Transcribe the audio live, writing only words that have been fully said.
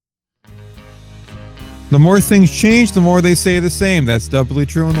The more things change, the more they say the same. That's doubly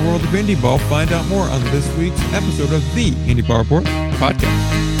true in the world of indie ball. Find out more on this week's episode of the Indie Ball Report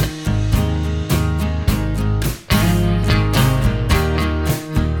podcast.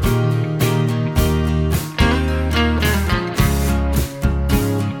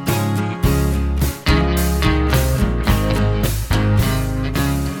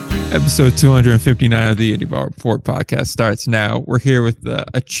 Episode 259 of the Indie Ball Report podcast starts now. We're here with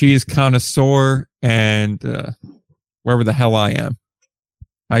a cheese connoisseur and wherever the hell I am.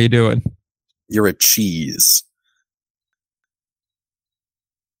 How you doing? You're a cheese.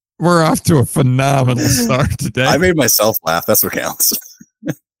 We're off to a phenomenal start today. I made myself laugh. That's what counts.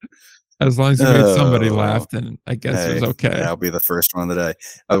 As long as you made somebody laugh, then I guess it was okay. I'll be the first one of the day.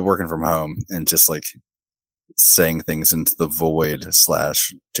 I was working from home and just like saying things into the void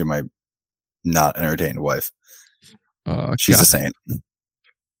 / to my not entertained wife. She's a saint.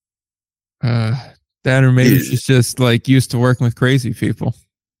 That or maybe she's just like used to working with crazy people.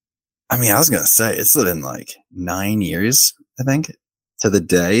 I mean, I was gonna say it's been like 9 years, I think, to the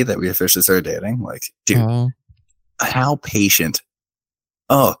day that we officially started dating. Like, dude, how patient.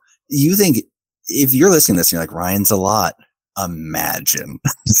 Oh, you think if you're listening to this, you're like, Ryan's a lot. Imagine.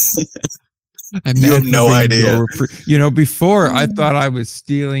 You have no idea. Before I thought I was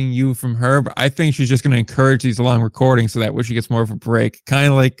stealing you from her, but I think she's just going to encourage these long recordings so that way she gets more of a break. Kind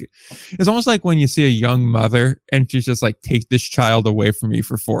of like, it's almost like when you see a young mother and she's just like, take this child away from me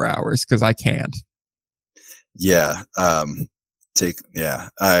for 4 hours because I can't. Yeah. Man. Yeah.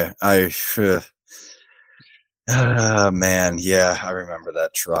 I remember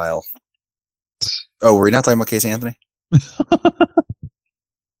that trial. Oh, were we not talking about Casey Anthony?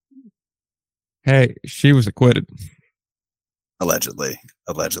 Hey, she was acquitted. Allegedly.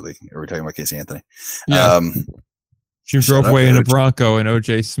 Are we talking about Casey Anthony? Yeah. She drove away in a Bronco and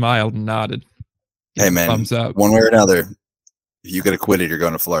OJ smiled and nodded. Hey, man. Thumbs up. One way or another, if you get acquitted, you're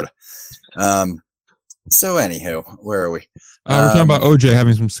going to Florida. So, anywho, where are we? We're talking about OJ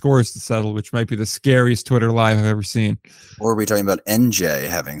having some scores to settle, which might be the scariest Twitter live I've ever seen. Or are we talking about NJ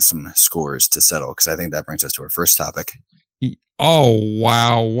having some scores to settle? Because I think that brings us to our first topic. Oh,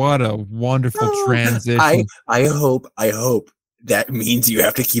 wow. What a wonderful transition. I hope that means you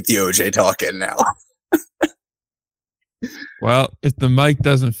have to keep the OJ talking now. Well, if the mic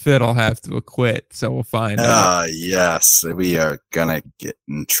doesn't fit, I'll have to acquit. So we'll find out. Yes, we are going to get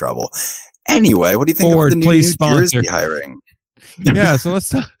in trouble. Anyway, what do you think of the New Jersey hiring? Yeah, so let's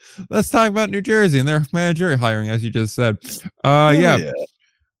talk about New Jersey and their managerial hiring, as you just said. Yeah.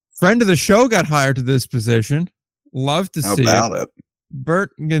 Friend of the show got hired to this position. Love to see it.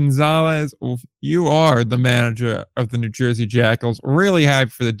 Bert Gonzalez, you are the manager of the New Jersey Jackals. Really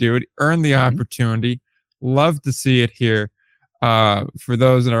happy for the dude. Earned the opportunity. Love to see it here. For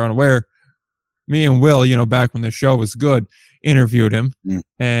those that are unaware, me and Will, back when the show was good, interviewed him.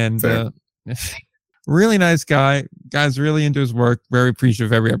 And really nice guy. Guy's really into his work. Very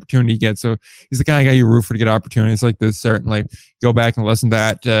appreciative of every opportunity he gets. So he's the kind of guy you root for to get opportunities like this. Certainly go back and listen to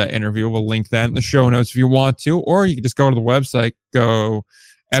that interview. We'll link that in the show notes if you want to, or you can just go to the website, go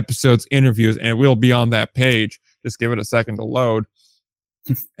episodes, interviews, and it will be on that page. Just give it a second to load.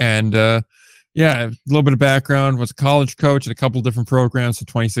 And a little bit of background. Was a college coach at a couple different programs from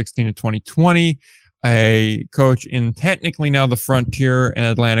 2016 to 2020. A coach in technically now the Frontier and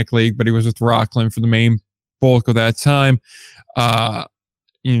Atlantic League, but he was with Rockland for the main bulk of that time.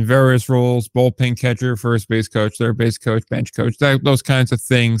 In various roles, bullpen catcher, first base coach, third base coach, bench coach, those kinds of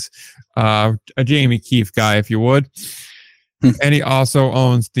things. A Jamie Keefe guy, if you would. And he also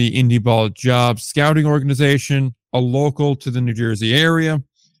owns the Indie Ball Jobs Scouting Organization, a local to the New Jersey area.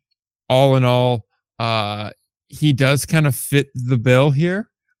 All in all, he does kind of fit the bill here.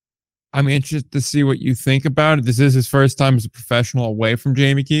 I'm interested to see what you think about it. This is his first time as a professional away from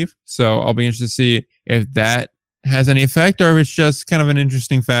Jamie Keefe. So I'll be interested to see if that has any effect or if it's just kind of an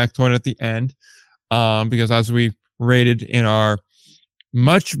interesting factoid at the end. Because as we rated in our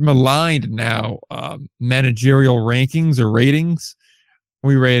much maligned now managerial rankings or ratings,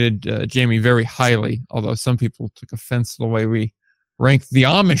 we rated Jamie very highly, although some people took offense to the way we ranked the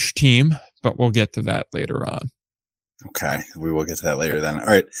Amish team, but we'll get to that later on. Okay, we will get to that later then. All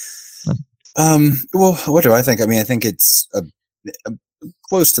right. Well, what do I think? I mean, I think it's a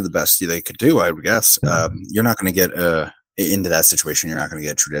close to the best they could do, I would guess. You're not going to get into that situation. You're not going to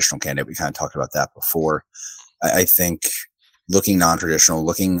get a traditional candidate. We kind of talked about that before. I think looking non-traditional,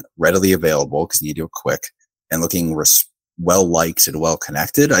 looking readily available because you need to do it quick, and looking well-liked and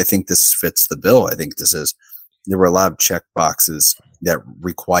well-connected, I think this fits the bill. I think there were a lot of check boxes that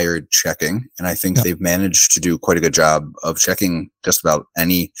required checking, and I think they've managed to do quite a good job of checking just about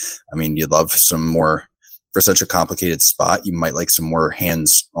any. I mean, you'd love some more for such a complicated spot, you might like some more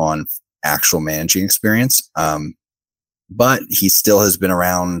hands-on actual managing experience. But he still has been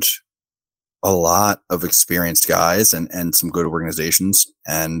around a lot of experienced guys and some good organizations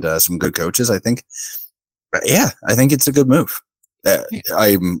and some good coaches, I think. But yeah, I think it's a good move.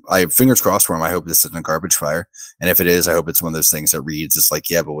 I have fingers crossed for him. I hope this isn't a garbage fire. And if it is, I hope it's one of those things that reads, it's like,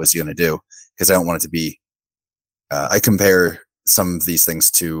 yeah, but what's he going to do? Because I don't want it to be, I compare some of these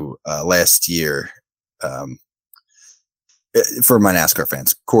things to last year for my NASCAR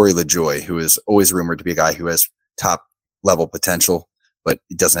fans. Corey LaJoie, who is always rumored to be a guy who has top level potential, but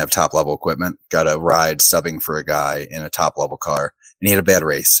he doesn't have top level equipment, got a ride subbing for a guy in a top level car, and he had a bad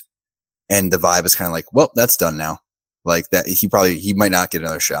race. And the vibe is kind of like, well, that's done now. Like that, he might not get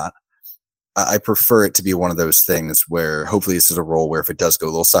another shot. I prefer it to be one of those things where hopefully this is a role where if it does go a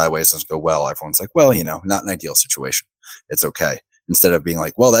little sideways, doesn't go well, everyone's like, well, not an ideal situation. It's okay. Instead of being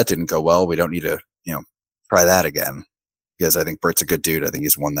like, well, that didn't go well, we don't need to, try that again. Because I think Bert's a good dude. I think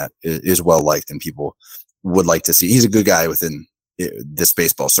he's one that is well liked and people would like to see. He's a good guy within this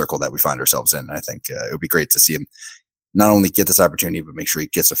baseball circle that we find ourselves in. I think it would be great to see him not only get this opportunity, but make sure he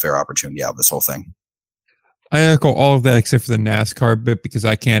gets a fair opportunity out of this whole thing. I echo all of that except for the NASCAR bit because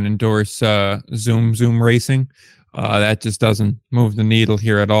I can't endorse Zoom racing. That just doesn't move the needle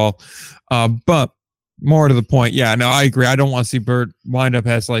here at all. But more to the point, yeah, no, I agree. I don't want to see Bert wind up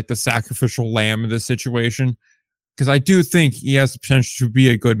as like the sacrificial lamb in this situation because I do think he has the potential to be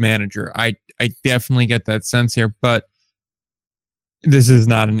a good manager. I definitely get that sense here, but this is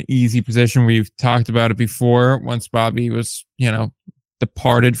not an easy position. We've talked about it before once Bobby was,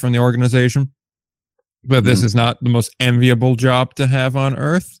 departed from the organization. But this is not the most enviable job to have on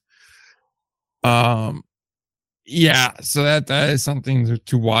earth. Yeah, so that is something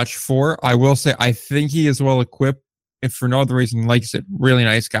to watch for. I will say I think he is well equipped, if for no other reason, like you said, really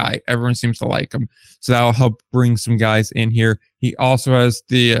nice guy. Everyone seems to like him. So that'll help bring some guys in here. He also has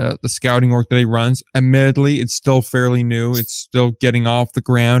the scouting work that he runs. Admittedly, it's still fairly new. It's still getting off the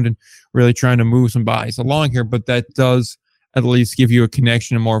ground and really trying to move some guys along here, but that does at least give you a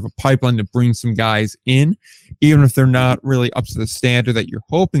connection and more of a pipeline to bring some guys in, even if they're not really up to the standard that you're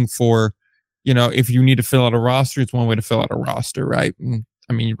hoping for. If you need to fill out a roster, it's one way to fill out a roster, right?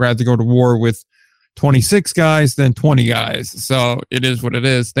 I mean, you'd rather go to war with 26 guys than 20 guys. So it is what it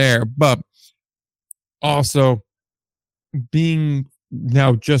is there. But also being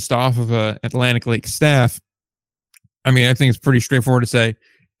now just off of a Atlantic Lake staff, I mean, I think it's pretty straightforward to say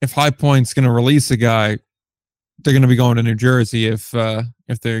if High Point's going to release a guy, they're going to be going to New Jersey if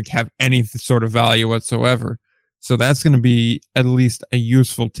they have any sort of value whatsoever. So that's going to be at least a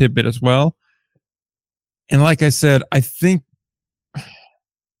useful tidbit as well. And like I said, I think, I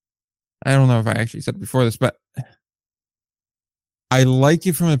don't know if I actually said before this, but I like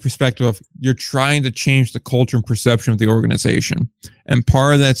it from the perspective of you're trying to change the culture and perception of the organization. And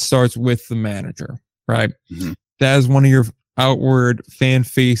part of that starts with the manager, right? Mm-hmm. That is one of your outward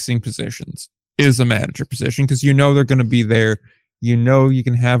fan-facing positions. Is a manager position because they're going to be there. You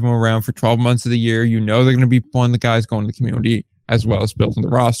can have them around for 12 months of the year. They're going to be one of the guys going to the community as well as building the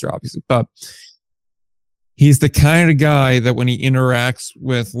roster, obviously. But he's the kind of guy that when he interacts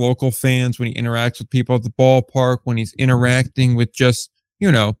with local fans, when he interacts with people at the ballpark, when he's interacting with just,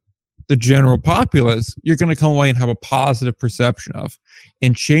 the general populace, you're going to come away and have a positive perception of.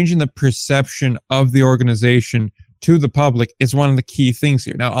 And changing the perception of the organization to the public is one of the key things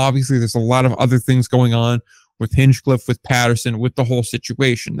here. Now, obviously, there's a lot of other things going on with Hinchcliffe, with Patterson, with the whole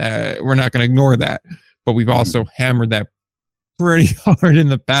situation. We're not going to ignore that, but we've also hammered that pretty hard in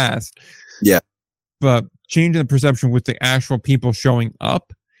the past. Yeah. But changing the perception with the actual people showing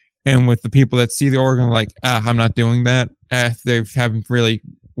up and with the people that see the organ like, I'm not doing that. They haven't really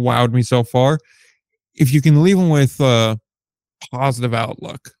wowed me so far. If you can leave them with a positive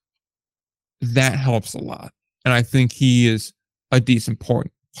outlook, that helps a lot. And I think he is a decent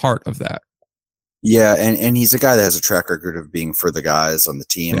part of that. Yeah, and he's a guy that has a track record of being for the guys on the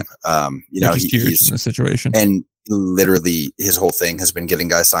team. Yeah. He's in the situation. And literally his whole thing has been getting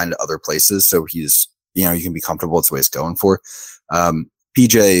guys signed to other places. So he's, you can be comfortable. It's what he's going for.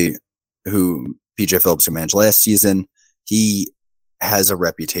 PJ Phillips, who managed last season, he has a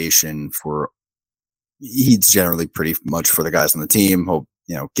reputation for, he's generally pretty much for the guys on the team. He'll,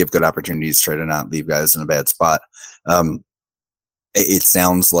 give good opportunities, try to not leave guys in a bad spot. It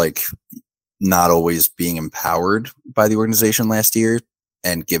sounds like not always being empowered by the organization last year,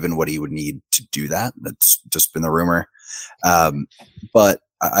 and given what he would need to do that, that's just been the rumor. But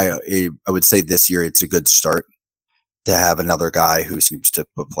I would say this year it's a good start to have another guy who seems to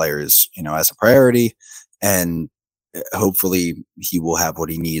put players, as a priority and hopefully he will have what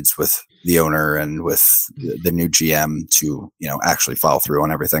he needs with the owner and with the new GM to, actually follow through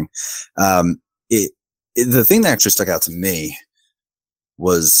on everything. The thing that actually stuck out to me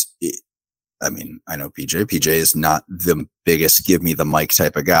was, I know PJ is not the biggest give me the mic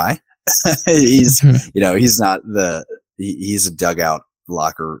type of guy. He's not he's a dugout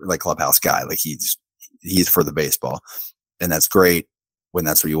locker, like clubhouse guy. Like he's for the baseball, and that's great when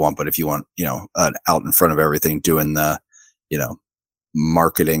that's what you want. But if you want, out in front of everything, doing the,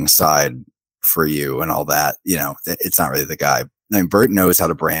 marketing side for you and all that, it's not really the guy. I mean, Bert knows how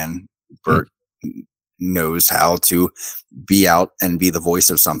to brand. Bert knows how to be out and be the voice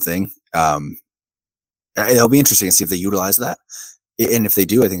of something. It'll be interesting to see if they utilize that. And if they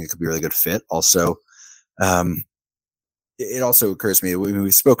do, I think it could be a really good fit. Also, it also occurs to me,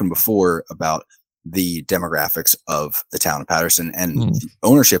 we've spoken before about the demographics of the town of Patterson, and the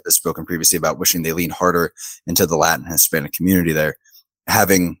ownership has spoken previously about wishing they lean harder into the Latin and Hispanic community there.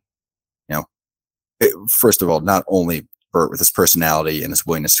 Having, first of all, not only Bert with his personality and his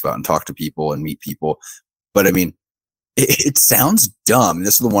willingness to go out and talk to people and meet people, but I mean, it sounds dumb.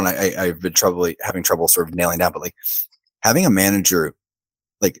 This is the one I've been having trouble sort of nailing down, but like having a manager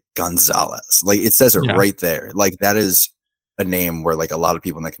like Gonzalez, like it says it right there. Like that is a name where like a lot of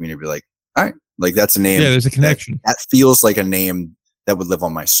people in the community be like, all right, like that's a name. Yeah, there's a connection. That feels like a name that would live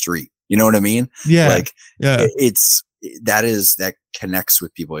on my street. You know what I mean? Yeah. Like that connects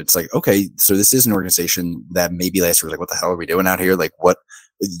with people. It's like, okay, so this is an organization that maybe last year was like, what the hell are we doing out here? Like what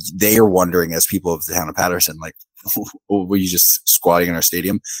they are wondering as people of the town of Patterson, like, were you just squatting in our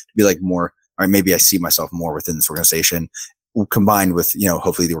stadium? To be like more, or maybe I see myself more within this organization, combined with,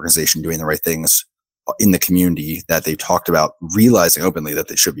 hopefully the organization doing the right things in the community that they talked about, realizing openly that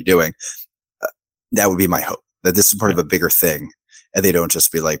they should be doing. That would be my hope, that this is part of a bigger thing, and they don't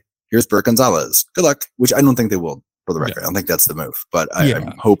just be like, here's Bert Gonzalez, good luck, which I don't think they will, for the record. I don't think that's the move, but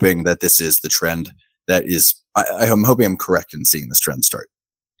I'm hoping that this is the trend that is, I'm hoping I'm correct in seeing this trend start.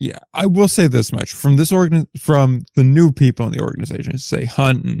 Yeah, I will say this much from from the new people in the organization, say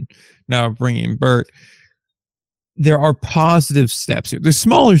Hunt and now bringing Bert, there are positive steps here. There's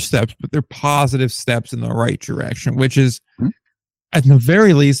smaller steps, but they're positive steps in the right direction, which is, at the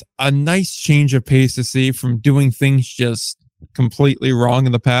very least, a nice change of pace to see from doing things just completely wrong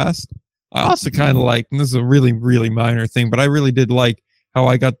in the past. I also kind of like, and this is a really, really minor thing, but I really did like how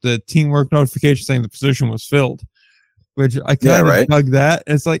I got the teamwork notification saying the position was filled. Which I kind of dug that.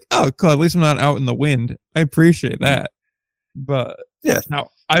 It's like, oh, cool. At least I'm not out in the wind. I appreciate that. But now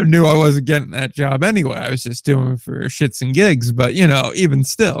I knew I wasn't getting that job anyway. I was just doing it for shits and gigs. But, even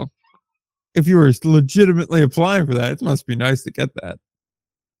still, if you were legitimately applying for that, it must be nice to get that.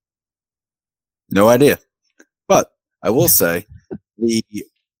 No idea. But I will say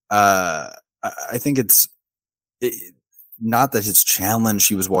I think it's not that his challenge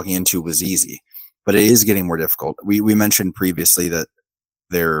he was walking into was easy, but it is getting more difficult. We mentioned previously that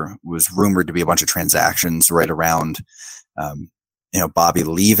there was rumored to be a bunch of transactions right around, Bobby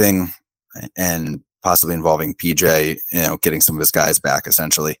leaving and possibly involving PJ, getting some of his guys back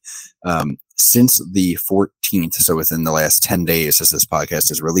essentially. Since the 14th, so within the last 10 days as this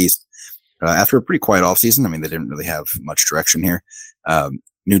podcast is released, after a pretty quiet offseason, I mean, they didn't really have much direction here.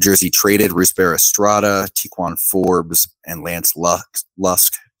 New Jersey traded Rusper Estrada, Tiquan Forbes, and Lance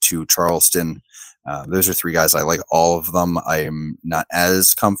Lusk to Charleston. Those are three guys I like. All of them. I am not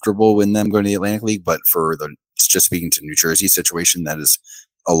as comfortable in them going to the Atlantic League, but for just speaking to New Jersey situation, that is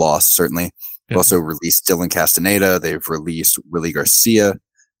a loss, certainly. They've also released Dylan Castaneda. They've released Willie Garcia.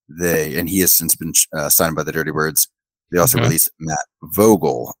 And he has since been signed by the Dirty Birds. They also released Matt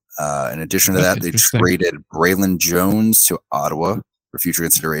Vogel. In addition to that, they traded Braylon Jones to Ottawa for future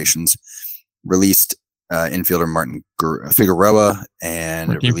considerations. Released infielder Martin Figueroa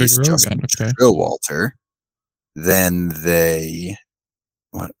and released Justin Showalter. Then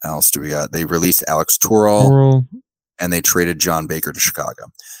what else do we got? They released Alex Toral and they traded John Baker to Chicago.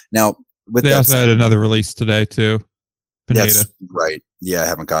 Now, they also had another release today too. Pineda. That's right. Yeah, I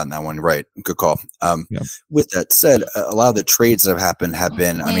haven't gotten that one right. Good call. With that said, a lot of the trades that have happened have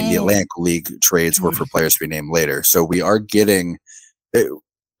been, the Atlantic League trades were for players to be named later. So we are getting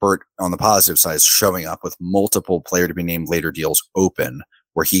Bert on the positive side is showing up with multiple player to be named later deals open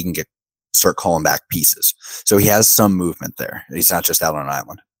where he can start calling back pieces. So he has some movement there. He's not just out on an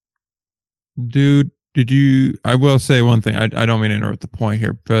island. Dude, I will say one thing. I don't mean to interrupt the point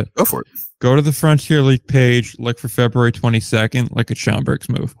here, but go for it. Go to the Frontier League page, look for February 22nd, look at Schomburg's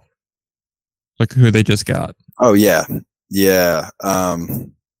move. Look who they just got. Oh, yeah. Yeah.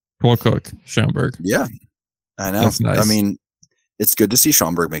 Paul Cook, Schomburg. Yeah. I know. That's nice. I mean, it's good to see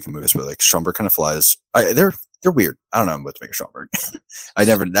Schomburg making moves, but like Schomburg kind of flies. They're they're weird. I don't know what to make of Schaumburg.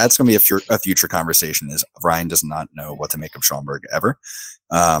 That's going to be a future conversation. Is Ryan does not know what to make of Schaumburg ever.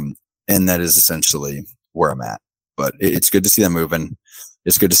 And that is essentially where I'm at. But it's good to see them moving.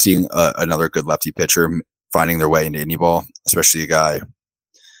 It's good to see another good lefty pitcher finding their way into indie ball, especially a guy,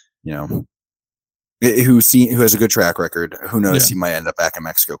 who has a good track record. Who knows? He might end up back in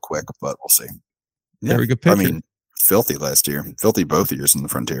Mexico quick, but we'll see. Yeah, very good pitcher. I mean, filthy last year. Filthy both years in the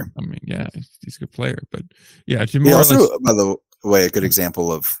Frontier. I mean, yeah, he's a good player, but yeah. Also, by the way, a good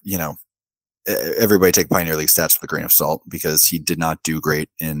example of, everybody take Pioneer League stats with a grain of salt, because he did not do great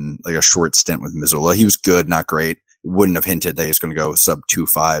in like a short stint with Missoula. He was good, not great. Wouldn't have hinted that he's going to go sub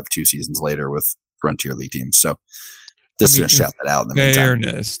 2.5 2 seasons later with Frontier League teams. So just to shout that out in the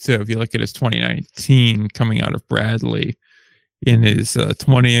fairness too. If you look at his 2019 coming out of Bradley in his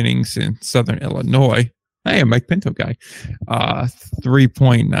 20 innings in Southern Illinois, I am Mike Pinto guy,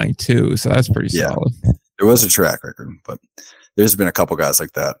 3.92. So that's pretty solid. There was a track record, but there's been a couple guys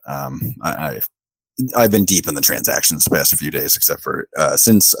like that. I've been deep in the transactions the past few days, except for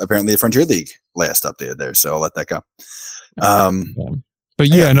since apparently the Frontier League last updated there. So I'll let that go. But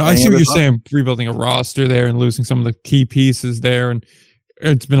I see what you're saying. Rebuilding a roster there and losing some of the key pieces there, and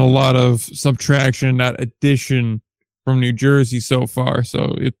it's been a lot of subtraction, not addition from New Jersey so far.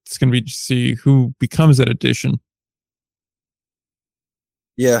 So it's going to be to see who becomes that addition.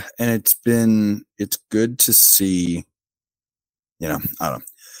 Yeah, and it's good to see. I don't know.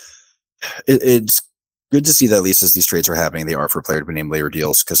 It's good to see that at least as these trades are happening, they are for player to be named later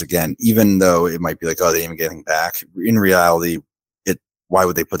deals. Because again, even though it might be like, oh, they didn't get anything back, in reality, why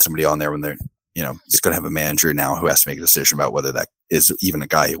would they put somebody on there when they're, just going to have a manager now who has to make a decision about whether that is even a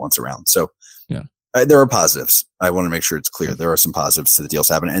guy he wants around. So there are positives. I want to make sure it's clear. There are some positives to the deals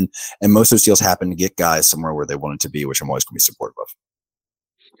happening. And most of those deals happen to get guys somewhere where they wanted to be, which I'm always going to be supportive of.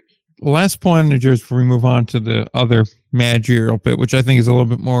 Last point on New Jersey before we move on to the other managerial bit, which I think is a little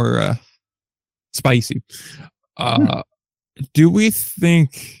bit more spicy. Do we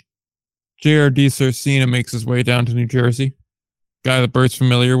think J.R.D. Sarcina makes his way down to New Jersey? Guy that Bert's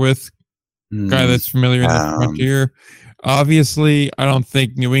familiar with? Guy that's familiar in the Frontier? Obviously, I don't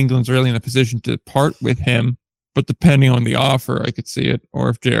think New England's really in a position to part with him, but depending on the offer, I could see it. Or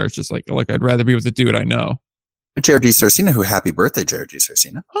if JR is just like, I'd rather be with the dude I know. J.R.D. Sarcina, happy birthday, J.R.D.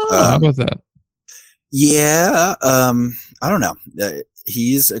 Sarcina. How about that? Yeah, I don't know.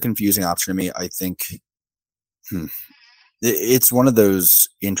 He's a confusing option to me. I think it's one of those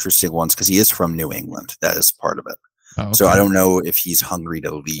interesting ones because he is from New England. That is part of it. Oh, okay. So I don't know if he's hungry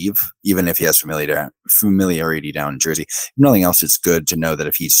to leave, even if he has familiarity down in Jersey. If nothing else, it's good to know that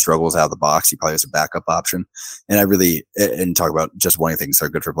if he struggles out of the box, he probably has a backup option. And talk about just one of the things that are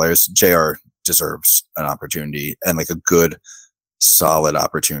good for players. JR deserves an opportunity and like a good, solid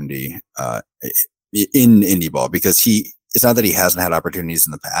opportunity in indie ball, because it's not that he hasn't had opportunities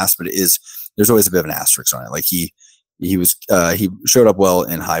in the past, but there's always a bit of an asterisk on it. Like he showed up well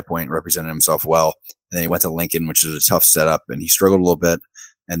in High Point, represented himself well. And then he went to Lincoln, which is a tough setup, and he struggled a little bit.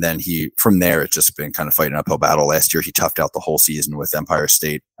 And then from there, it's just been kind of fighting an uphill battle. Last year, he toughed out the whole season with Empire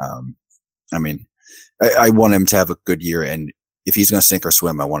State. I want him to have a good year. And if he's going to sink or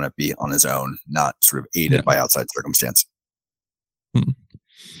swim, I want to be on his own, not sort of aided by outside circumstance.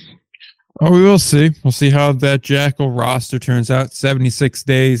 Well, we will see. We'll see how that Jackal roster turns out. 76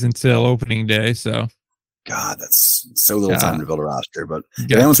 days until opening day. So, God, that's so little time to build a roster. But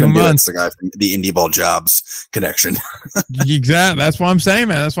anyone's going to do it, it's the guy from the Indie Ball Jobs connection. Exactly. That's what I'm saying,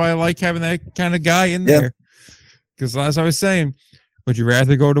 man. That's why I like having that kind of guy in there. Because as I was saying, would you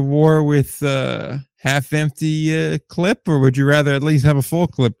rather go to war with half-empty clip, or would you rather at least have a full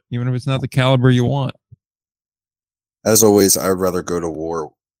clip, even if it's not the caliber you want? As always, I would rather go to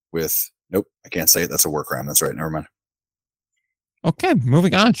war with... Nope, I can't say it. That's a war crime. That's right. Never mind. Okay,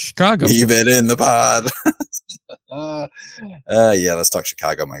 moving on. Chicago. Leave it in the pod. Let's talk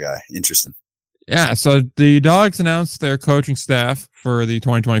Chicago, my guy. Interesting. Yeah, so the Dogs announced their coaching staff for the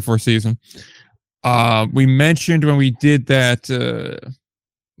 2024 season. We mentioned when we did that, the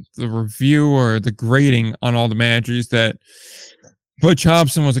review or the grading on all the managers, that Butch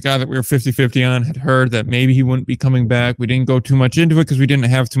Hobson was a guy that we were 50-50 on, had heard that maybe he wouldn't be coming back. We didn't go too much into it because we didn't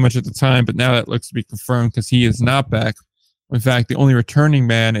have too much at the time, but now that looks to be confirmed because he is not back. In fact, the only returning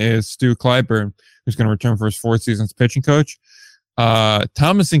man is Stu Clyburn, who's going to return for his fourth season as pitching coach.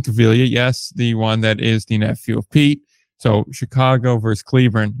 Thomas Incaviglia, yes, the one that is the nephew of Pete. So Chicago versus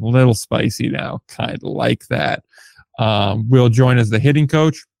Cleveland, a little spicy now, kind of like that. Will join as the hitting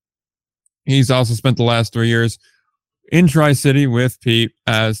coach. He's also spent the last 3 years in Tri-City with Pete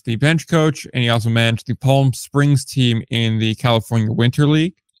as the bench coach, and he also managed the Palm Springs team in the California Winter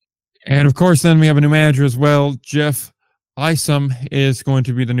League. And of course, then we have a new manager as well. Jeff Isom is going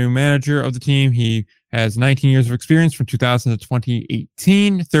to be the new manager of the team. He has 19 years of experience from 2000 to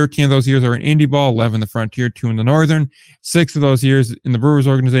 2018. 13 of those years are in Indy Ball, 11 in the Frontier, 2 in the Northern, 6 of those years in the Brewers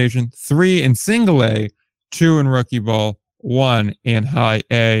organization, 3 in Single A, 2 in Rookie Ball, 1 in High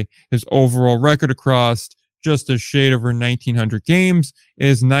A. His overall record across just a shade over 1,900 games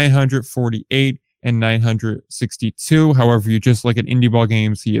is 948 and 962. However, you just look at Indy Ball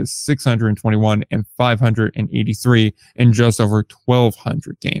games, he is 621 and 583 in just over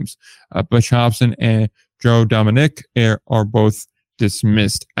 1,200 games. Butch Hobson and Joe Dominic are both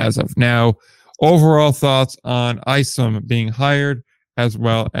dismissed as of now. Overall thoughts on Isom being hired, as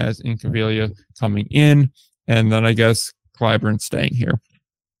well as Incaviglia coming in, and then I guess Clyburn staying here.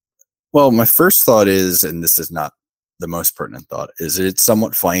 Well, my first thought is, and this is not the most pertinent thought, is it's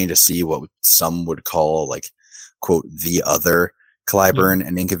somewhat funny to see what some would call, like, quote, the other Clyburn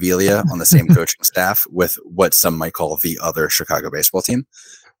and Incaviglia on the same coaching staff with what some might call the other Chicago baseball team.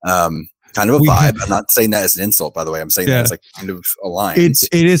 Kind of a vibe. I'm not saying that as an insult, by the way. I'm saying that it's like kind of aligns.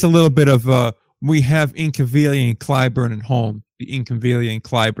 It is a little bit of we have Incaviglia and Clyburn at home. The Incaviglia and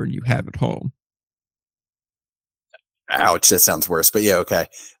Clyburn you have at home. Ouch, that sounds worse. But yeah, okay.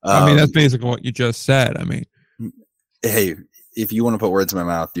 I mean, that's basically what you just said. I mean, hey, if you want to put words in my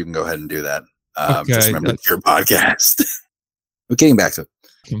mouth, you can go ahead and do that. Okay, just remember it's your podcast. But getting back to it,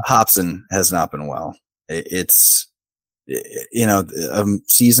 Hobson has not been well. It's, you know, a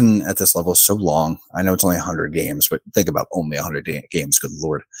season at this level is so long. I know it's only 100 games, but think about only 100 games. Good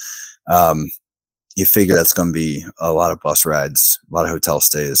Lord. You figure that's going to be a lot of bus rides, a lot of hotel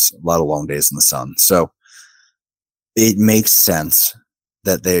stays, a lot of long days in the sun. So it makes sense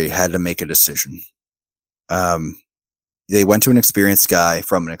that they had to make a decision. They went to an experienced guy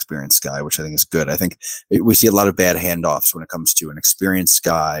from an experienced guy, which I think is good. I think we see a lot of bad handoffs when it comes to an experienced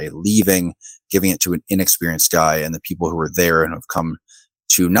guy leaving, giving it to an inexperienced guy, and the people who are there and have come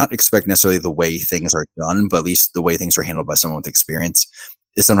to not expect necessarily the way things are done, but at least the way things are handled by someone with experience.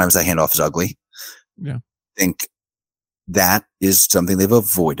 Is sometimes that handoff is ugly. Yeah. I think that is something they've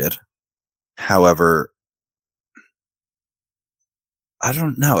avoided. However, I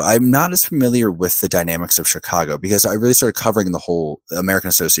don't know. I'm not as familiar with the dynamics of Chicago because I really started covering the whole American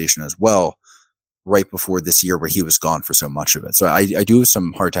Association as well right before this year where he was gone for so much of it. So I do have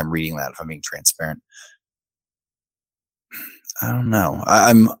some hard time reading that if I'm being transparent. I don't know.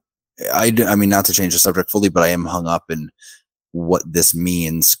 I mean, not to change the subject fully, but I am hung up in what this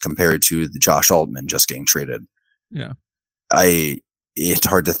means compared to the Josh Altman just getting traded. Yeah. It's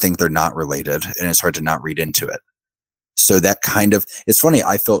hard to think they're not related, and it's hard to not read into it. So that kind of, it's funny.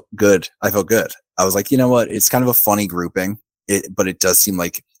 I felt good. I was like, you know what? It's kind of a funny grouping, but it does seem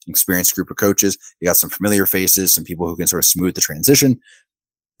like an experienced group of coaches. You got some familiar faces, some people who can sort of smooth the transition,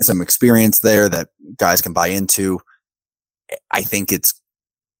 and some experience there that guys can buy into. I think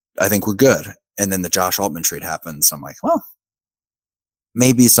we're good. And then the Josh Altman trade happens. I'm like, well,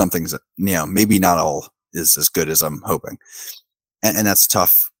 maybe something's, maybe not all is as good as I'm hoping. And that's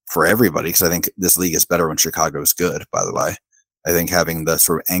tough for everybody because I think this league is better when Chicago is good, by the way. I think having the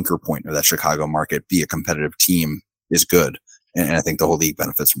sort of anchor point of that Chicago market be a competitive team is good. And I think the whole league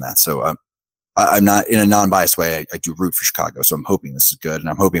benefits from that. So I'm not, in a non-biased way, I do root for Chicago. So I'm hoping this is good. And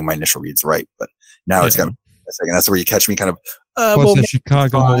I'm hoping my initial read's right. But now it's kind of a second. That's where you catch me kind of. Plus the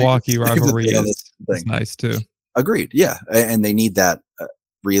Chicago-Milwaukee rivalry is nice too. Agreed. Yeah. And they need that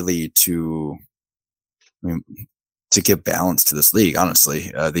really to give balance to this league.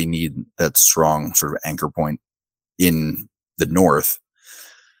 Honestly, they need that strong sort of anchor point in the North,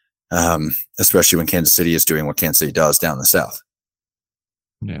 especially when Kansas City is doing what Kansas City does down in the South.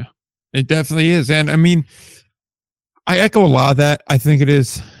 Yeah, it definitely is. And I mean, I echo a lot of that. I think it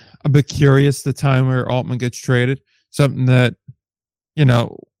is a bit curious the time where Altman gets traded, something that,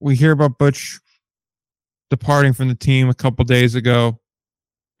 we hear about Butch departing from the team a couple days ago.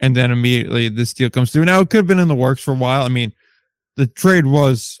 And then immediately this deal comes through. Now, it could have been in the works for a while. I mean, the trade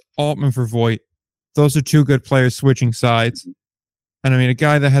was Altman for Voit. Those are two good players switching sides. And I mean, a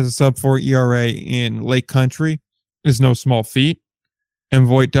guy that has a sub-4 ERA in Lake Country is no small feat. And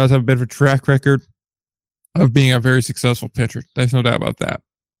Voit does have a bit of a track record of being a very successful pitcher. There's no doubt about that.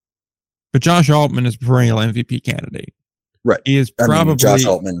 But Josh Altman is a perennial MVP candidate. Right. He is probably... Josh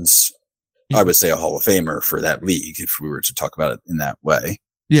Altman's, I would say, a Hall of Famer for that league, if we were to talk about it in that way.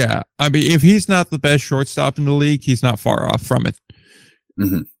 Yeah, I mean, if he's not the best shortstop in the league, he's not far off from it.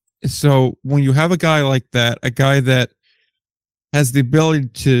 Mm-hmm. So when you have a guy like that, a guy that has the ability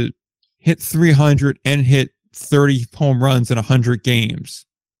to hit 300 and hit 30 home runs in 100 games,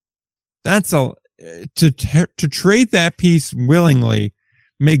 that's to trade that piece willingly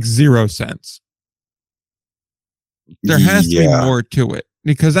makes zero sense. There has to be more to it,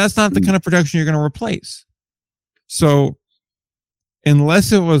 because that's not the kind of production you're going to replace. So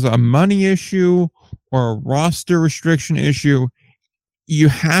unless it was a money issue or a roster restriction issue, you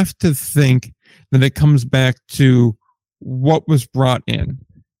have to think that it comes back to what was brought in.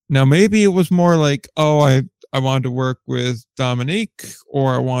 Now, maybe it was more like, oh, I wanted to work with Dominique,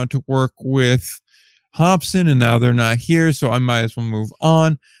 or I wanted to work with Hobson, and now they're not here, so I might as well move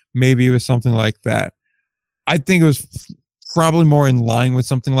on. Maybe it was something like that. I think it was probably more in line with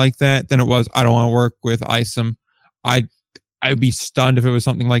something like that than it was, I don't want to work with Isom. I'd be stunned if it was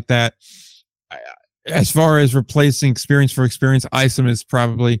something like that. As far as replacing experience for experience, Isom is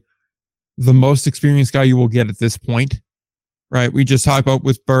probably the most experienced guy you will get at this point, right? We just talked about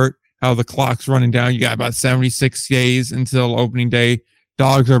with Bert how the clock's running down. You got about 76 days until opening day.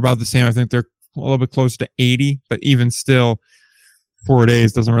 Dogs are about the same. I think they're a little bit close to 80, but even still, 4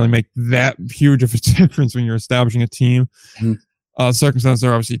 days doesn't really make that huge of a difference when you're establishing a team. Circumstances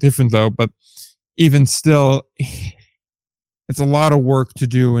are obviously different, though, but even still, it's a lot of work to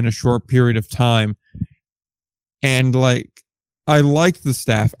do in a short period of time. And like, I like the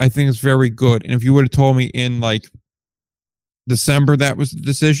staff. I think it's very good. And if you would have told me in like December that was the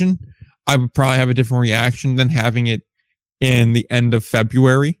decision, I would probably have a different reaction than having it in the end of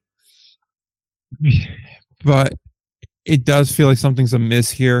February. But it does feel like something's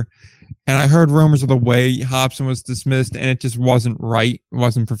amiss here. And I heard rumors of the way Hobson was dismissed, and it just wasn't right. It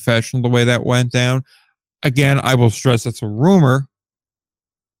wasn't professional the way that went down. Again, I will stress it's a rumor,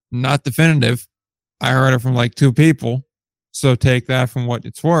 not definitive. I heard it from like 2 people, so take that from what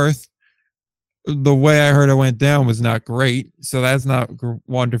it's worth. The way I heard it went down was not great, so that's not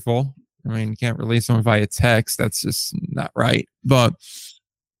wonderful. I mean, you can't release someone via text. That's just not right. But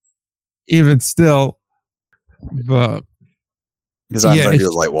even still, but because I'm going to do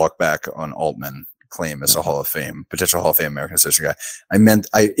a light walk back on Altman claim as a Hall of Fame, potential Hall of Fame American Association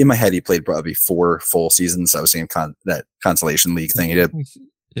guy. In my head, he played probably 4 full seasons. I was saying that consolation league thing he did.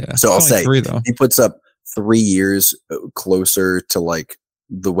 Yeah. So I'll say 3, he puts up 3 years closer to like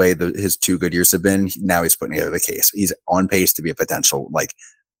the way his 2 good years have been. Now he's putting together the case. He's on pace to be a potential like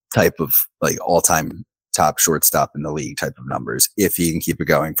type of like all-time top shortstop in the league type of numbers if he can keep it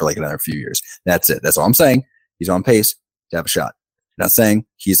going for like another few years. That's it. That's all I'm saying. He's on pace to have a shot. I'm not saying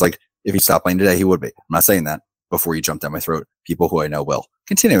he's like, if he stopped playing today, he would be. I'm not saying that before you jump down my throat. People who I know will.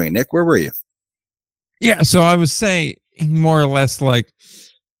 Continuing, Nick, where were you? Yeah, so I would say more or less like,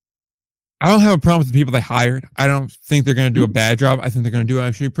 I don't have a problem with the people they hired. I don't think they're going to do a bad job. I think they're going to do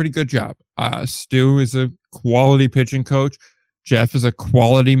actually a pretty good job. Stu is a quality pitching coach. Jeff is a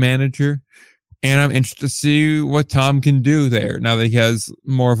quality manager. And I'm interested to see what Tom can do there now that he has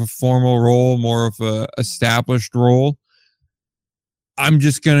more of a formal role, more of a established role. I'm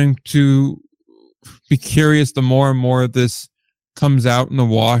just going to be curious the more and more this comes out in the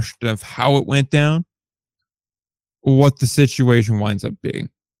wash of how it went down, what the situation winds up being.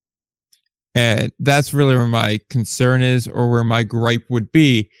 And that's really where my concern is, or where my gripe would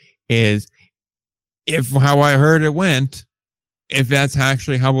be, is if how I heard it went, if that's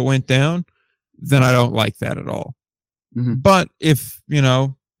actually how it went down, then I don't like that at all. Mm-hmm. But if,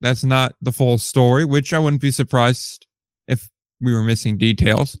 that's not the full story, which I wouldn't be surprised if we were missing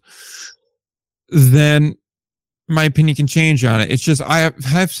details, then my opinion can change on it. It's just, I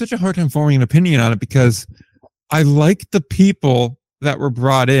have such a hard time forming an opinion on it because I like the people that were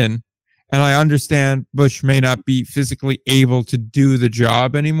brought in, and I understand Bush may not be physically able to do the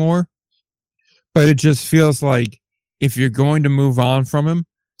job anymore, but it just feels like if you're going to move on from him,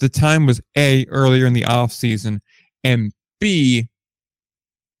 the time was A, earlier in the offseason, and B,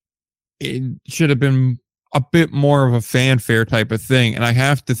 it should have been a bit more of a fanfare type of thing. And I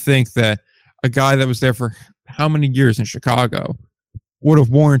have to think that a guy that was there for how many years in Chicago would have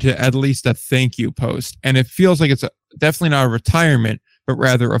warranted at least a thank you post. And it feels like it's definitely not a retirement, but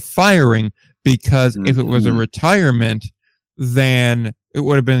rather a firing, because if it was a retirement, then it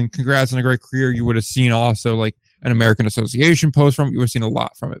would have been congrats on a great career. You would have seen also like an American Association post from it. You would have seen a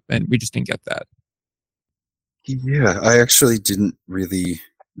lot from it, and we just didn't get that. Yeah, I actually didn't really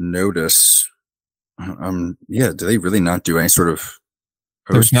notice. Do they really not do any sort of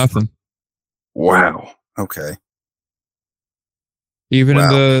post? There's nothing. Wow. Okay. Even in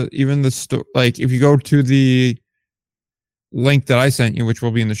the like, if you go to the link that I sent you, which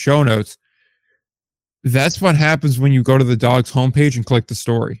will be in the show notes, that's what happens when you go to the Dogs homepage and click the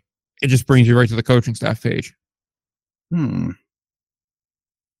story. It just brings you right to the coaching staff page. Not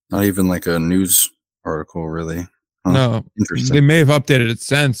even like a news article, really. Huh. No, interesting. They may have updated it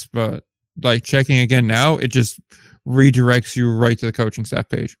since, but like checking again now, it just redirects you right to the coaching staff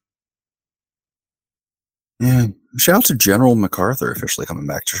page. Yeah. Shout out to General MacArthur officially coming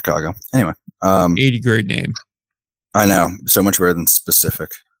back to Chicago. Anyway, 80 grade name. I know, so much better than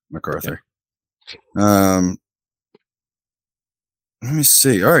specific MacArthur. Yeah. Let me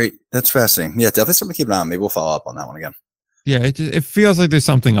see. All right, that's fascinating. Yeah, definitely something to keep an eye on. Maybe we'll follow up on that one again. Yeah, it feels like there's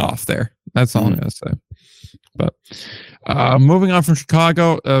something off there. That's all I'm gonna say. But moving on from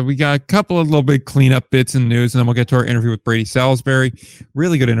Chicago, we got a couple of little bit cleanup bits in news, and then we'll get to our interview with Brady Salisbury.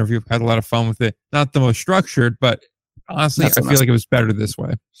 Really good interview. Had a lot of fun with it. Not the most structured, but honestly, I feel like it was better this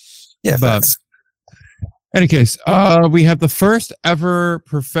way. Yeah, but any case, we have the first ever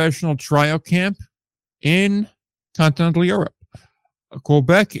professional tryout camp in continental Europe.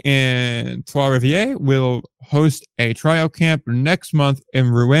 Quebec and Trois-Rivières will host a tryout camp next month in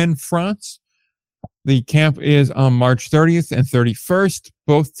Rouen, France. The camp is on March 30th and 31st.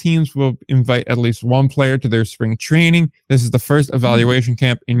 Both teams will invite at least one player to their spring training. This is the first evaluation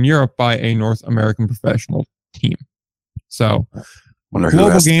camp in Europe by a North American professional team. So, wonder who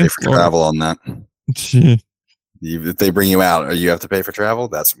has to pay for travel on that. If they bring you out, you have to pay for travel?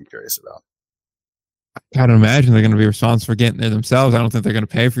 That's what I'm curious about. I gotta imagine they're going to be responsible for getting there themselves. I don't think they're going to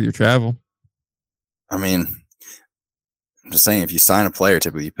pay for your travel. I mean, I'm just saying, if you sign a player,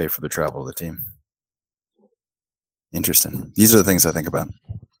 typically you pay for the travel of the team. Interesting. These are the things I think about.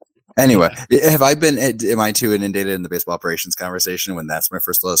 Anyway, am I too inundated in the baseball operations conversation when that's my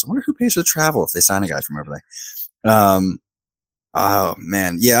first list? I wonder who pays for the travel if they sign a guy from over there. Oh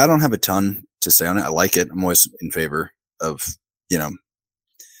man. Yeah, I don't have a ton to say on it. I like it. I'm always in favor of,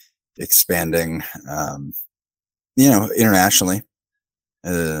 expanding, internationally,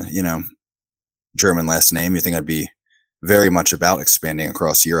 German last name. You think I'd be very much about expanding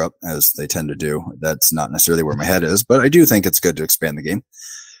across Europe, as they tend to do. That's not necessarily where my head is, but I do think it's good to expand the game.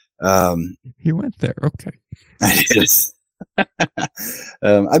 You went there. Okay. I did.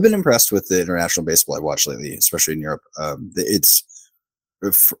 I've been impressed with the international baseball I've watched lately, especially in Europe. I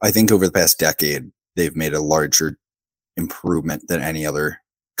think over the past decade, they've made a larger improvement than any other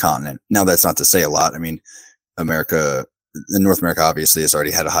continent. Now, that's not to say a lot. I mean, North America obviously has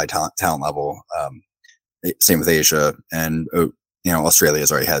already had a high talent level. Same with Asia, and Australia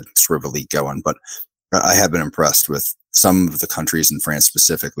has already had sort of a league going. But I have been impressed with some of the countries in France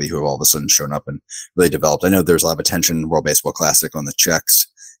specifically who have all of a sudden shown up and really developed. I know there's a lot of attention in the World Baseball Classic on the Czechs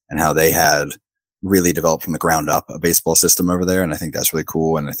and how they had really developed from the ground up a baseball system over there, and I think that's really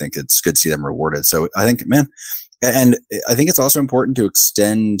cool. And I think it's good to see them rewarded. So I think, man. And I think it's also important to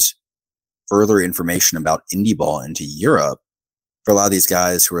extend further information about indie ball into Europe for a lot of these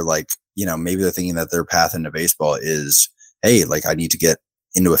guys who are like, maybe they're thinking that their path into baseball is, hey, like I need to get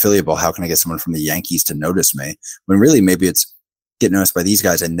into affiliate ball. How can I get someone from the Yankees to notice me? When really maybe it's get noticed by these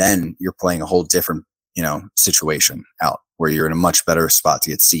guys, and then you're playing a whole different, situation out where you're in a much better spot to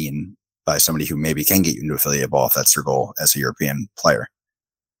get seen by somebody who maybe can get you into affiliate ball if that's their goal as a European player.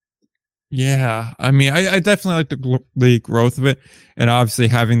 Yeah, I mean, I definitely like the growth of it, and obviously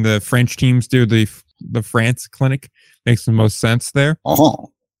having the French teams do the France clinic makes the most sense there.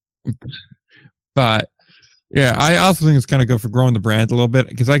 But yeah, I also think it's kind of good for growing the brand a little bit,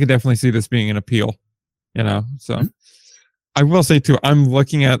 because I could definitely see this being an appeal, So I will say too, I'm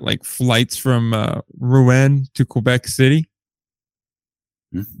looking at like flights from Rouen to Quebec City.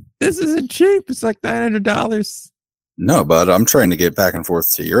 This isn't cheap. It's like $900. No, but I'm trying to get back and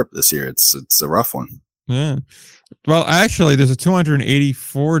forth to Europe this year. It's a rough one. Yeah. Well, actually, there's a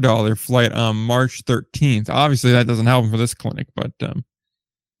 $284 flight on March 13th. Obviously, that doesn't help for this clinic, but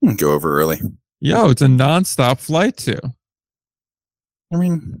go over early. It's a nonstop flight too. I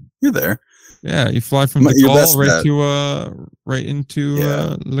mean, you're there. Yeah, you fly from the Gaulle right into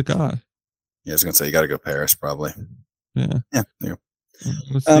Le Gare. Yeah, I was gonna say you got to go Paris probably. Yeah. Yeah. There you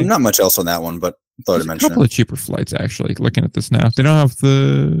go. Not much else on that one, but thought I'd mention a couple of cheaper flights actually. Looking at this now, they don't have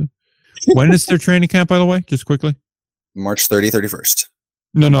the. When is their training camp, by the way? Just quickly. March 31st.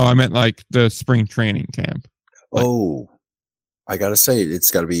 No, I meant like the spring training camp. I gotta say it's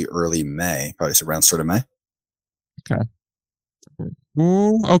got to be early May, probably around sort of May. Okay.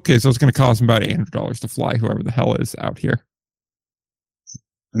 Ooh, okay, so it's going to cost them about $800 to fly whoever the hell is out here.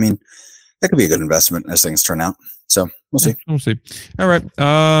 I mean, that could be a good investment as things turn out. So we'll see. We'll see. All right.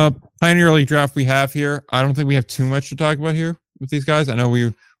 Pioneer League draft we have here. I don't think we have too much to talk about here with these guys. I know we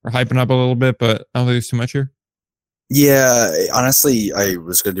were hyping up a little bit, but I don't think there's too much here. Yeah, honestly, I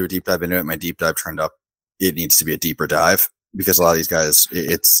was going to do a deep dive into it. My deep dive turned up. It needs to be a deeper dive because a lot of these guys,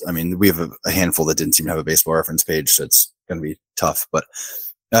 we have a handful that didn't seem to have a baseball reference page, so it's going to be tough. But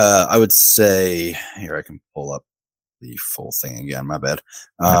I would say, here, I can pull up the full thing again. My bad.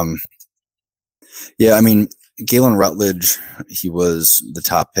 Yeah, I mean, Galen Rutledge, he was the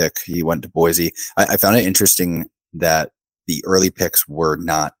top pick. He went to Boise. I found it interesting that the early picks were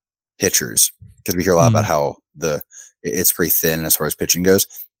not pitchers, because we hear a lot about how it's pretty thin as far as pitching goes.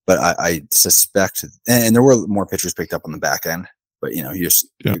 But I suspect, and there were more pitchers picked up on the back end. But you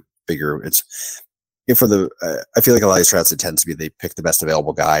figure it's for the. I feel like a lot of these tryouts, it tends to be they pick the best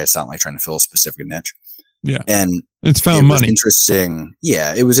available guy. It's not like trying to fill a specific niche. Yeah, and it's found money. Interesting.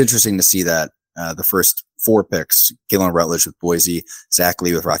 Yeah, it was interesting to see that the first 4 picks: Galen Rutledge with Boise, Zach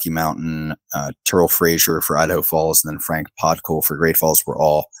Lee with Rocky Mountain, Terrell Frazier for Idaho Falls, and then Frank Podkol for Great Falls were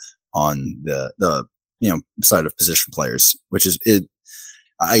all on the side of position players, which is it.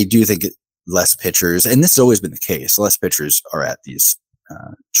 I do think less pitchers, and this has always been the case. Less pitchers are at these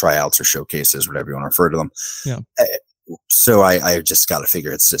tryouts or showcases, whatever you want to refer to them. Yeah. So I just got to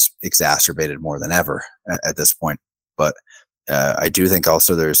figure it's just exacerbated more than ever at this point. But I do think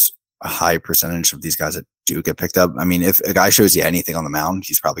also there's a high percentage of these guys that do get picked up. I mean, if a guy shows you anything on the mound,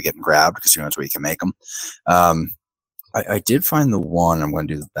 he's probably getting grabbed because who knows where you can make them. I did find the one. I'm going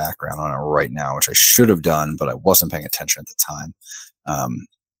to do the background on it right now, which I should have done, but I wasn't paying attention at the time.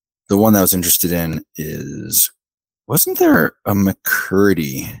 The one that I was interested in wasn't there a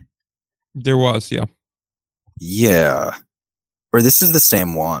McCurdy? There was, yeah. Yeah. Or this is the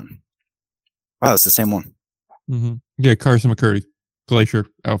same one. Wow, it's the same one. Mm-hmm. Yeah, Carson McCurdy, Glacier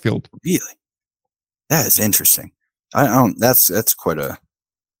outfield. Really? That is interesting. I don't. That's quite a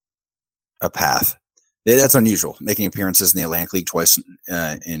path. That's unusual. Making appearances in the Atlantic League twice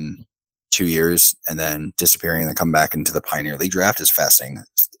in 2 years and then disappearing and then come back into the Pioneer League draft is a fascinating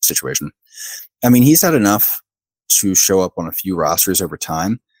situation. I mean, he's had enough to show up on a few rosters over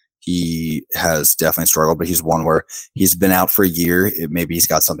time. He has definitely struggled, but he's one where he's been out for a year. Maybe he's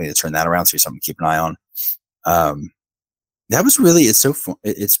got something to turn that around, so he's something to keep an eye on. That was really, it's so fun.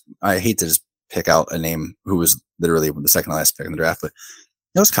 I hate to just pick out a name who was literally the second to last pick in the draft, but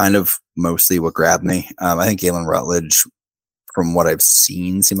that was kind of mostly what grabbed me. I think Galen Rutledge, from what I've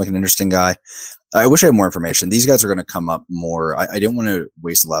seen, seemed like an interesting guy. I wish I had more information. These guys are going to come up more. I didn't want to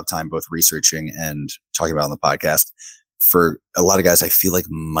waste a lot of time both researching and talking about on the podcast. For a lot of guys, I feel like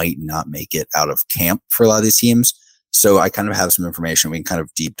might not make it out of camp for a lot of these teams. So I kind of have some information. We can kind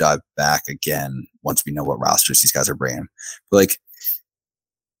of deep dive back again once we know what rosters these guys are bringing. But like,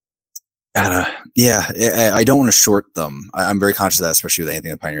 I don't want to short them. I'm very conscious of that, especially with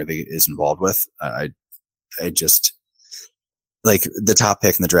anything the Pioneer League is involved with. I just like the top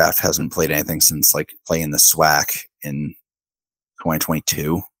pick in the draft hasn't played anything since like playing the SWAC in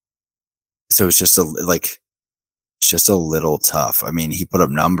 2022. So it's just a little tough. I mean, he put up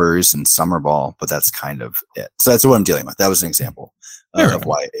numbers in summer ball, but that's kind of it. So that's what I'm dealing with. That was an example of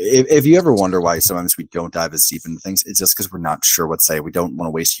why. If you ever wonder why sometimes we don't dive as deep into things, it's just because we're not sure what to say. We don't want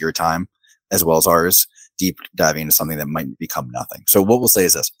to waste your time as well as ours deep diving into something that might become nothing. So what we'll say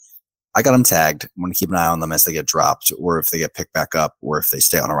is this. I got them tagged. I'm going to keep an eye on them as they get dropped, or if they get picked back up, or if they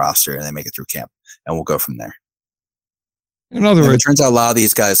stay on a roster and they make it through camp, and we'll go from there. In other words, it turns out a lot of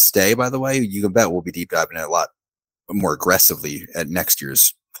these guys stay, by the way, you can bet we'll be deep diving it a lot more aggressively at next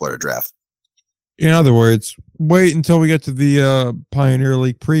year's Florida draft. In other words, wait until we get to the Pioneer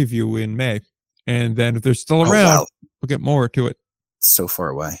League preview in May. And then if they're still around, we'll get more to it. So far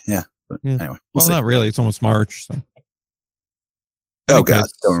away. Yeah. But anyway. Well, not really. It's almost March. So. Oh, God.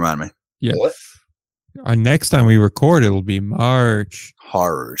 Don't remind me. Yeah. What? Next time we record, it'll be March.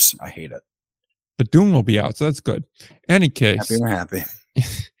 Horrors. I hate it. But Doom will be out, so that's good. Any case. Happy we're happy.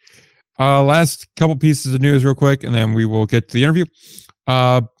 Last couple pieces of news real quick, and then we will get to the interview.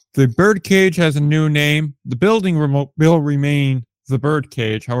 The Birdcage has a new name. The building will remain the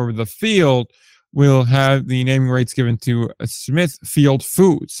Birdcage. However, the field will have the naming rights given to Smithfield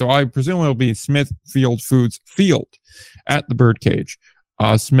Foods. So I presume it'll be Smithfield Foods Field at the Birdcage.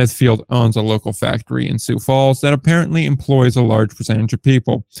 Smithfield owns a local factory in Sioux Falls that apparently employs a large percentage of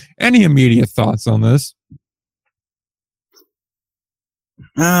people. Any immediate thoughts on this?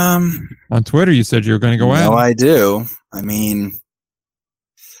 On Twitter, you said you were going to go out. No, I do. I mean,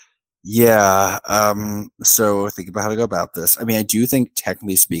 yeah. So think about how to go about this. I mean, I do think,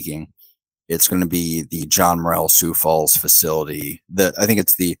 technically speaking, it's going to be the John Morrell Sioux Falls facility. I think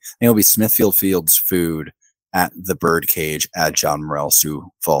it'll be Smithfield Fields Food at the Birdcage at John Morrell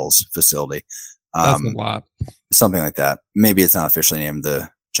Sioux Falls facility. That's a lot. Something like that. Maybe it's not officially named the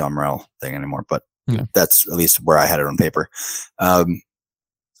John Morrell thing anymore, but that's at least where I had it on paper.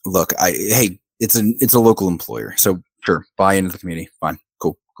 Look, it's a local employer, so sure, buy into the community. Fine,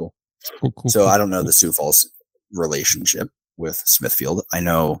 cool. So I don't know the Sioux Falls relationship with Smithfield. I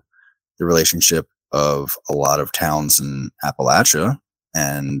know the relationship of a lot of towns in Appalachia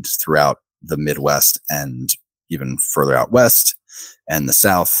and throughout the Midwest and even further out west and the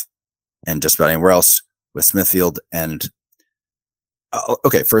south and just about anywhere else with Smithfield. And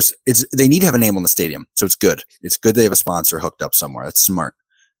okay, first, they need to have a name on the stadium, so it's good. It's good they have a sponsor hooked up somewhere. That's smart.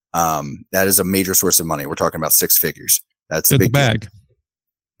 That is a major source of money. We're talking about 6 figures. That's a big bag. Deal.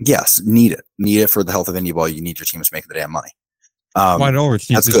 Yes, need it for the health of indie ball. You need your teams making the damn money. White Ulrich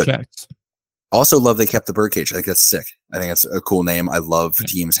needs his checks. Also, love they kept the birdcage. I think that's sick. I think that's a cool name. I love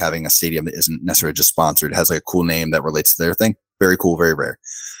teams having a stadium that isn't necessarily just sponsored. It has like a cool name that relates to their thing. Very cool, very rare.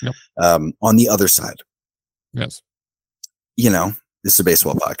 Yep. On the other side, yes, this is a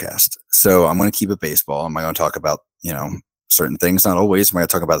baseball podcast, so I'm going to keep it baseball. I'm going to talk about certain things, not always. I'm going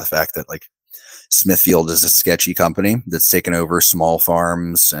to talk about the fact that like Smithfield is a sketchy company that's taken over small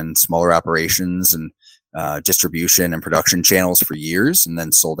farms and smaller operations and distribution and production channels for years, and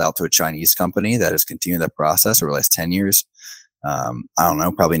then sold out to a Chinese company that has continued that process over the last 10 years. I don't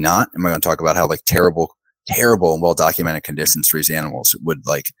know, probably not. Am I going to talk about how like terrible and well-documented conditions for these animals would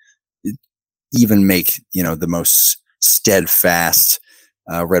like even make, the most steadfast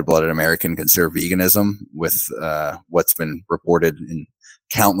red-blooded American consider veganism with what's been reported in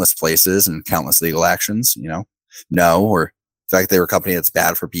countless places and countless legal actions, no, or the fact they were a company that's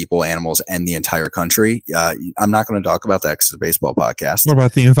bad for people, animals, and the entire country. I'm not going to talk about that because it's a baseball podcast. What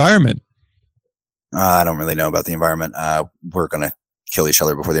about the environment? I don't really know about the environment. We're going to kill each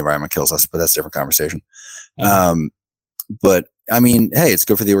other before the environment kills us, but that's a different conversation. But I mean, hey, it's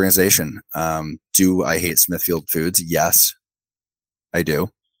good for the organization. Do I hate Smithfield Foods? Yes, I do.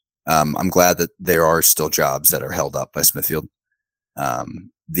 I'm glad that there are still jobs that are held up by Smithfield.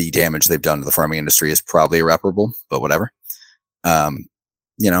 The damage they've done to the farming industry is probably irreparable, but whatever. I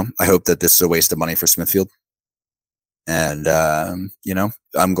hope that this is a waste of money for Smithfield. And,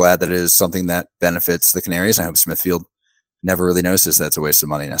 I'm glad that it is something that benefits the Canaries. I hope Smithfield never really notices that's a waste of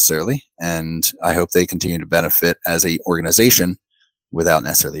money necessarily. And I hope they continue to benefit as a organization without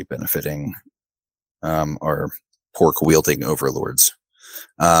necessarily benefiting our pork wielding overlords.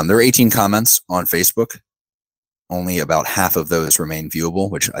 There are 18 comments on Facebook. Only about half of those remain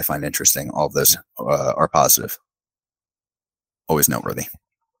viewable, which I find interesting. All of those are positive. Always noteworthy.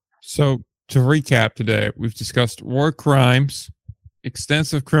 So to recap today, we've discussed war crimes,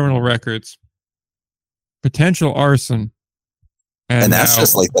 extensive criminal records, potential arson. And that's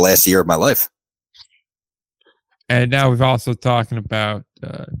just like the last year of my life. And now we've also talking about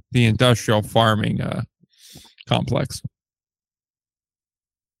the industrial farming complex.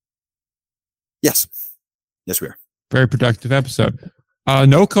 Yes. Yes, we are. Very productive episode.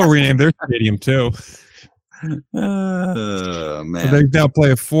 NOCO renamed their stadium too. Man. So they now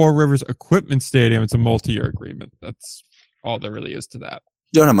play a Four Rivers Equipment Stadium. It's a multi-year agreement. That's all there really is to that.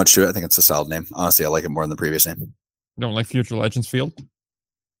 Don't have much to it. I think it's a solid name. Honestly, I like it more than the previous name. Don't like Future Legends Field?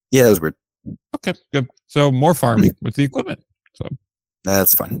 Yeah, that was weird. Okay, good. So more farming with the equipment. So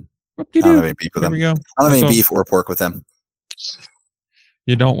that's fine. I don't have any beef with them. I don't have any beef or pork with them.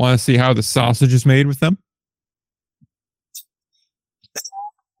 You don't want to see how the sausage is made with them?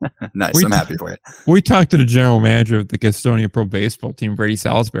 Nice. I'm happy for you. We talked to the general manager of the Gastonia Pro Baseball team, Brady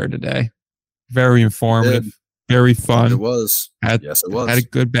Salisbury, today. Very informative, very fun. It was. Yes, it was. Had a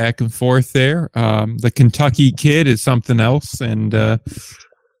good back and forth there. The Kentucky kid is something else. And do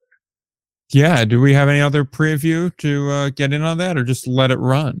we have any other preview to get in on that or just let it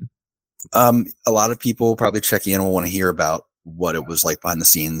run? A lot of people probably checking in will want to hear about what it was like behind the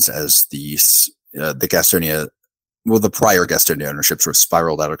scenes as the Gastonia. Well, the prior Gastonia ownership sort of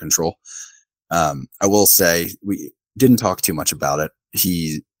spiraled out of control. I will say we didn't talk too much about it.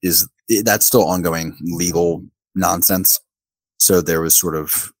 That's still ongoing legal nonsense. So there was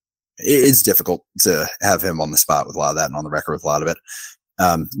it's difficult to have him on the spot with a lot of that and on the record with a lot of it.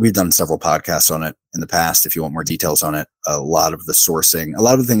 We've done several podcasts on it in the past. If you want more details on it, a lot of the sourcing, a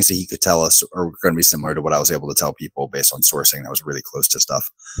lot of the things that he could tell us are going to be similar to what I was able to tell people based on sourcing that was really close to stuff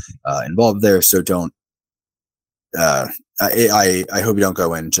involved there. So don't, I hope you don't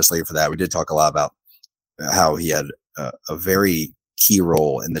go in just late for that. We did talk a lot about how he had a very key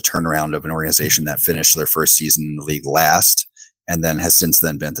role in the turnaround of an organization that finished their first season in the league last, and then has since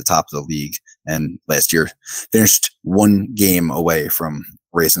then been at the top of the league. And last year finished one game away from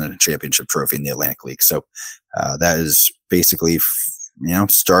raising a championship trophy in the Atlantic League. So that is basically,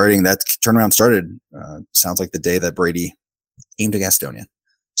 starting that turnaround started. Sounds like the day that Brady came to Gastonia.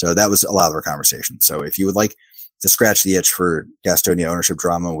 So that was a lot of our conversation. So if you would like to scratch the itch for Gastonia ownership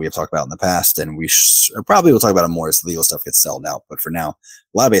drama we have talked about in the past, and we probably will talk about it more as the legal stuff gets settled out. But for now, a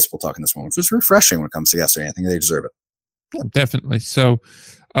lot of baseball talk in this one, which is refreshing when it comes to Gastonia. I think they deserve it. Yeah, definitely. So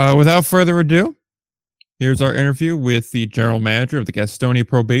without further ado, here's our interview with the general manager of the Gastonia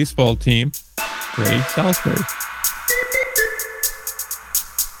Pro Baseball team, Brady Salisbury.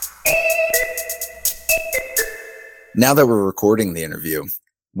 Now that we're recording the interview,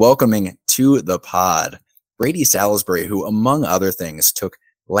 welcoming to the pod, Brady Salisbury, who, among other things, took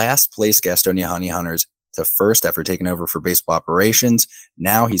last place Gastonia Honey Hunters to first after taking over for baseball operations.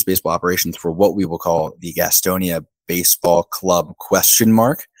 Now he's baseball operations for what we will call the Gastonia Baseball Club ?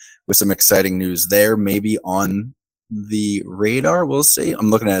 With some exciting news there, maybe on the radar. We'll see. I'm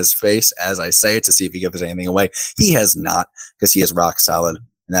looking at his face as I say it to see if he gives anything away. He has not, because he is rock solid,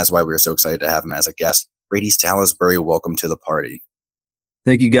 and that's why we were so excited to have him as a guest. Brady Salisbury, welcome to the party.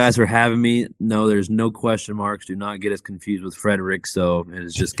 Thank you guys for having me. No, there's no question marks. Do not get us confused with Frederick. So it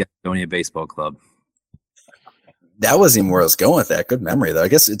is just Gastonia Baseball Club. That wasn't even where I was going with that. Good memory, though. I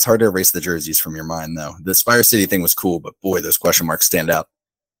guess it's hard to erase the jerseys from your mind, though. The Spire City thing was cool, but boy, those question marks stand out.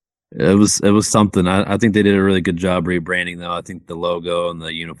 It was something. I think they did a really good job rebranding, though. I think the logo and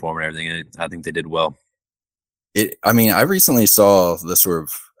the uniform and everything, I think they did well. I recently saw the sort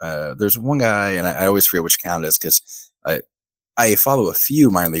of there's one guy, and I always forget which account it is because I follow a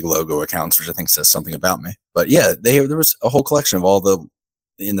few minor league logo accounts, which I think says something about me. But yeah, there was a whole collection of all the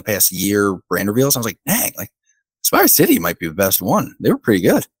in the past year brand reveals. I was like, dang, like Spire City might be the best one. They were pretty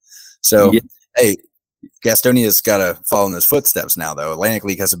good. So yeah. Hey, Gastonia's got to follow in those footsteps now, though. Atlantic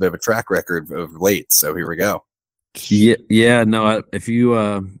League has a bit of a track record of late, so here we go. Yeah. No, if you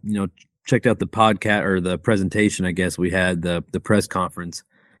checked out the podcast or the presentation, I guess we had the press conference.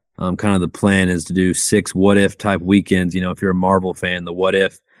 Kind of the plan is to do 6 what if type weekends. If you're a Marvel fan, the what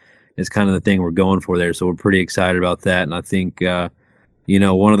if is kind of the thing we're going for there. So we're pretty excited about that. And I think,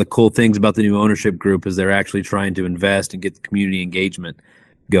 one of the cool things about the new ownership group is they're actually trying to invest and get the community engagement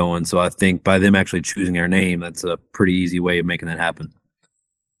going. So I think by them actually choosing our name, that's a pretty easy way of making that happen.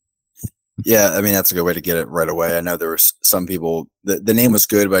 Yeah, that's a good way to get it right away. I know there was some people, the name was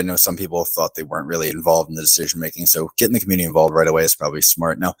good, but I know some people thought they weren't really involved in the decision making. So getting the community involved right away is probably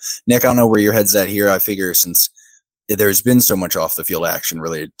smart. Now, Nick, I don't know where your head's at here. I figure since there's been so much off the field action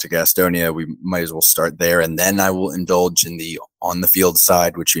related to Gastonia, we might as well start there, and then I will indulge in the on the field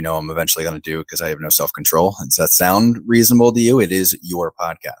side, which I'm eventually going to do because I have no self-control. Does that sound reasonable to you? It is your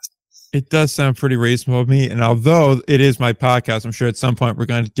podcast. It does sound pretty reasonable to me. And although it is my podcast, I'm sure at some point we're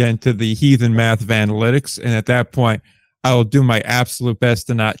going to get into the heathen math of analytics. And at that point, I will do my absolute best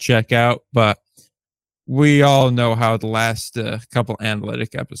to not check out. But we all know how the last couple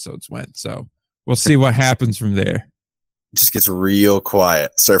analytic episodes went. So we'll see what happens from there. It just gets real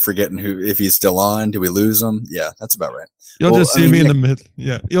quiet. Start forgetting if he's still on. Do we lose him? Yeah, that's about right. You'll just see me in the middle.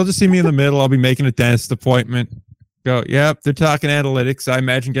 Yeah, you'll just see me in the middle. I'll be making a dentist appointment. Go, yep, they're talking analytics. I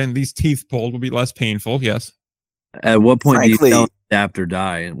imagine getting these teeth pulled will be less painful, yes. At what point do you tell adapt or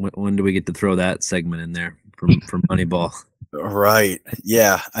die? And when do we get to throw that segment in there from Moneyball? Right,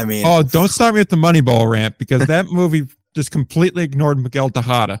 yeah, Oh, don't start me with the Moneyball rant, because that movie just completely ignored Miguel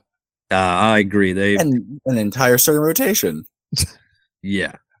Tejada. I agree. And an entire starting rotation.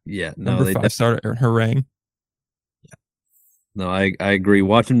 Yeah. No, Number 5 starter, harangue. No, I agree.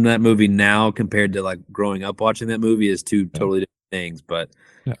 Watching that movie now compared to like growing up watching that movie is two totally different things, but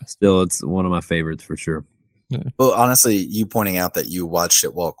still, it's one of my favorites for sure. Yeah. Well, honestly, you pointing out that you watched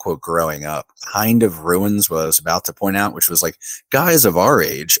it while, quote, growing up kind of ruins what I was about to point out, which was like, guys of our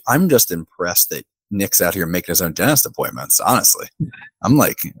age, I'm just impressed that Nick's out here making his own dentist appointments, honestly. I'm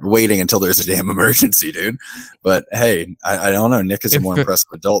like waiting until there's a damn emergency, dude. But hey, I don't know. Nick is a more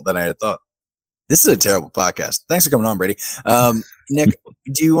impressive adult than I had thought. This is a terrible podcast. Thanks for coming on, Brady. Nick,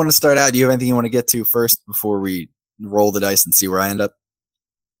 do you want to start out? Do you have anything you want to get to first before we roll the dice and see where I end up?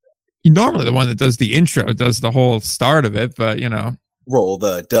 You're normally the one that does the intro, does the whole start of it, but roll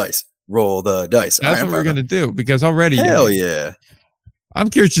the dice. Roll the dice. That's what we're going to do, because already. Hell yeah. I'm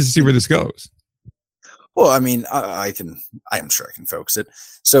curious just to see where this goes. Well, I'm sure I can focus it.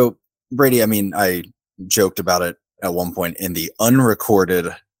 So, Brady, I joked about it at one point in the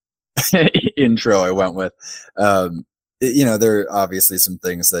unrecorded intro I went with. There are obviously some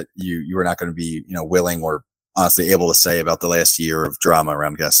things that you were not going to be, willing or honestly able to say about the last year of drama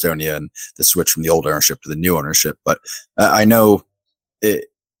around Gastonia and the switch from the old ownership to the new ownership. But I know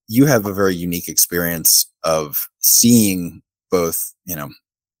you have a very unique experience of seeing both,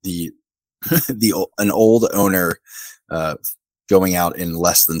 an old owner going out in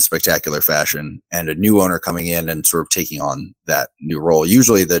less than spectacular fashion and a new owner coming in and sort of taking on that new role.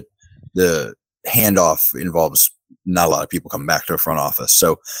 Usually the handoff involves not a lot of people coming back to a front office.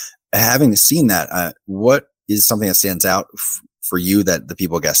 So having seen that, what is something that stands out for you that the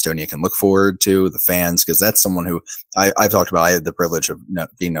people of Gastonia can look forward to, the fans? Because that's someone who I've talked about. I had the privilege of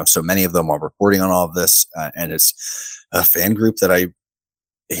being so many of them while reporting on all of this. And it's a fan group that I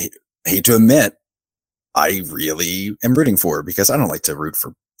hate to admit I really am rooting for, because I don't like to root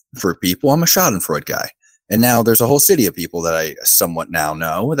for people. I'm a Schadenfreude guy. And now there's a whole city of people that I somewhat now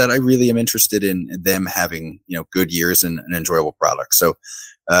know that I really am interested in them having, good years and an enjoyable product. So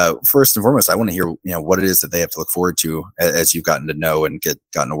first and foremost, I want to hear, what it is that they have to look forward to as you've gotten to know and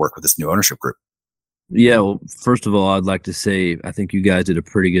gotten to work with this new ownership group. Yeah, well, first of all, I'd like to say I think you guys did a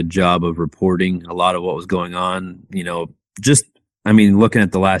pretty good job of reporting a lot of what was going on. Looking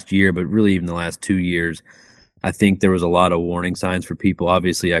at the last year, but really even the last 2 years, I think there was a lot of warning signs for people.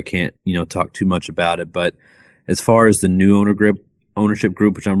 Obviously, I can't, talk too much about it, but as far as the new ownership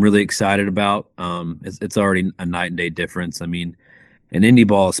group, which I'm really excited about, it's already a night and day difference. I mean, in indie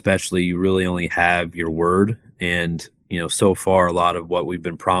ball especially, you really only have your word, and so far a lot of what we've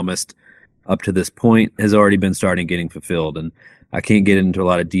been promised up to this point has already been starting getting fulfilled, and I can't get into a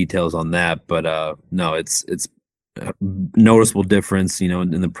lot of details on that, but no, it's a noticeable difference.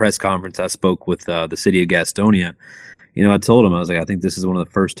 In the press conference, I spoke with the city of Gastonia. I told them, I was like, I think this is one of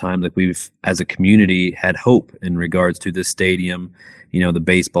the first times that we've, as a community, had hope in regards to this stadium, the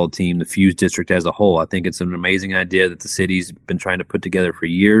baseball team, the Fuse district as a whole. I think it's an amazing idea that the city's been trying to put together for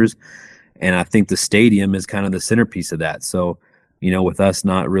years, and I think the stadium is kind of the centerpiece of that. So with us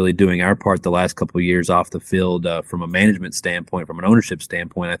not really doing our part the last couple of years off the field, from a management standpoint, from an ownership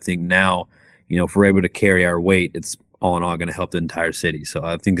standpoint, I think now, if we're able to carry our weight, it's all in all going to help the entire city. So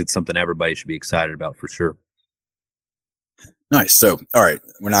I think it's something everybody should be excited about for sure. Nice. So, all right,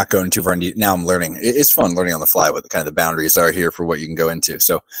 we're not going too far into, now I'm learning. It's fun learning on the fly what the kind of the boundaries are here for what you can go into.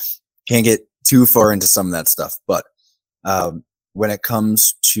 So can't get too far into some of that stuff. But when it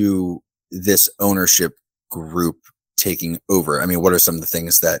comes to this ownership group taking over, I mean, what are some of the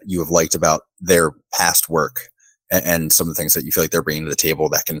things that you have liked about their past work and some of the things that you feel like they're bringing to the table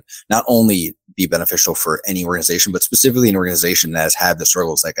that can not only be beneficial for any organization, but specifically an organization that has had the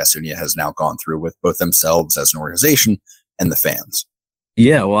struggles that Gastonia has now gone through with both themselves as an organization and the fans?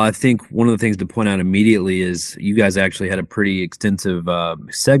 Yeah, well, I think one of the things to point out immediately is you guys actually had a pretty extensive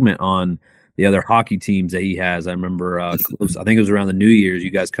segment on the other hockey teams that he has. I remember, I think it was around the New Year's,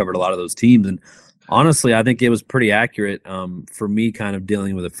 you guys covered a lot of those teams. And honestly, I think it was pretty accurate for me kind of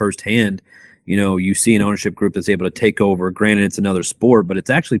dealing with it firsthand. You see an ownership group that's able to take over. Granted, it's another sport, but it's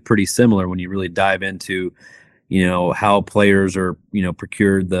actually pretty similar when you really dive into, how players are,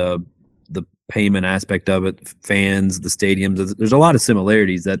 procured, the payment aspect of it, fans, the stadiums. There's a lot of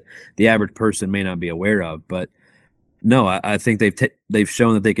similarities that the average person may not be aware of. But no, I think they've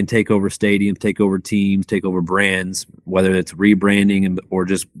shown that they can take over stadiums, take over teams, take over brands, whether it's rebranding or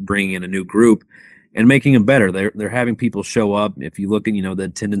just bringing in a new group and making them better. They're having people show up. If you look at, the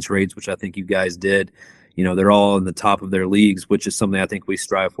attendance rates, which I think you guys did, they're all in the top of their leagues, which is something I think we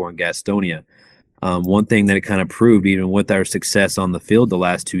strive for in Gastonia. One thing that it kind of proved, even with our success on the field the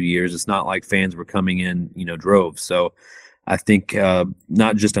last 2 years, it's not like fans were coming in, droves. So I think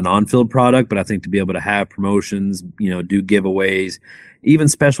not just an on-field product, but I think to be able to have promotions, do giveaways, even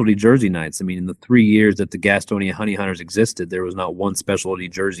specialty jersey nights. I mean, in the 3 years that the Gastonia Honey Hunters existed, there was not one specialty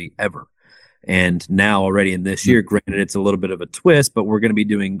jersey ever. And now already in this year, granted, it's a little bit of a twist, but we're going to be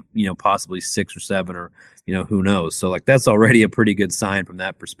doing, possibly 6 or 7 or, who knows. So like that's already a pretty good sign from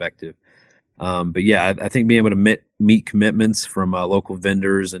that perspective. But yeah, I think being able to meet commitments from local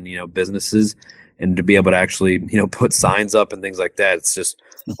vendors and, businesses, and to be able to actually, put signs up and things like that, it's just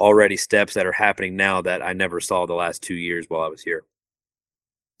already steps that are happening now that I never saw the last 2 years while I was here.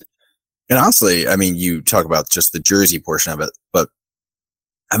 And honestly, I mean, you talk about just the jersey portion of it, but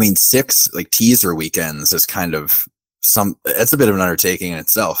I mean, 6 like teaser weekends is kind of it's a bit of an undertaking in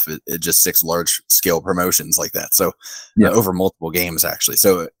itself. It just 6 large scale promotions like that. So over multiple games actually.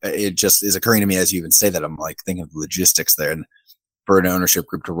 So it just is occurring to me as you even say that, I'm like thinking of the logistics there, and for an ownership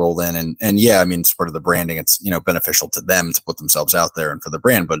group to roll in and yeah, I mean, it's part of the branding. It's, beneficial to them to put themselves out there and for the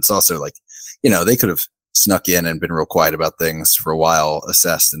brand, but it's also like, they could have snuck in and been real quiet about things for a while,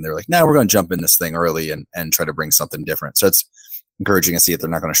 assessed, and they're like, now we're going to jump in this thing early and try to bring something different. So it's encouraging to see that they're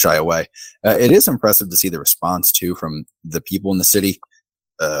not going to shy away. It is impressive to see the response too from the people in the city.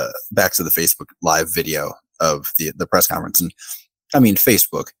 Back to the Facebook live video of the press conference, and I mean,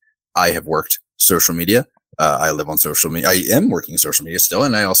 Facebook, I have worked social media. I live on social media. I am working social media still,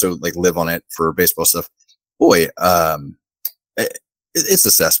 and I also like live on it for baseball stuff. Boy, it's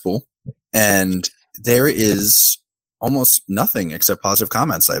a cesspool, and there is almost nothing except positive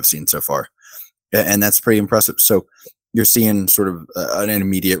comments I've seen so far, and that's pretty impressive. So you're seeing sort of an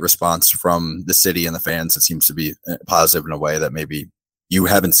immediate response from the city and the fans. It seems to be positive in a way that maybe you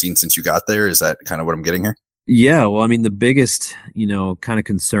haven't seen since you got there. Is that kind of what I'm getting here? Yeah, well, I mean, the biggest, kind of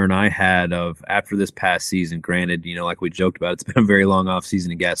concern I had of after this past season, granted, like we joked about, it's been a very long off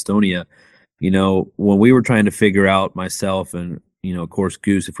season in Gastonia. when we were trying to figure out, myself and, of course,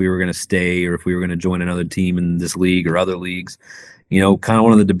 Goose, if we were going to stay or if we were going to join another team in this league or other leagues, kind of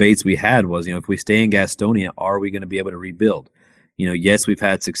one of the debates we had was, if we stay in Gastonia, are we going to be able to rebuild? Yes, we've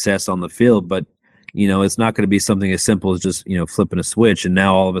had success on the field, but it's not going to be something as simple as just, flipping a switch. And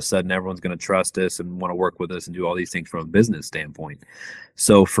now all of a sudden everyone's going to trust us and want to work with us and do all these things from a business standpoint.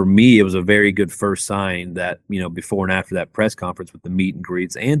 So for me, it was a very good first sign that, before and after that press conference with the meet and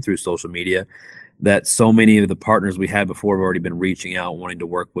greets and through social media, that so many of the partners we had before have already been reaching out, wanting to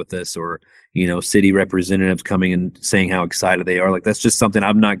work with us, or, city representatives coming and saying how excited they are. Like, that's just something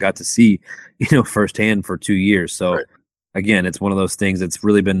I've not got to see, firsthand for 2 years. So right. Again, it's one of those things that's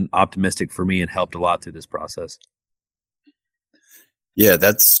really been optimistic for me and helped a lot through this process. Yeah,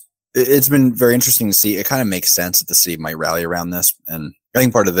 it's been very interesting to see. It kind of makes sense that the city might rally around this. And I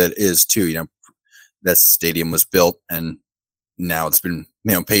think part of it is too, that stadium was built and now it's been,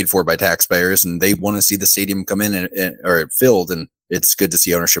 paid for by taxpayers, and they want to see the stadium come in or filled. And it's good to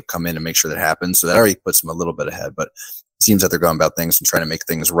see ownership come in and make sure that happens. So that already puts them a little bit ahead, but it seems that they're going about things and trying to make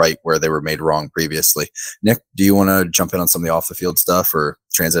things right where they were made wrong previously. Nick, do you want to jump in on some of the off the field stuff or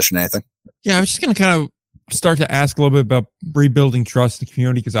transition anything? Yeah, I was just going to kind of start to ask a little bit about rebuilding trust in the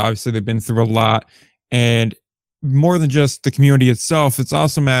community, because obviously they've been through a lot, and more than just the community itself, it's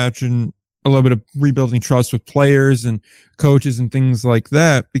also imagine a little bit of rebuilding trust with players and coaches and things like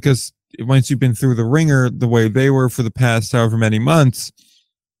that, because once you've been through the ringer the way they were for the past however many months,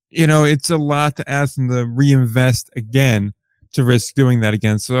 it's a lot to ask them to reinvest again, to risk doing that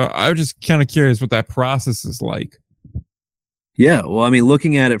again. So I was just kind of curious what that process is like. Yeah, well, I mean,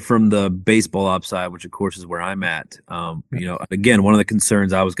 looking at it from the baseball ops side, which of course is where I'm at, again, one of the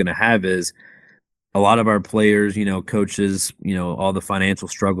concerns I was going to have is a lot of our players, coaches, all the financial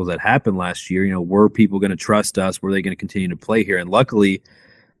struggles that happened last year, were people going to trust us? Were they going to continue to play here? And luckily,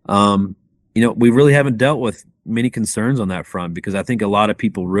 we really haven't dealt with many concerns on that front, because I think a lot of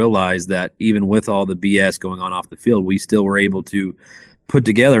people realize that even with all the BS going on off the field, we still were able to put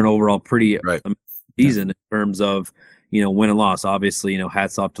together an overall pretty season in terms of, win and loss. Obviously,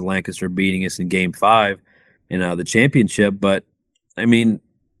 hats off to Lancaster beating us in Game 5 in the championship. But, I mean,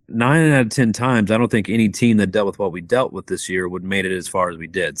 9 out of 10 times, I don't think any team that dealt with what we dealt with this year would have made it as far as we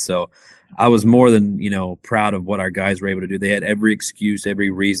did. So I was more than, proud of what our guys were able to do. They had every excuse, every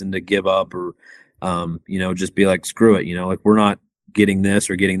reason to give up or, just be like, screw it, like, we're not getting this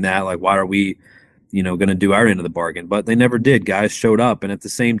or getting that. Like, why are we, going to do our end of the bargain? But they never did. Guys showed up. And at the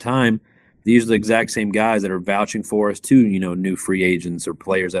same time, these are the exact same guys that are vouching for us too, new free agents or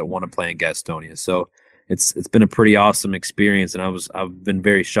players that want to play in Gastonia. So it's been a pretty awesome experience. And I've been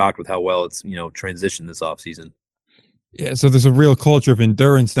very shocked with how well it's, transitioned this offseason. Yeah, so there's a real culture of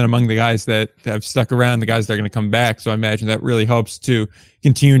endurance then among the guys that have stuck around, the guys that are going to come back. So I imagine that really helps to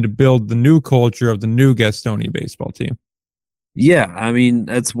continue to build the new culture of the new Gastonia baseball team. Yeah, I mean,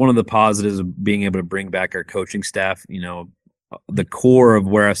 that's one of the positives of being able to bring back our coaching staff. The core of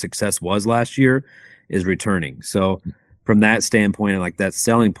where our success was last year is returning. So from that standpoint and like that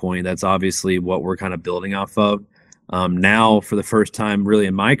selling point, that's obviously what we're kind of building off of. Now, for the first time really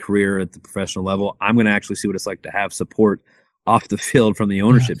in my career at the professional level, I'm going to actually see what it's like to have support off the field from the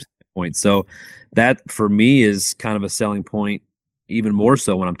ownership standpoint. So that for me is kind of a selling point, even more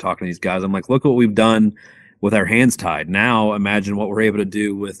so when I'm talking to these guys. I'm like, look what we've done with our hands tied. Now imagine what we're able to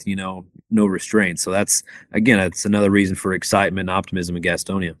do with, no restraints. So that's another reason for excitement and optimism in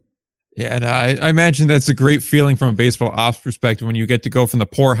Gastonia. Yeah, and I imagine that's a great feeling from a baseball ops perspective when you get to go from the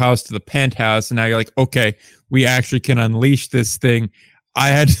poorhouse to the penthouse, and now you're like, okay, we actually can unleash this thing. I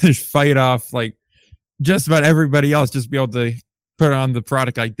had to fight off like just about everybody else just to be able to put on the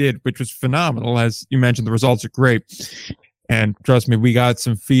product I did, which was phenomenal. As you mentioned, the results are great. And trust me, we got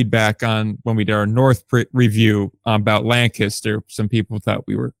some feedback on when we did our North review about Lancaster. Some people thought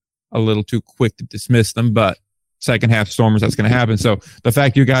we were a little too quick to dismiss them, but second half Stormers, that's going to happen. So the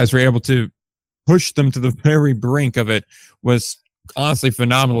fact you guys were able to push them to the very brink of it was honestly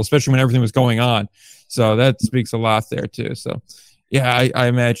phenomenal, especially when everything was going on. So that speaks a lot there too. So yeah, I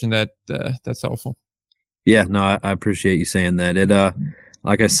imagine that that's helpful. Yeah, no, I appreciate you saying that. It,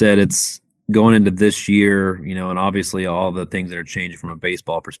 like I said, it's going into this year, and obviously all the things that are changing from a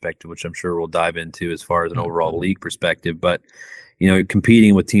baseball perspective, which I'm sure we'll dive into as far as an overall league perspective. But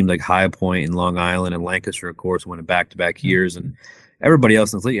competing with teams like High Point and Long Island and Lancaster, of course, winning back-to-back years, and everybody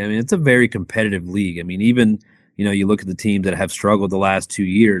else in this league. I mean, it's a very competitive league. I mean, even, you look at the teams that have struggled the last 2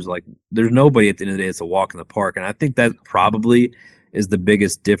 years, like there's nobody at the end of the day that's a walk in the park. And I think that probably is the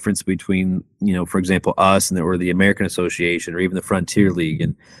biggest difference between, for example, us or the American Association or even the Frontier League.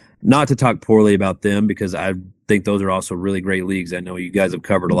 And not to talk poorly about them, because I think those are also really great leagues. I know you guys have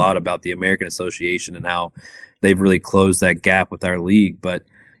covered a lot about the American Association and how they've really closed that gap with our league. But,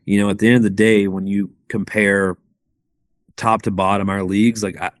 at the end of the day, when you compare top to bottom our leagues,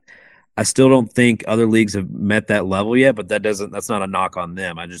 like I still don't think other leagues have met that level yet, but that's not a knock on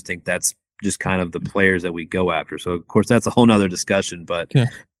them. I just think that's just kind of the players that we go after. So of course that's a whole nother discussion, but yeah.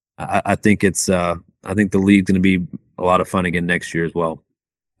 I think I think the league's going to be a lot of fun again next year as well.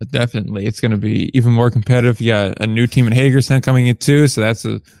 Definitely. It's going to be even more competitive. You got a new team in Hagerstown coming in too. So that's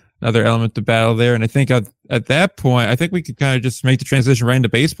another element to battle there. And I think at that point, I think we could kind of just make the transition right into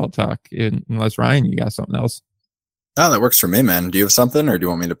baseball talk, unless Ryan, you got something else. Oh, that works for me, man. Do you have something, or do you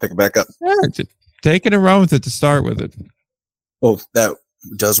want me to pick it back up? Yeah, just take it and run with it to start with it. Well, that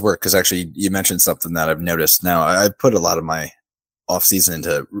does work, because actually you mentioned something that I've noticed now. I've put a lot of my offseason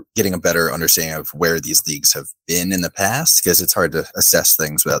into getting a better understanding of where these leagues have been in the past, because it's hard to assess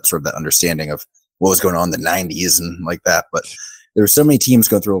things without sort of that understanding of what was going on in the 90s and like that. But there were so many teams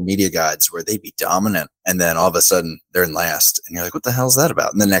going through media guides where they'd be dominant, and then all of a sudden they're in last, and you're like, what the hell is that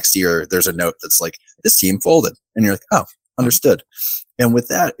about? And the next year there's a note that's like, this team folded, and you're like, oh, understood. And with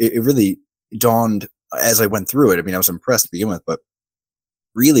that, it really dawned as I went through it. I mean, I was impressed to begin with, but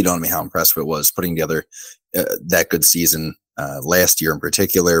really dawned on me how impressive it was putting together that good season last year in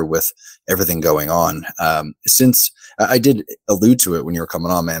particular, with everything going on. Since I did allude to it when you were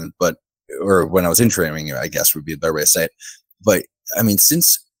coming on, man, or when I was introing you, I guess would be a better way to say it. But I mean,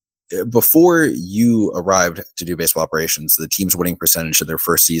 since before you arrived to do baseball operations, the team's winning percentage of their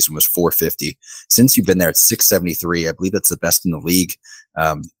first season was .450. Since you've been there, it's .673. I believe that's the best in the league.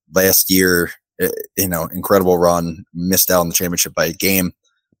 Last year, incredible run, missed out on the championship by a game.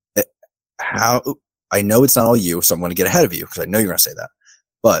 How, I know it's not all you, so I'm going to get ahead of you because I know you're going to say that.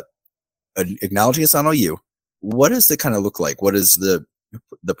 But acknowledging it's not all you, what does it kind of look like? What is the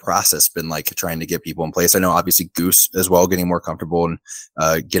process been like trying to get people in place? I know obviously Goose as well, getting more comfortable and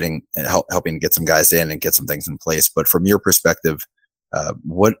helping to get some guys in and get some things in place. But from your perspective,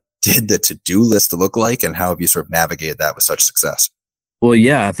 what did the to-do list look like, and how have you sort of navigated that with such success? Well,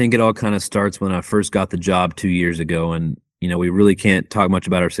 yeah, I think it all kind of starts when I first got the job 2 years ago. And, we really can't talk much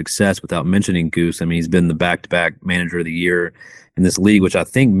about our success without mentioning Goose. I mean, he's been the back-to-back manager of the year in this league, which I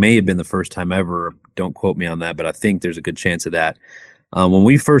think may have been the first time ever. Don't quote me on that, but I think there's a good chance of that. When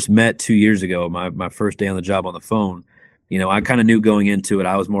we first met 2 years ago, my first day on the job on the phone, I kind of knew going into it,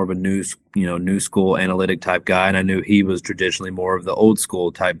 I was more of a new school analytic type guy. And I knew he was traditionally more of the old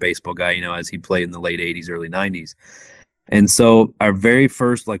school type baseball guy, as he played in the late 80s, early 90s. And so our very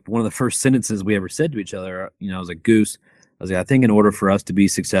first, like one of the first sentences we ever said to each other, I was like, Goose, I think in order for us to be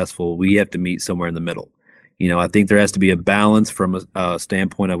successful, we have to meet somewhere in the middle. I think there has to be a balance from a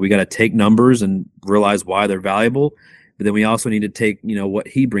standpoint of, we got to take numbers and realize why they're valuable. But then we also need to take, what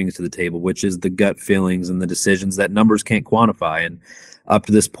he brings to the table, which is the gut feelings and the decisions that numbers can't quantify. And up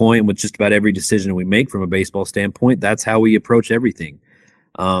to this point, with just about every decision we make from a baseball standpoint, that's how we approach everything.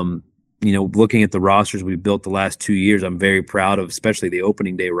 Looking at the rosters we've built the last 2 years, I'm very proud of, especially the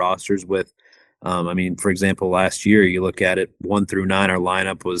opening day rosters with, for example, last year, you look at it 1 through 9, our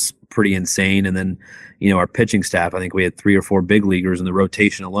lineup was pretty insane. And then, our pitching staff, I think we had 3 or 4 big leaguers in the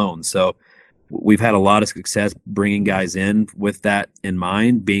rotation alone. So we've had a lot of success bringing guys in with that in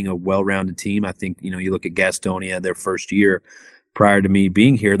mind, being a well-rounded team. I think, you look at Gastonia, their first year prior to me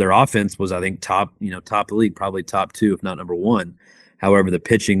being here, their offense was, I think, top of the league, probably top 2, if not number 1. However, the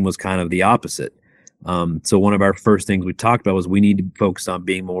pitching was kind of the opposite. So one of our first things we talked about was we need to focus on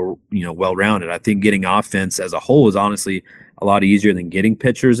being more, well-rounded. I think getting offense as a whole is honestly a lot easier than getting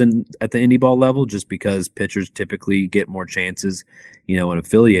pitchers at the indie ball level, just because pitchers typically get more chances, in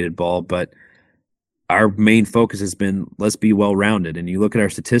affiliated ball. But our main focus has been, let's be well-rounded. And you look at our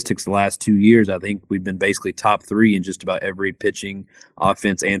statistics the last 2 years, I think we've been basically top 3 in just about every pitching,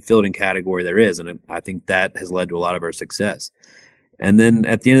 offense, and fielding category there is. And I think that has led to a lot of our success. And then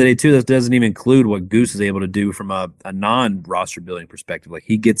at the end of the day, too, that doesn't even include what Goose is able to do from a non-roster building perspective. Like,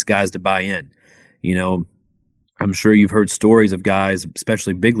 he gets guys to buy in. I'm sure you've heard stories of guys,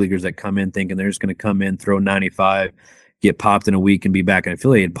 especially big leaguers, that come in thinking they're just going to come in, throw 95, get popped in a week, and be back in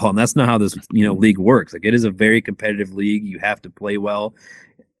affiliated ball. And that's not how this league works. Like, it is a very competitive league. You have to play well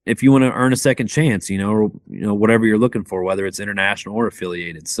if you want to earn a second chance. Or whatever you're looking for, whether it's international or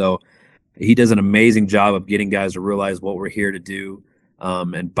affiliated. So he does an amazing job of getting guys to realize what we're here to do.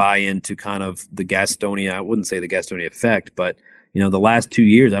 And buy into kind of the Gastonia, I wouldn't say the Gastonia effect, but, the last 2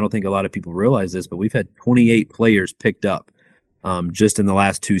 years, I don't think a lot of people realize this, but we've had 28 players picked up just in the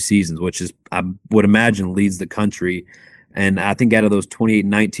last 2 seasons, which is, I would imagine, leads the country. And I think out of those 28,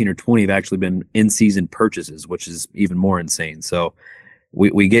 19 or 20 have actually been in-season purchases, which is even more insane. So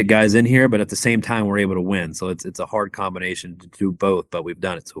we get guys in here, but at the same time we're able to win. So it's a hard combination to do both, but we've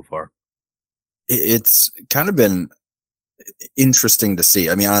done it so far. It's kind of been interesting to see.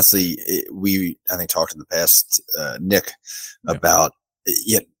 I mean, honestly, I think talked in the past, Nick, about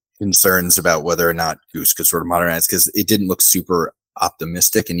concerns about whether or not Goose could sort of modernize, because it didn't look super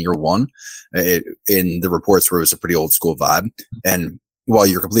optimistic in year one. In the reports where it was a pretty old school vibe. And while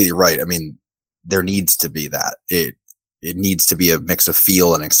you're completely right, I mean, there needs to be that. It needs to be a mix of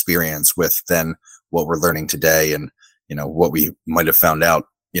feel and experience with then what we're learning today, and what we might have found out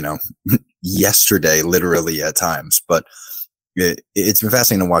yesterday, literally at times. But it's been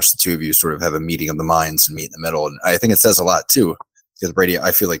fascinating to watch the two of you sort of have a meeting of the minds and meet in the middle. And I think it says a lot too, because Brady,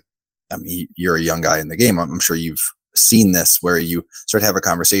 I feel like, I mean, you're a young guy in the game. I'm sure you've seen this, where you sort of have a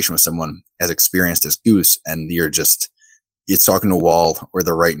conversation with someone as experienced as Goose, and it's talking to a wall, or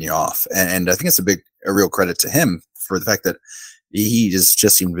they're writing you off. And I think it's a real credit to him for the fact that he just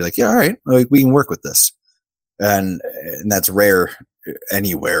seemed to be like, yeah, all right, like, we can work with this. And that's rare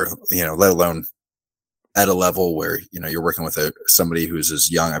anywhere, let alone at a level where, you're working with somebody who's as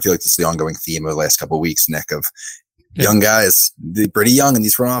young. I feel like this is the ongoing theme of the last couple of weeks, Nick, of young guys, they're pretty young in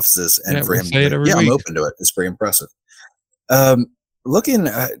these front offices. And for him, I'm open to it. It's pretty impressive. Looking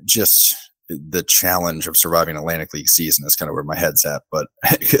at just the challenge of surviving Atlantic League season is kind of where my head's at. But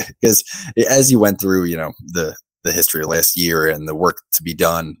because as you went through, the history of last year and the work to be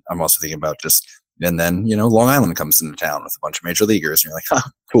done, I'm also thinking about and then, Long Island comes into town with a bunch of major leaguers, and you're like,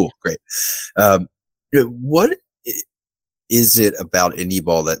 cool, great. What is it about indie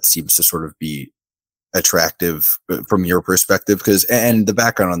ball that seems to sort of be attractive from your perspective? And the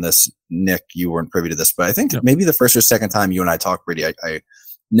background on this, Nick, you weren't privy to this, but I think maybe the first or second time you and I talked, Brady, I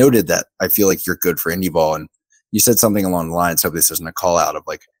noted that I feel like you're good for indie ball, and you said something along the lines, hopefully this isn't a call out, of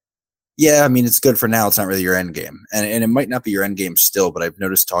like, yeah, I mean, it's good for now. It's not really your end game. And it might not be your end game still, but I've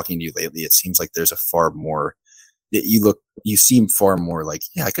noticed talking to you lately, it seems like there's a far more, you seem far more like,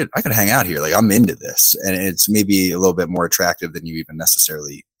 yeah, I could hang out here. Like, I'm into this. And it's maybe a little bit more attractive than you even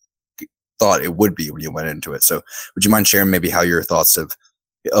necessarily thought it would be when you went into it. So would you mind sharing maybe how your thoughts have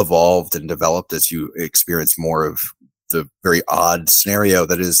evolved and developed as you experience more of the very odd scenario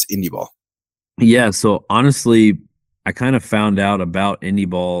that is indie ball? Yeah. So honestly, I kind of found out about indie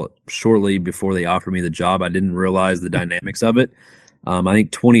ball shortly before they offered me the job. I didn't realize the dynamics of it. I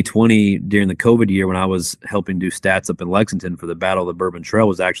think 2020, during the COVID year, when I was helping do stats up in Lexington for the Battle of the Bourbon Trail,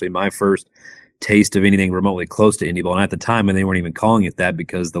 was actually my first taste of anything remotely close to indie ball. And at the time, and they weren't even calling it that,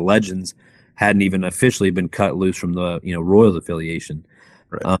 because the Legends hadn't even officially been cut loose from the Royals affiliation.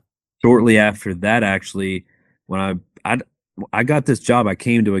 Right. Shortly after that, actually, when I got this job, I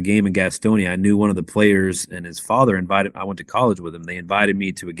came to a game in Gastonia. I knew one of the players, and his father I went to college with him. They invited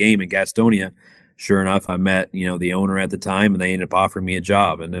me to a game in Gastonia. Sure enough, I met, the owner at the time, and they ended up offering me a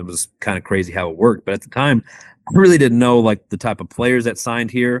job. And it was kind of crazy how it worked. But at the time, I really didn't know like the type of players that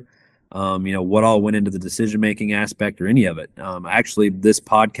signed here, what all went into the decision-making aspect or any of it. Actually, this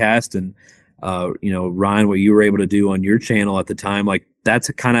podcast and, Ryan, what you were able to do on your channel at the time, like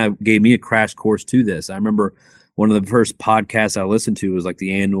that's kind of gave me a crash course to this. I remember one of the first podcasts I listened to was like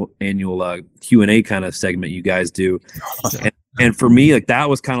the annual Q&A kind of segment you guys do. And for me, like that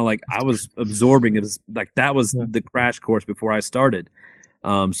was kind of like I was absorbing it. Like that was the crash course before I started.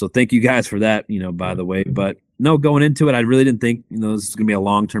 So thank you guys for that, by the way. But no, going into it, I really didn't think, this is going to be a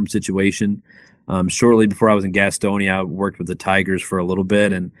long-term situation. Shortly before I was in Gastonia, I worked with the Tigers for a little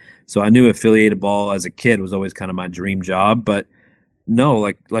bit. And so I knew affiliated ball as a kid was always kind of my dream job. But no,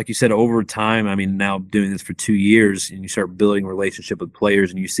 like you said, over time, I mean, now doing this for 2 years, and you start building a relationship with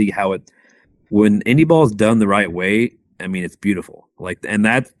players, and you see how when indie ball is done the right way, I mean, it's beautiful. And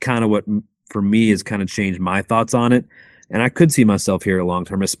that's kind of what for me has kind of changed my thoughts on it. And I could see myself here long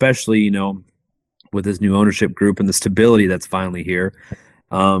term, especially, with this new ownership group and the stability that's finally here.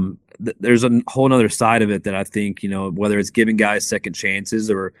 There's a whole nother side of it that I think, whether it's giving guys second chances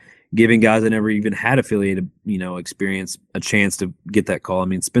or giving guys that never even had affiliated, experience a chance to get that call. I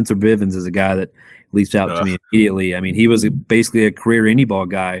mean, Spencer Bivens is a guy that reached out to me immediately. I mean, he was basically a career indie ball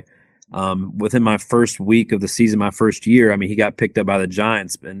guy. Within my first week of the season, my first year, I mean, he got picked up by the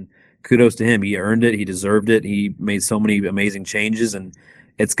Giants, and kudos to him. He earned it. He deserved it. He made so many amazing changes, and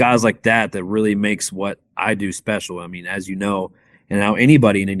it's guys like that really makes what I do special. I mean, as you know, and now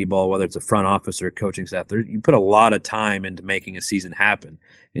anybody in indie ball, whether it's a front office or a coaching staff, you put a lot of time into making a season happen,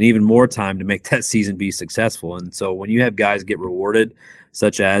 and even more time to make that season be successful. And so when you have guys get rewarded,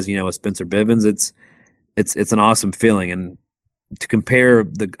 such as, a Spencer Bivens, it's an awesome feeling. And to compare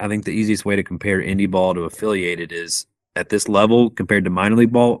I think the easiest way to compare indie ball to affiliated is at this level compared to minor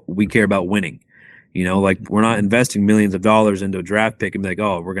league ball, we care about winning. You know, like we're not investing millions of dollars into a draft pick and be like,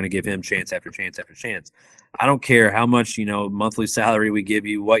 oh, we're going to give him chance after chance after chance. I don't care how much, you know, monthly salary we give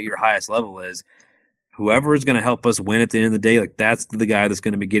you, what your highest level is. Whoever is going to help us win at the end of the day, like that's the guy that's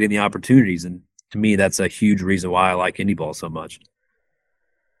going to be getting the opportunities. And to me, that's a huge reason why I like indie ball so much.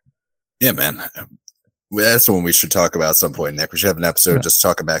 Yeah, man. That's one we should talk about at some point, Nick. We should have an episode just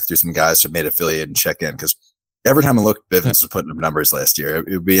talking back through some guys who made affiliate and check in, because every time I look, Bivens was putting up numbers last year. It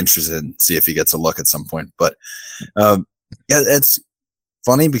would be interesting to see if he gets a look at some point. But yeah, it's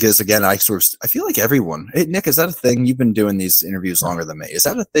funny because, again, I feel like everyone. Hey, Nick, is that a thing? You've been doing these interviews longer than me. Is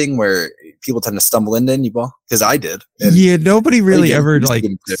that a thing where people tend to stumble into indie ball? Because I did. Yeah, nobody really ever like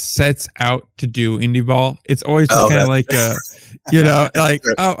sets out to do indie ball. It's always kind of like you know, like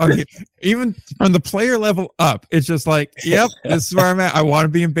okay. Even from the player level up, it's just like, yep, this is where I'm at. I want to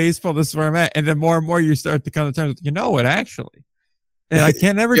be in baseball. This is where I'm at. And then more and more you start to come to terms with, you know what, actually. And I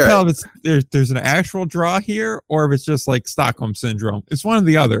can't ever tell if it's there's an actual draw here or if it's just like Stockholm syndrome. It's one or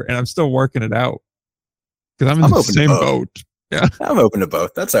the other, and I'm still working it out because I'm in the same boat. Yeah, I'm open to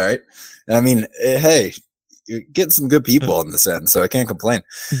both. That's all right. I mean, hey, you're getting some good people in this end, so I can't complain.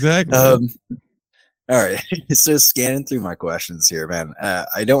 Exactly. All right, so scanning through my questions here, man.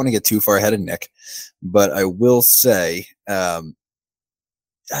 I don't want to get too far ahead of Nick, but I will say, I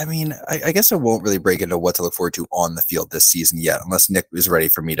mean, I guess I won't really break into what to look forward to on the field this season yet, unless Nick is ready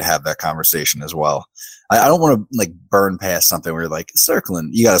for me to have that conversation as well. I don't want to like burn past something where you're like circling.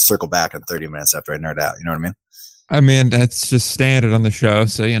 You got to circle back in 30 minutes after I nerd out. You know what I mean? I mean, that's just standard on the show,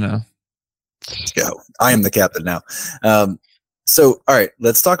 so you know. Let's go. I am the captain now. So, all right,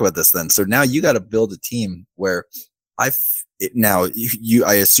 let's talk about this then. So now you got to build a team where I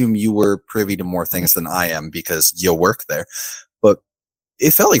assume you were privy to more things than I am because you work there. But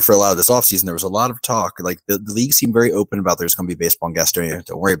it felt like for a lot of this offseason, there was a lot of talk. Like the league seemed very open about there's going to be baseball in Gastonia.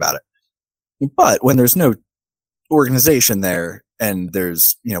 Don't worry about it. But when there's no organization there and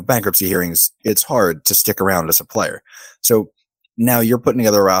there's, you know, bankruptcy hearings, it's hard to stick around as a player. So now you're putting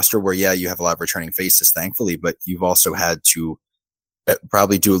together a roster where, yeah, you have a lot of returning faces, thankfully, but you've also had to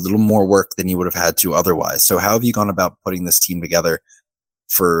probably do a little more work than you would have had to otherwise. So how have you gone about putting this team together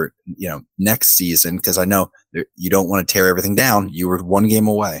for, you know, next season? Because I know you don't want to tear everything down. You were one game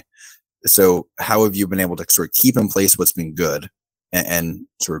away. So how have you been able to sort of keep in place what's been good and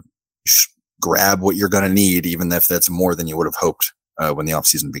sort of grab what you're going to need, even if that's more than you would have hoped when the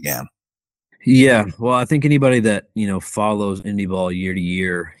offseason began? Yeah, well, I think anybody that, you know, follows indie ball year to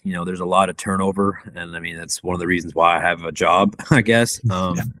year, you know, there's a lot of turnover. And I mean, that's one of the reasons why I have a job, I guess.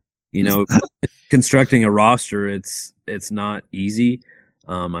 You know, constructing a roster, it's not easy.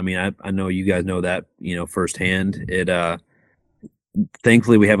 I mean, I know you guys know that, you know, firsthand.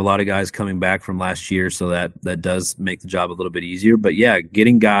 Thankfully, we have a lot of guys coming back from last year, so that does make the job a little bit easier. But yeah,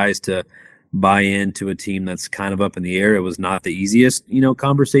 getting guys to buy into a team that's kind of up in the air, it was not the easiest, you know,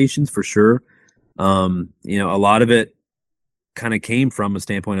 conversations for sure. You know, a lot of it kind of came from a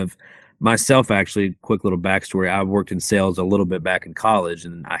standpoint of myself. Actually, quick little backstory. I worked in sales a little bit back in college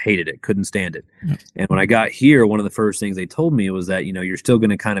and I hated it, couldn't stand it. And when I got here, one of the first things they told me was that, you know, you're still going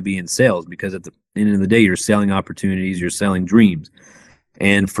to kind of be in sales because at the end of the day, you're selling opportunities, you're selling dreams.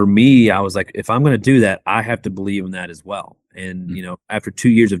 And for me, I was like, if I'm going to do that, I have to believe in that as well. And, you know, after 2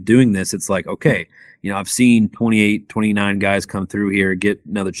 years of doing this, it's like, okay, you know, I've seen 28, 29 guys come through here, get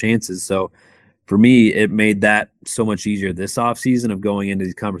another chances. So for me, it made that so much easier this offseason of going into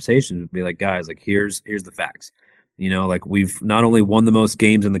these conversations, be like, guys, like here's the facts. You know, like we've not only won the most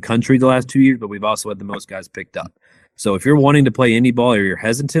games in the country the last 2 years, but we've also had the most guys picked up. So if you're wanting to play indie ball or you're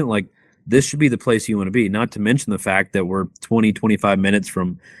hesitant, like this should be the place you want to be. Not to mention the fact that we're 20, 25 minutes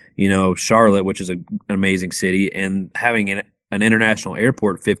from, you know, Charlotte, which is an amazing city, and having an international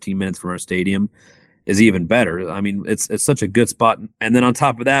airport 15 minutes from our stadium is even better. I mean, it's such a good spot. And then on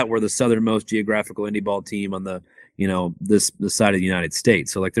top of that, we're the southernmost geographical indie ball team on the, you know, this side of the United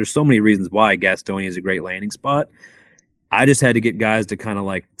States. So like there's so many reasons why Gastonia is a great landing spot. I just had to get guys to kind of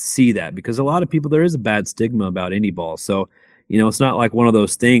like see that, because a lot of people, there is a bad stigma about indie ball. So, you know, it's not like one of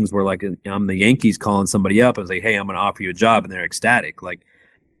those things where like I'm the Yankees calling somebody up and say, hey, I'm going to offer you a job, and they're ecstatic. Like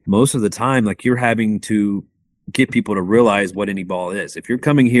most of the time, like you're having to get people to realize what indie ball is. If you're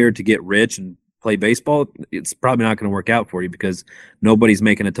coming here to get rich and play baseball, it's probably not going to work out for you because nobody's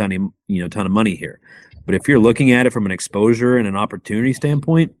making a ton of money here. But if you're looking at it from an exposure and an opportunity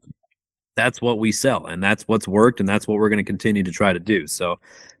standpoint, that's what we sell, and that's what's worked, and that's what we're going to continue to try to do. So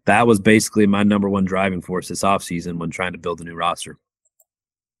that was basically my number one driving force this offseason when trying to build a new roster.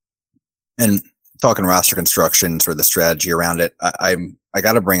 And talking roster construction, sort of the strategy around it, I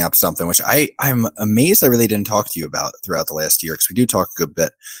got to bring up something which I'm amazed I really didn't talk to you about throughout the last year, because we do talk a good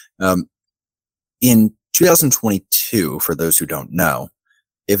bit. in 2022, for those who don't know,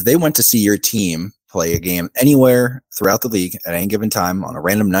 if they went to see your team play a game anywhere throughout the league at any given time on a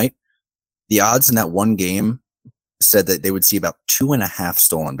random night, the odds in that one game said that they would see about 2.5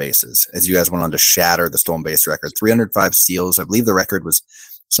 stolen bases, as you guys went on to shatter the stolen base record. 305 steals. I believe the record was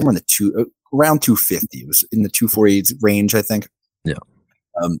somewhere in the around 250. It was in the 240 range, I think. Yeah.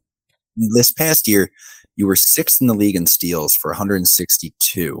 This past year, you were 6th in the league in steals for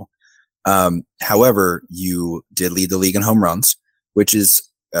 162. However, you did lead the league in home runs, which is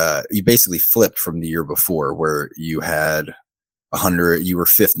you basically flipped from the year before, where you had 100. You were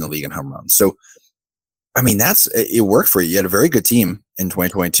 5th in the league in home runs. So, I mean, it worked for you. You had a very good team in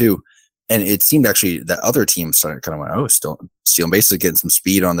 2022, and it seemed actually that other teams started kind of went, still stealing bases, getting some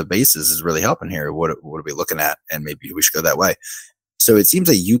speed on the bases is really helping here. What are we looking at? And maybe we should go that way. So it seems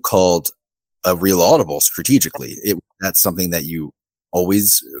that you called a real audible strategically. That's something that you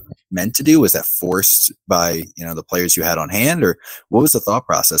always meant to do? Was that forced by the players you had on hand, or what was the thought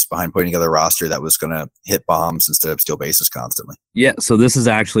process behind putting together a roster that was going to hit bombs instead of steal bases constantly? Yeah, so this is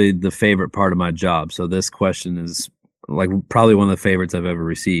actually the favorite part of my job. So this question is like probably one of the favorites I've ever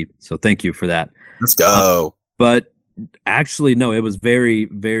received. So thank you for that. Let's go. But actually, no, it was very,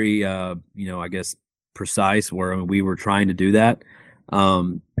 very, I guess precise. Where we were trying to do that.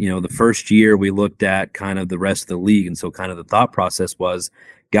 The first year we looked at kind of the rest of the league. And so kind of the thought process was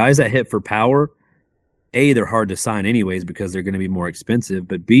guys that hit for power, A, they're hard to sign anyways because they're going to be more expensive,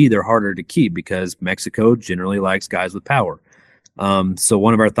 but B, they're harder to keep because Mexico generally likes guys with power. So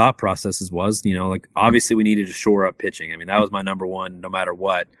one of our thought processes was, obviously we needed to shore up pitching. I mean, that was my number one, no matter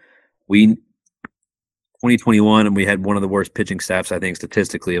what. 2021, and we had one of the worst pitching staffs, I think,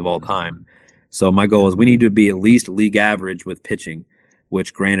 statistically of all time. So my goal is we need to be at least league average with pitching,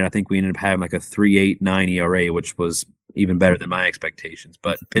 which granted, I think we ended up having like a 3.89 ERA, which was even better than my expectations.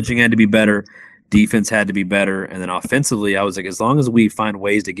 But pitching had to be better, defense had to be better, and then offensively, I was like, as long as we find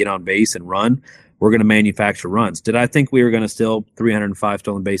ways to get on base and run, we're going to manufacture runs. Did I think we were going to steal 305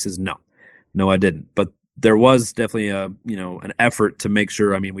 stolen bases? No, I didn't. But there was definitely an effort to make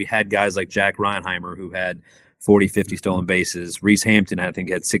sure. I mean, we had guys like Jack Reinheimer who had 40, 50 stolen bases. Reese Hampton, I think,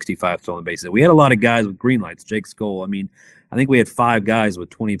 had 65 stolen bases. We had a lot of guys with green lights. Jake Skoll. I mean, I think we had 5 guys with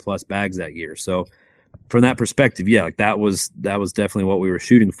 20-plus bags that year. So from that perspective, yeah, like that was definitely what we were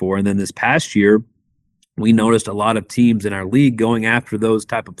shooting for. And then this past year, we noticed a lot of teams in our league going after those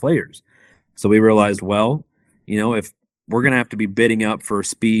type of players. So we realized, well, if we're going to have to be bidding up for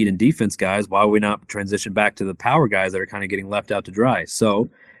speed and defense guys, why would we not transition back to the power guys that are kind of getting left out to dry? So,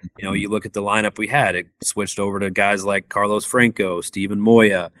 you look at the lineup we had, it switched over to guys like Carlos Franco, Steven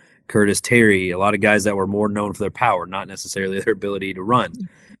Moya, Curtis Terry, a lot of guys that were more known for their power, not necessarily their ability to run.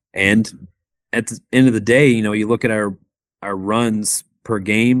 And at the end of the day, you look at our runs per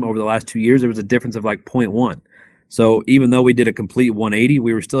game over the last 2 years, there was a difference of like 0.1. So even though we did a complete 180,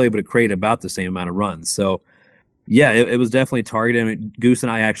 we were still able to create about the same amount of runs. So yeah, it was definitely targeted. I mean, Goose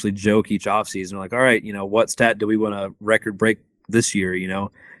and I actually joke each offseason. We're like, all right, what stat do we want to record break this year?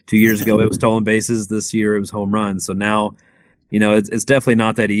 2 years ago it was stolen bases. This year it was home runs. So now, it's definitely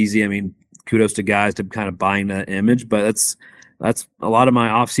not that easy. I mean, kudos to guys to kind of buying that image, but that's a lot of my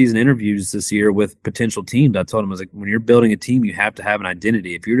offseason interviews this year with potential teams. I told them, I was like, when you're building a team, you have to have an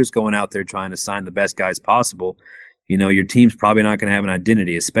identity. If you're just going out there trying to sign the best guys possible, your team's probably not going to have an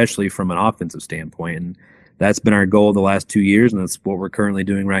identity, especially from an offensive standpoint. And that's been our goal the last 2 years, and that's what we're currently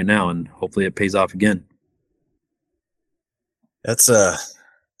doing right now. And hopefully it pays off again. That's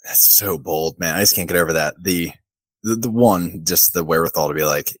so bold, man. I just can't get over that. The one, just the wherewithal to be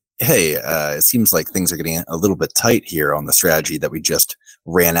like, hey, it seems like things are getting a little bit tight here on the strategy that we just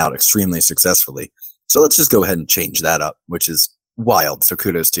ran out extremely successfully. So let's just go ahead and change that up, which is wild. So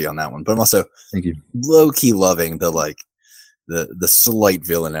kudos to you on that one. But I'm also thank you, low key loving the slight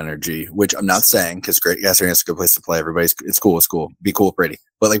villain energy, which I'm not saying because Gastonia is a good place to play. Everybody's it's cool. Be cool, Brady.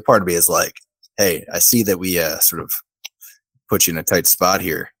 But like part of me is like, hey, I see that we sort of put you in a tight spot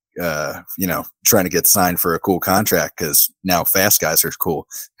here. Trying to get signed for a cool contract because now fast guys are cool.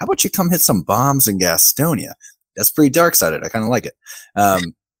 How about you come hit some bombs in Gastonia? That's pretty dark-sided. I kind of like it.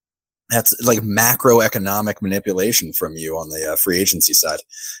 That's like macroeconomic manipulation from you on the free agency side.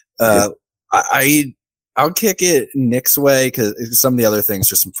 I'll kick it Nick's way because some of the other things,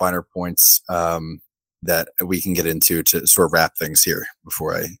 just some finer points that we can get into to sort of wrap things here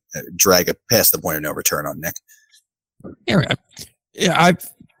before I drag it past the point of no return on Nick. Yeah,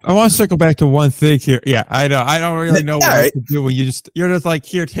 I want to circle back to one thing here. Yeah, I know. I don't really know what to do when you're just like,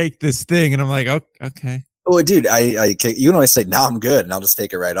 here, take this thing, and I'm like, oh, okay. Oh, dude, you can always say, no, I'm good, and I'll just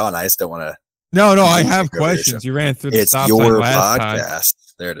take it right on. I just don't want to No, I have questions. You ran through the stop sign last time.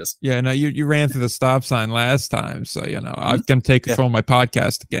 There it is. Yeah, no, you ran through the stop sign last time, so I'm gonna take control of my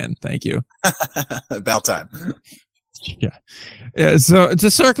podcast again. Thank you. About time. Yeah. So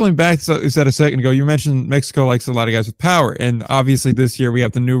just circling back, so you said a second ago, you mentioned Mexico likes a lot of guys with power, and obviously this year we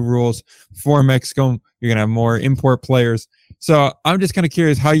have the new rules for Mexico. You're gonna have more import players. So I'm just kind of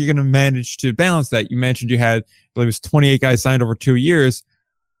curious how you're gonna manage to balance that. You mentioned you had, I believe it was 28 guys signed over 2 years.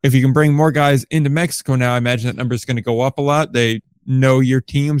 If you can bring more guys into Mexico now, I imagine that number is going to go up a lot. They know your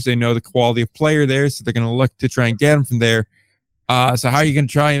teams. They know the quality of player there, so they're going to look to try and get them from there. So how are you going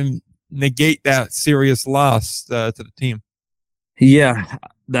to try and negate that serious loss to the team? Yeah,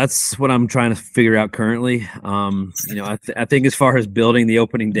 that's what I'm trying to figure out currently. I think as far as building the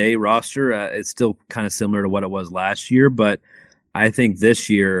opening day roster, it's still kind of similar to what it was last year, but I think this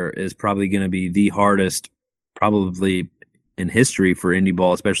year is probably going to be the hardest, probably in history for indie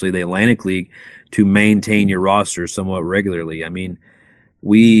ball, especially the Atlantic League, to maintain your roster somewhat regularly. I mean,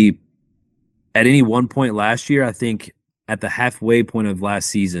 we at any one point last year, I think at the halfway point of last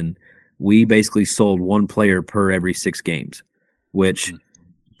season, we basically sold one player per every 6 games, which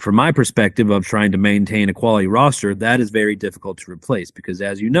from my perspective of trying to maintain a quality roster, that is very difficult to replace because,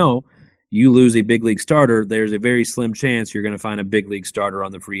 as you know, you lose a big league starter, there's a very slim chance you're going to find a big league starter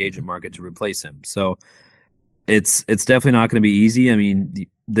on the free agent market to replace him. So it's definitely not going to be easy. I mean,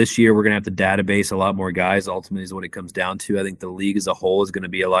 this year we're going to have to database a lot more guys. Ultimately, is what it comes down to. I think the league as a whole is going to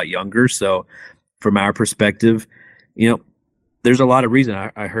be a lot younger. So, from our perspective, there's a lot of reason.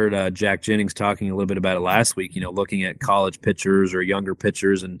 I heard Jack Jennings talking a little bit about it last week. Looking at college pitchers or younger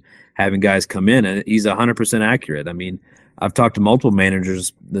pitchers and having guys come in, and he's 100% accurate. I mean, I've talked to multiple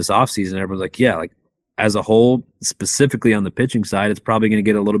managers this offseason. Everyone's like, yeah, like as a whole, specifically on the pitching side, it's probably going to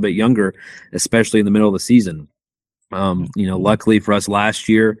get a little bit younger, especially in the middle of the season. Luckily for us last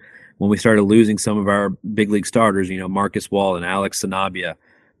year, when we started losing some of our big league starters, Marcus Wall and Alex Sanabia,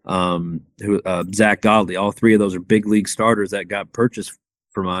 Zach Godley, all 3 of those are big league starters that got purchased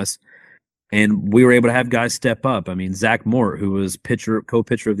from us. And we were able to have guys step up. I mean, Zach Mort, who was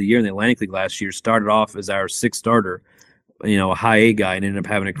co-pitcher of the year in the Atlantic League last year, started off as our 6th starter, a high A guy, and ended up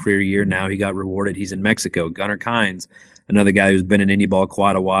having a career year. Now he got rewarded. He's in Mexico. Gunnar Kynes, another guy who's been in indie ball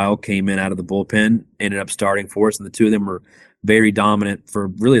quite a while, came in out of the bullpen, ended up starting for us, and the 2 of them were very dominant for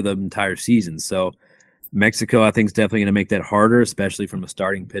really the entire season. So Mexico, I think, is definitely going to make that harder, especially from a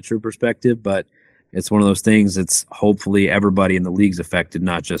starting pitcher perspective. But it's one of those things that's hopefully everybody in the league's affected,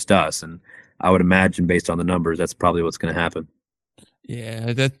 not just us. And I would imagine, based on the numbers, that's probably what's going to happen.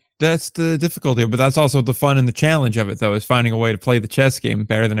 Yeah, that's the difficulty, but that's also the fun and the challenge of it, though, is finding a way to play the chess game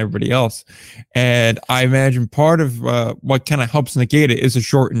better than everybody else. And I imagine part of what kind of helps negate it is a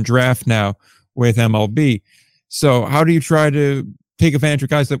shortened draft now with MLB. So how do you try to take advantage of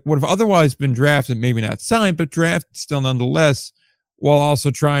guys that would have otherwise been drafted, maybe not signed, but drafted still nonetheless, while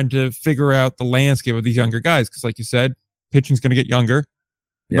also trying to figure out the landscape of these younger guys? Because like you said, pitching's going to get younger,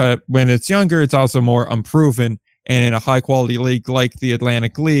 but when it's younger, it's also more unproven. And in a high-quality league like the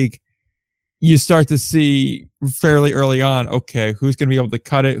Atlantic League, you start to see fairly early on, okay, who's going to be able to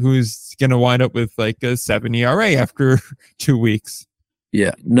cut it? Who's going to wind up with like a 7 ERA after 2 weeks?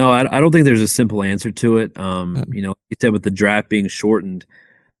 Yeah, no, I don't think there's a simple answer to it. You said with the draft being shortened,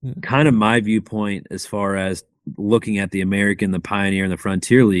 kind of my viewpoint as far as looking at the American, the Pioneer, and the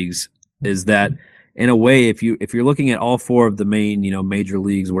Frontier leagues is that, in a way, if you're looking at all 4 of the main, major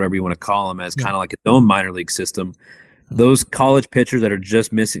leagues, whatever you want to call them, as kind of like its own minor league system, those college pitchers that are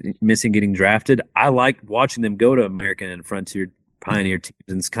just missing getting drafted, I like watching them go to American and Frontier, Pioneer teams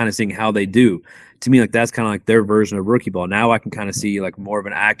and kind of seeing how they do. To me, like that's kind of like their version of rookie ball. Now I can kind of see like more of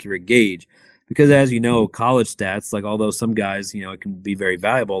an accurate gauge because, as you know, college stats, like although some guys, it can be very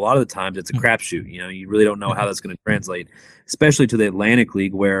valuable, a lot of the times it's a crapshoot. You really don't know how that's going to translate, especially to the Atlantic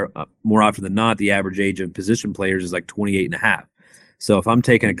League, where more often than not, the average age of position players is like 28 and a half. So if I'm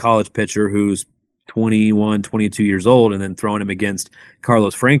taking a college pitcher who's 21, 22 years old and then throwing him against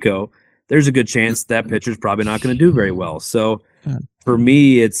Carlos Franco, there's a good chance that pitcher's probably not going to do very well. So for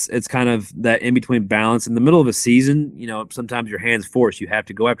me, it's kind of that in between balance. In the middle of a season, sometimes your hands force. You have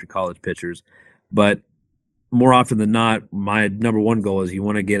to go after college pitchers. But more often than not, my number one goal is you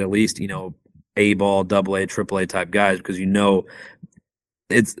want to get at least, A ball, double A, triple A type guys because how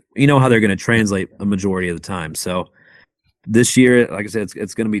they're going to translate a majority of the time. So this year, like I said,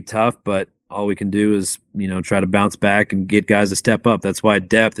 it's going to be tough, but all we can do is, try to bounce back and get guys to step up. That's why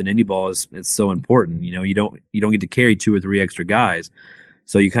depth in indie ball is so important. You don't get to carry 2 or 3 extra guys.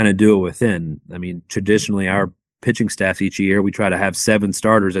 So you kind of do it within. I mean, traditionally our pitching staff each year, we try to have 7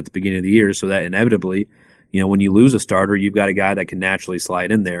 starters at the beginning of the year so that inevitably, when you lose a starter, you've got a guy that can naturally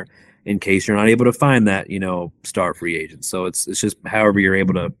slide in there. in case you're not able to find that, star free agent. So it's just however you're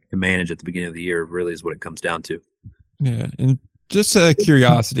able to manage at the beginning of the year really is what it comes down to. Yeah. And just out of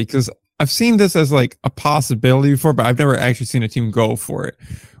curiosity, because I've seen this as like a possibility before, but I've never actually seen a team go for it,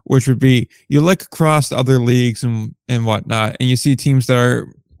 which would be you look across other leagues and whatnot, and you see teams that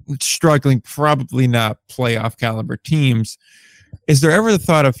are struggling, probably not playoff caliber teams. Is there ever the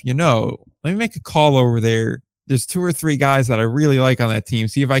thought of, let me make a call over there. There's 2 or 3 guys that I really like on that team.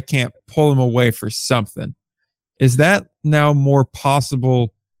 See if I can't pull them away for something. Is that now more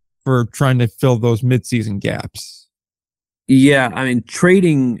possible for trying to fill those midseason gaps? Yeah, I mean,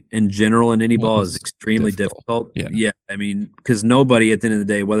 trading in general in any ball is extremely difficult. Yeah, I mean, because nobody at the end of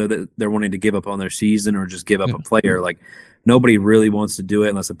the day, whether they're wanting to give up on their season or just give up a player, like nobody really wants to do it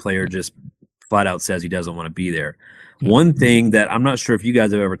unless a player just flat out says he doesn't want to be there. One thing that I'm not sure if you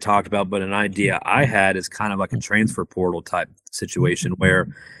guys have ever talked about, but an idea I had is kind of like a transfer portal type situation where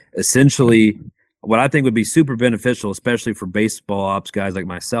essentially what I think would be super beneficial, especially for baseball ops guys like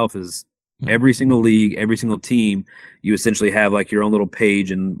myself, is every single league, every single team, you essentially have like your own little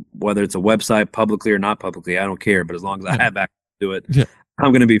page, and whether it's a website publicly or not publicly, I don't care. But as long as I have access to it,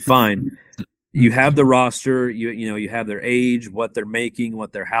 I'm going to be fine. You have the roster, you have their age, what they're making,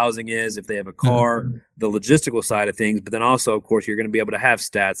 what their housing is, if they have a car, the logistical side of things. But then also, of course, you're going to be able to have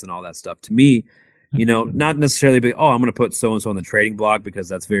stats and all that stuff. To me, not necessarily be, I'm going to put so-and-so on the trading block because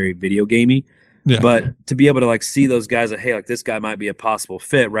that's very video gamey. But to be able to like see those guys that, hey, like this guy might be a possible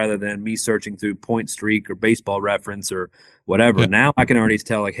fit rather than me searching through Point Streak or Baseball Reference or whatever. Now I can already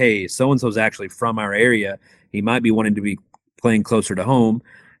tell like, hey, so-and-so's actually from our area. He might be wanting to be playing closer to home.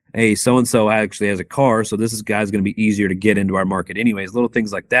 Hey, so-and-so actually has a car, so this guy's going to be easier to get into our market anyways. Little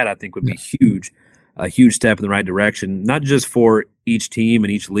things like that I think would be huge, a huge step in the right direction, not just for each team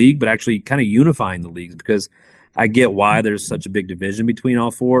and each league, but actually kind of unifying the leagues, because I get why there's such a big division between all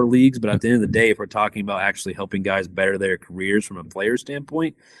 4 leagues, but at the end of the day, if we're talking about actually helping guys better their careers from a player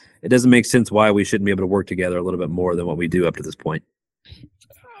standpoint, it doesn't make sense why we shouldn't be able to work together a little bit more than what we do up to this point.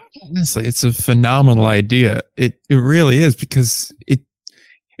 Honestly, it's a phenomenal idea. It really is, because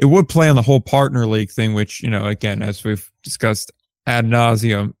it would play on the whole partner league thing, which, again, as we've discussed ad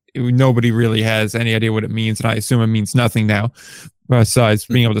nauseum, nobody really has any idea what it means. And I assume it means nothing now, besides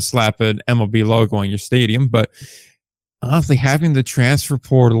being able to slap an MLB logo on your stadium. But honestly, having the transfer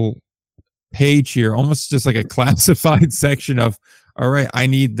portal page here, almost just like a classified section of, all right, I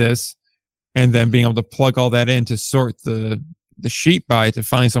need this. And then being able to plug all that in to sort the sheet by to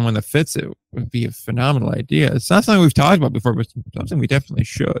find someone that fits it would be a phenomenal idea. It's not something we've talked about before, but something we definitely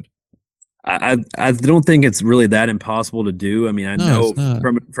should. I don't think it's really that impossible to do. I mean, I know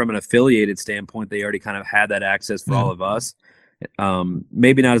from an affiliated standpoint, they already kind of had that access for all of us.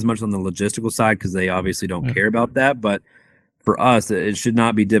 Maybe not as much on the logistical side because they obviously don't care about that, but for us, it should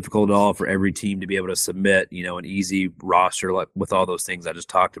not be difficult at all for every team to be able to submit, an easy roster like with all those things I just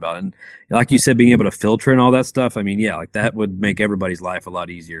talked about. And like you said, being able to filter and all that stuff, I mean, like that would make everybody's life a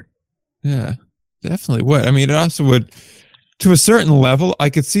lot easier. Yeah, definitely would. I mean, it also would, to a certain level, I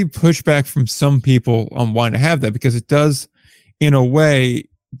could see pushback from some people on wanting to have that, because it does, in a way,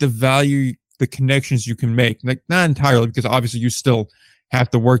 devalue the connections you can make. Like, not entirely, because obviously you still have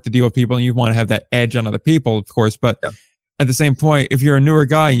to work to deal with people and you want to have that edge on other people, of course, but at the same point, if you're a newer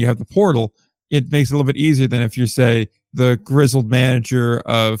guy and you have the portal, it makes it a little bit easier than if you're, say, the grizzled manager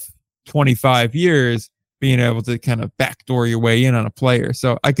of 25 years being able to kind of backdoor your way in on a player.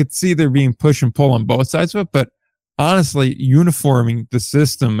 So I could see there being push and pull on both sides of it, but honestly, uniforming the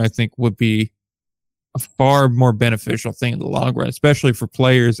system, I think, would be a far more beneficial thing in the long run, especially for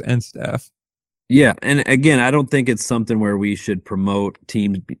players and staff. Yeah, and again, I don't think it's something where we should promote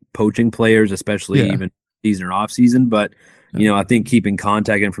teams poaching players, especially even season or off season, but I think keeping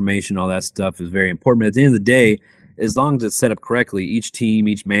contact information, all that stuff is very important. But at the end of the day, as long as it's set up correctly, each team,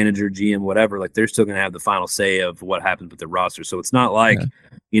 each manager, GM, whatever, like they're still going to have the final say of what happens with their roster. So it's not like,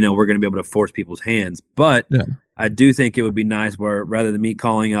 we're going to be able to force people's hands. But I do think it would be nice where rather than me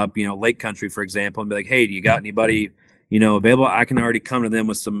calling up, Lake Country, for example, and be like, hey, do you got anybody, available? I can already come to them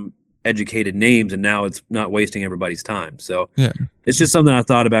with some educated names, and now it's not wasting everybody's time. So it's just something I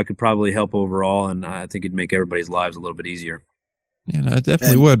thought about could probably help overall, and I think it'd make everybody's lives a little bit easier. Yeah, no, it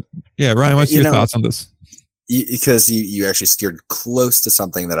definitely would. Yeah, Ryan, what's your thoughts on this? Because you actually steered close to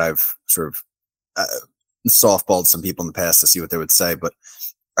something that I've sort of softballed some people in the past to see what they would say, but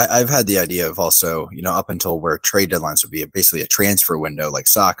I've had the idea of also, up until where trade deadlines would be basically a transfer window like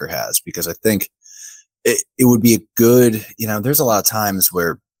soccer has, because I think it would be a good, there's a lot of times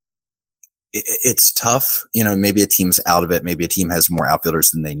where it's tough, maybe a team's out of it. Maybe a team has more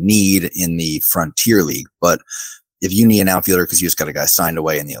outfielders than they need in the Frontier League, but if you need an outfielder because you just got a guy signed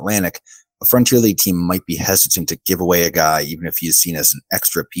away in the Atlantic, a Frontier League team might be hesitant to give away a guy, even if he's seen as an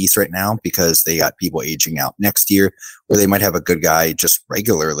extra piece right now, because they got people aging out next year, or they might have a good guy just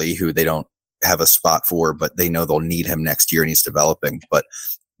regularly who they don't have a spot for, but they know they'll need him next year and he's developing. But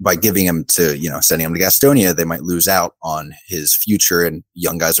by giving him to, sending him to Gastonia, they might lose out on his future, and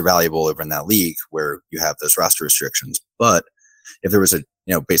young guys are valuable over in that league where you have those roster restrictions. But if there was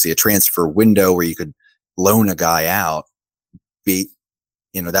basically a transfer window where you could loan a guy out, that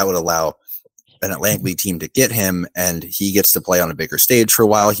would allow an Atlantic League team to get him, and he gets to play on a bigger stage for a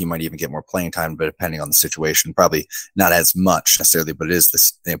while. He might even get more playing time, but depending on the situation, probably not as much necessarily, but it is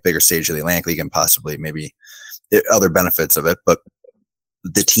this bigger stage of the Atlantic League and possibly maybe other benefits of it. But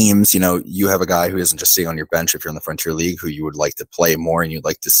the teams, you have a guy who isn't just sitting on your bench if you're in the Frontier League, who you would like to play more and you'd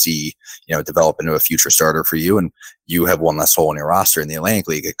like to see, develop into a future starter for you. And you have one less hole in your roster in the Atlantic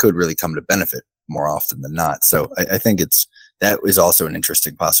League. It could really come to benefit more often than not. So I think that is also an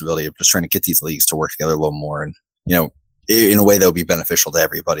interesting possibility of just trying to get these leagues to work together a little more. And, in a way that will be beneficial to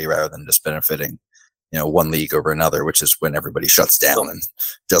everybody rather than just benefiting, one league over another, which is when everybody shuts down and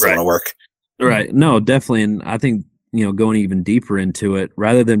doesn't want to work. Right. No, definitely. And I think, going even deeper into it,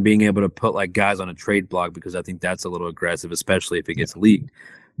 rather than being able to put like guys on a trade block, because I think that's a little aggressive, especially if it gets leaked.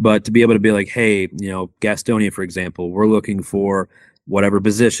 But to be able to be like, hey, Gastonia, for example, we're looking for whatever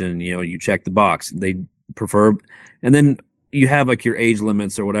position, you check the box. They prefer, and then you have like your age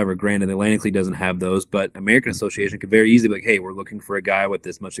limits or whatever. Granted, the Atlantic League doesn't have those, but American Association could very easily be like, hey, we're looking for a guy with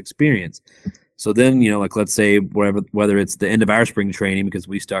this much experience. So then, like let's say whether it's the end of our spring training because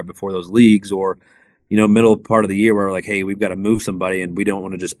we start before those leagues, or middle part of the year where we're like, hey, we've got to move somebody and we don't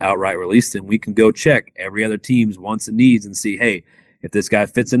want to just outright release them. We can go check every other team's wants and needs and see, hey, if this guy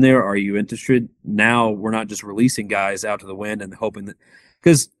fits in there, are you interested? Now we're not just releasing guys out to the wind and hoping that,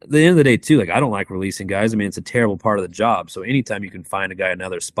 because at the end of the day too, like I don't like releasing guys. I mean, it's a terrible part of the job. So anytime you can find a guy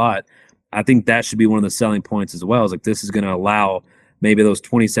another spot, I think that should be one of the selling points as well. Is like, this is going to allow maybe those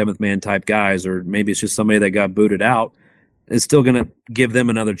 27th man type guys, or maybe it's just somebody that got booted out, is still going to give them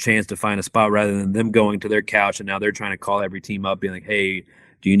another chance to find a spot rather than them going to their couch and now they're trying to call every team up being like, hey,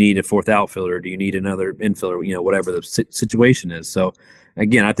 do you need a fourth outfielder? Do you need another infielder? Whatever the situation is. So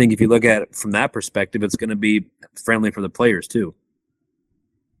again, I think if you look at it from that perspective, it's going to be friendly for the players too.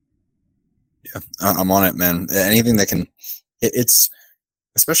 Yeah, I'm on it, man. Anything that can, it's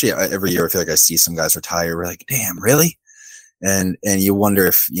especially every year, I feel like I see some guys retire. We're like, damn, really? And you wonder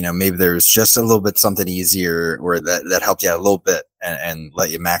if, maybe there's just a little bit something easier or that helped you out a little bit and let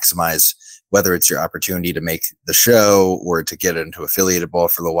you maximize, whether it's your opportunity to make the show or to get into affiliated ball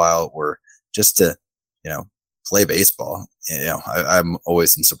for a little while, or just to, play baseball. I'm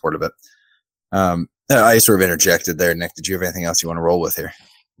always in support of it. I sort of interjected there. Nick, did you have anything else you want to roll with here?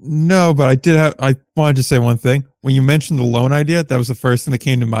 No, but I wanted to say one thing. When you mentioned the loan idea, that was the first thing that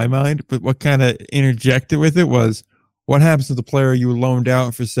came to my mind. But what kind of interjected with it was, what happens to the player you loaned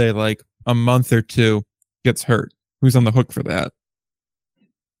out for, say, like a month or two gets hurt? Who's on the hook for that?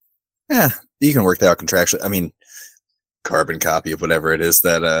 Yeah, you can work that out contractually. I mean, carbon copy of whatever it is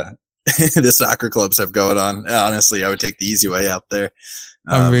that the soccer clubs have going on. Honestly, I would take the easy way out there.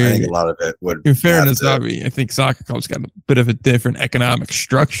 I think a lot of it would. In fairness, I think soccer clubs got a bit of a different economic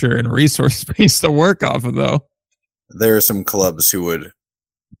structure and resource base to work off of, though. There are some clubs who would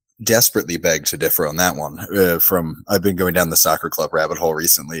desperately beg to differ on that one. I've been going down the soccer club rabbit hole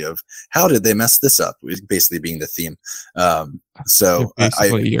recently of how did they mess this up? Basically being the theme. So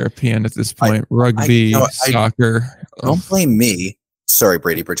basically European at this point, rugby, soccer. Don't blame me. Sorry,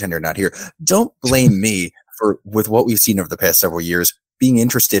 Brady, pretend you're not here. Don't blame me with what we've seen over the past several years, being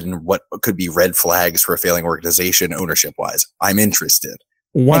interested in what could be red flags for a failing organization ownership wise. I'm interested.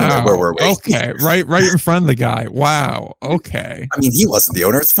 Wow. Anyway, where were we? Okay. Right in front of the guy. Wow. Okay. I mean, he wasn't the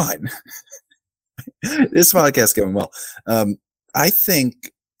owner. It's fine. This podcast going well. I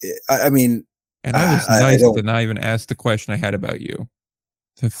think, I mean, and I was nice to not even ask the question I had about you,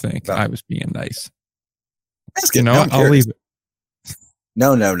 to think I was being nice. I'll leave it.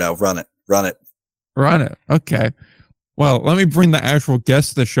 No. Run it. Okay. Well, let me bring the actual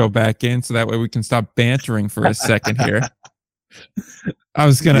guest of the show back in so that way we can stop bantering for a second here. I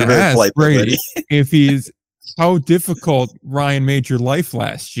was going to ask Brady how difficult Ryan made your life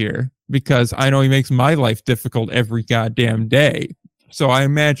last year, because I know he makes my life difficult every goddamn day. So I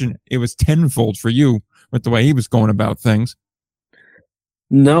imagine it was tenfold for you with the way he was going about things.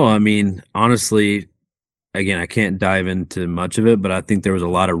 No, I mean, honestly, again, I can't dive into much of it, but I think there was a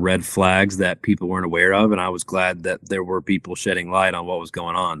lot of red flags that people weren't aware of, and I was glad that there were people shedding light on what was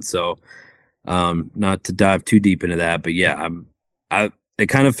going on. So, not to dive too deep into that, but yeah, it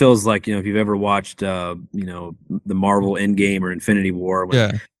kind of feels like, if you've ever watched, the Marvel Endgame or Infinity War,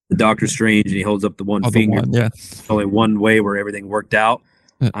 when the Doctor Strange and he holds up the one finger, only one way where everything worked out.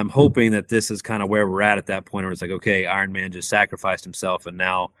 I'm hoping that this is kind of where we're at that point, where it's like, okay, Iron Man just sacrificed himself, and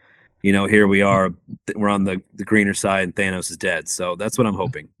now, here we are. We're on the greener side, and Thanos is dead. So that's what I'm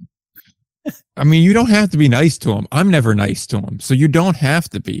hoping. I mean, you don't have to be nice to him. I'm never nice to him, so you don't have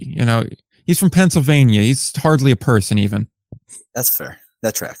to be. He's from Pennsylvania. He's hardly a person, even. That's fair.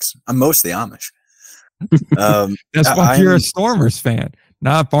 That tracks. I'm mostly Amish. That's why you're a Stormers fan,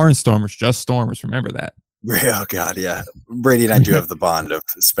 not Barnstormers, just Stormers. Remember that. Oh God, yeah. Brady and I do have the bond of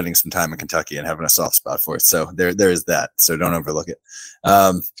spending some time in Kentucky and having a soft spot for it. So there is that. So don't overlook it.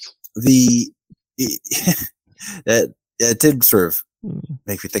 It did sort of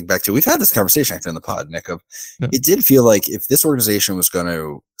make me think back to. We've had this conversation actually on the pod, Nick. It did feel like if this organization was going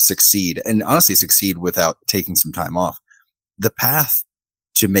to succeed, and honestly succeed without taking some time off, the path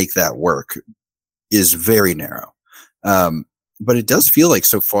to make that work is very narrow. But it does feel like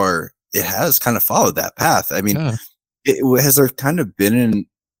so far it has kind of followed that path. I mean, has there kind of been an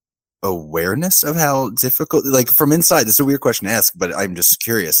awareness of how difficult, like from inside, this is a weird question to ask, but I'm just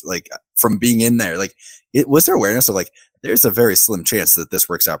curious, like from being in there, like was there awareness of like, there's a very slim chance that this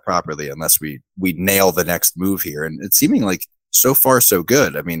works out properly unless we nail the next move here. And it's seeming like so far so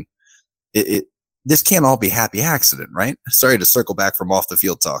good. I mean, this can't all be happy accident, right? Sorry to circle back from off the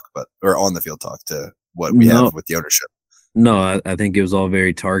field talk, or on the field talk to what we have with the ownership. No, I think it was all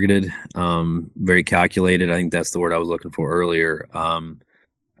very targeted, very calculated. I think that's the word I was looking for earlier.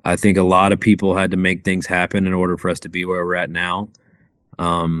 I think a lot of people had to make things happen in order for us to be where we're at now.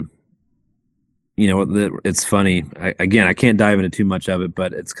 It's funny. I can't dive into too much of it,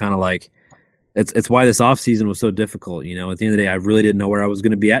 but it's kind of like it's why this offseason was so difficult. At the end of the day, I really didn't know where I was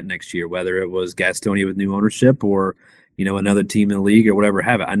going to be at next year, whether it was Gastonia with new ownership or another team in the league or whatever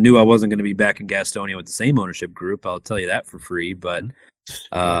have it. I knew I wasn't going to be back in Gastonia with the same ownership group. I'll tell you that for free. But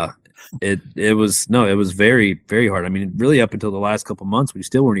it was very, very hard. I mean, really up until the last couple months, we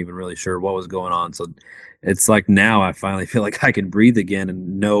still weren't even really sure what was going on. So it's like now I finally feel like I can breathe again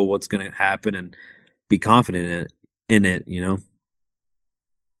and know what's going to happen and be confident in it.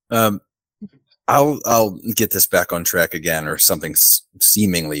 I'll get this back on track again, or something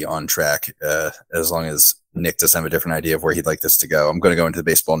seemingly on track, as long as Nick doesn't have a different idea of where he'd like this to go. I'm going to go into the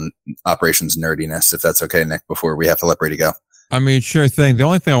baseball operations nerdiness, if that's okay, Nick, before we have to let Brady go. I mean, sure thing. The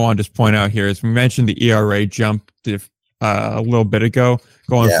only thing I want to just point out here is we mentioned the ERA jump a little bit ago,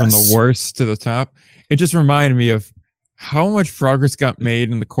 going from the worst to the top. It just reminded me of how much progress got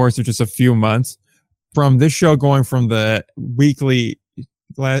made in the course of just a few months from this show going from the weekly,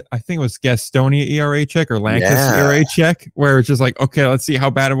 I think it was Gastonia ERA check or Lancaster ERA check, where it's just like, okay, let's see how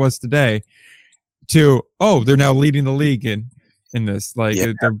bad it was today, to, they're now leading the league in this. Like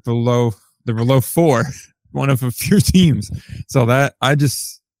they're below 4, one of a few teams. So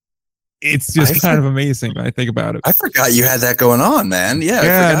it's just kind of amazing when I think about it. I forgot you had that going on, man.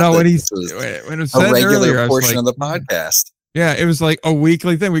 Yeah. When it was said a regular earlier, portion of the podcast. Yeah, it was like a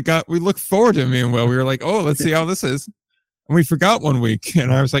weekly thing. We look forward to it, me and Will. We were like, let's see how this is. And we forgot one week.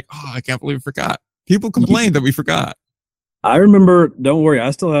 And I was like, I can't believe we forgot. People complained that we forgot. I remember, don't worry,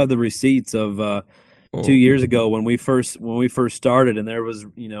 I still have the receipts of 2 years ago when we first started, and there was,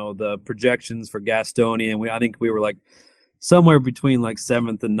 the projections for Gastonia, and I think we were like somewhere between like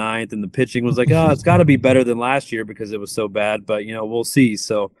 7th and 9th, and the pitching was like, it's got to be better than last year because it was so bad, but we'll see.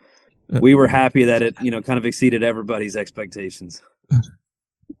 So we were happy that it kind of exceeded everybody's expectations.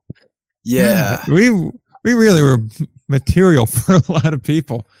 Yeah, we really were material for a lot of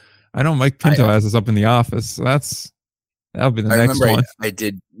people. I know Mike Pinto has us up in the office, so that'll be the next one. I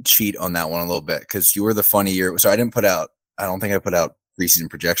did cheat on that one a little bit because you were the funny year. So I don't think I put out preseason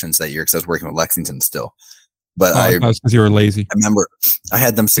projections that year because I was working with Lexington still. But that was because you were lazy. I remember I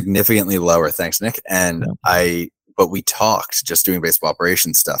had them significantly lower. Thanks, Nick. And but we talked just doing baseball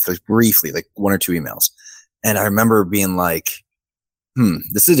operations stuff, like briefly, like 1 or 2 emails. And I remember being like,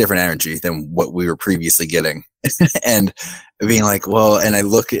 this is a different energy than what we were previously getting. And being like, and I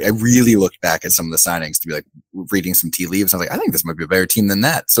really looked back at some of the signings to be like reading some tea leaves. I was like, I think this might be a better team than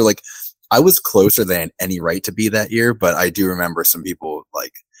that. So like I was closer than any right to be that year, but I do remember some people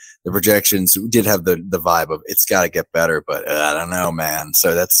like the projections did have the vibe of it's got to get better, but I don't know, man.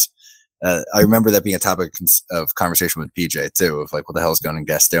 So that's, I remember that being a topic of conversation with PJ too, of like, what the hell is going on in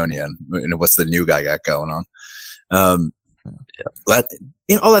Gastonia and what's the new guy got going on. Glad,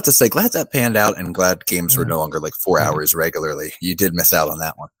 all that to say, glad that panned out, and glad games were no longer like 4 hours regularly. You did miss out on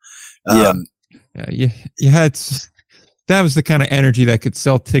that one. You had, that was the kind of energy that could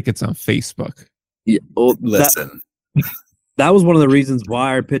sell tickets on Facebook. Yeah, listen, that was one of the reasons why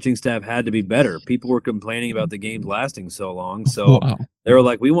our pitching staff had to be better. People were complaining about the games lasting so long. So they were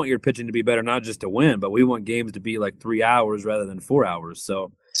like, we want your pitching to be better, not just to win, but we want games to be like 3 hours rather than 4 hours.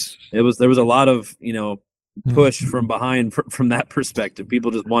 So there was a lot of, push from behind from that perspective. People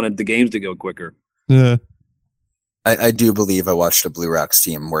just wanted the games to go quicker. Yeah. I do believe I watched a Blue Rocks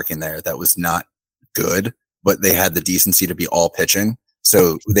team working there that was not good, but they had the decency to be all pitching.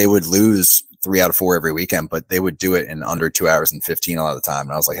 So they would lose 3 out of 4 every weekend, but they would do it in under 2 hours and 15 a lot of the time.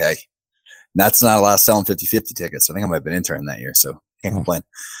 And I was like, hey, that's not a lot of selling 50-50 tickets. I think I might have been interning that year, so can't complain.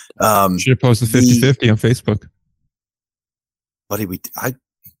 Should have posted 50-50 on Facebook. Buddy, I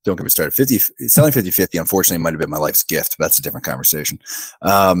don't get me started. Selling 50-50, unfortunately, might have been my life's gift. But that's a different conversation.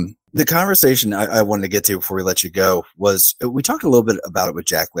 The conversation I wanted to get to before we let you go was we talked a little bit about it with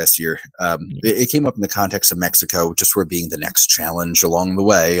Jack last year. It came up in the context of Mexico, just for being the next challenge along the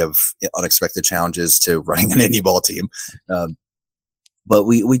way of unexpected challenges to running an indie ball team. But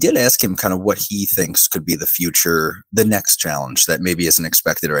we did ask him kind of what he thinks could be the next challenge that maybe isn't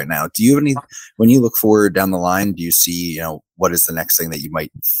expected right now. Do you have any, when you look forward down the line, do you see, what is the next thing that you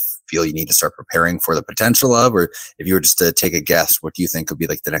might feel you need to start preparing for the potential of, or if you were just to take a guess, what do you think could be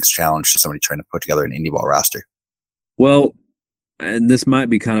like the next challenge to somebody trying to put together an indie ball roster? Well, and this might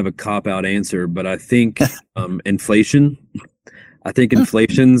be kind of a cop-out answer, but I think inflation. I think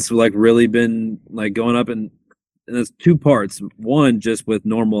inflation's like really been like going up, and there's 2 parts. One, just with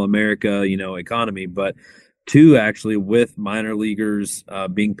normal America, economy, but 2, actually with minor leaguers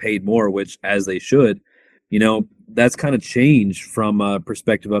being paid more, which as they should. That's kind of changed from a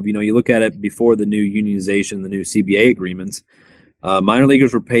perspective of, you look at it before the new unionization, the new CBA agreements. Minor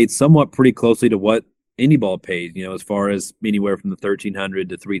leaguers were paid somewhat pretty closely to what indie ball paid, as far as anywhere from the 1,300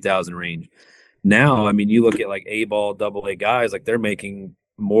 to 3,000 range. Now, I mean, you look at like A-ball, AA guys, like they're making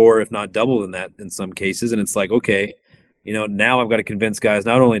more, if not double than that in some cases. And it's like, okay, now I've got to convince guys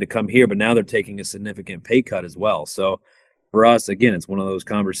not only to come here, but now they're taking a significant pay cut as well. So for us, again, it's one of those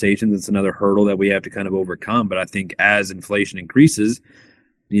conversations. It's another hurdle that we have to kind of overcome. But I think as inflation increases,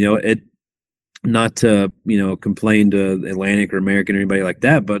 it, not to, complain to Atlantic or American or anybody like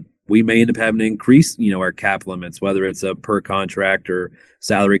that, but we may end up having to increase, our cap limits, whether it's a per contract or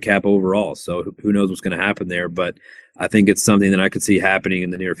salary cap overall. So who knows what's going to happen there. But I think it's something that I could see happening in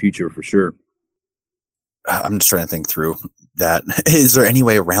the near future for sure. I'm just trying to think through that. Is there any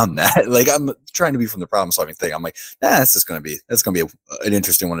way around that? Like, I'm trying to be from the problem solving thing. I'm like, that's going to be an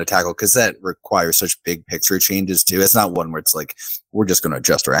interesting one to tackle, because that requires such big picture changes too. It's not one where it's like, we're just going to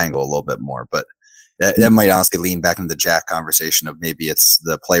adjust our angle a little bit more, but that might honestly lean back into the Jack conversation of maybe it's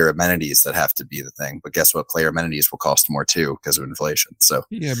the player amenities that have to be the thing. But guess what? Player amenities will cost more too because of inflation. So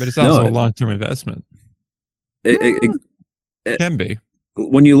yeah, but it's also a long-term investment. It can be.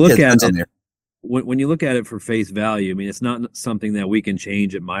 When you look at it, when you look at it for face value, I mean, it's not something that we can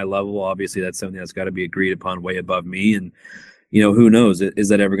change at my level. Obviously, that's something that's got to be agreed upon way above me. And, who knows? Is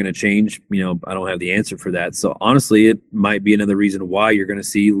that ever going to change? I don't have the answer for that. So honestly, it might be another reason why you're going to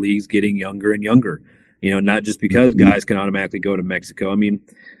see leagues getting younger and younger, not just because guys can automatically go to Mexico. I mean,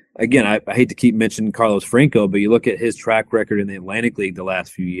 again, I hate to keep mentioning Carlos Franco, but you look at his track record in the Atlantic League the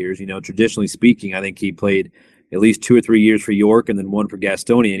last few years, traditionally speaking, I think he played at least 2 or 3 years for York and then 1 for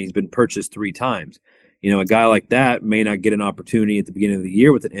Gastonia, and he's been purchased 3 times. A guy like that may not get an opportunity at the beginning of the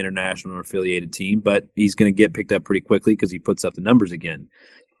year with an international or affiliated team, but he's going to get picked up pretty quickly because he puts up the numbers again.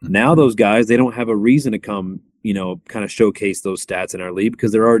 Now those guys, they don't have a reason to come, kind of showcase those stats in our league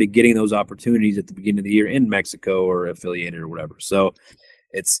because they're already getting those opportunities at the beginning of the year in Mexico or affiliated or whatever. So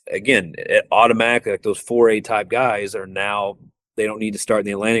it's, again, automatically like those 4A type guys are now, they don't need to start in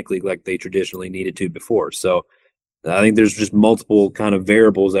the Atlantic League like they traditionally needed to before. So I think there's just multiple kind of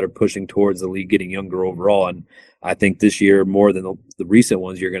variables that are pushing towards the league getting younger overall. And I think this year, more than the recent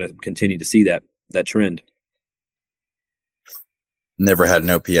ones, you're going to continue to see that trend. Never had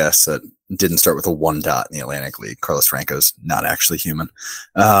an OPS that didn't start with a 1 dot in the Atlantic League. Carlos Franco's not actually human.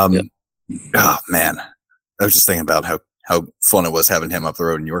 Oh, man. I was just thinking about how fun it was having him up the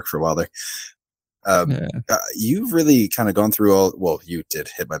road in New York for a while there. You've really kind of gone through you did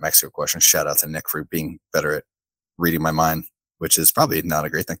hit my Mexico question. Shout out to Nick for being better at reading my mind, which is probably not a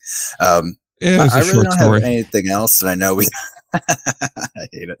great thing. I really don't have anything else, and I know I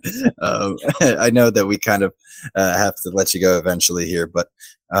hate it. I know that we kind of have to let you go eventually here, but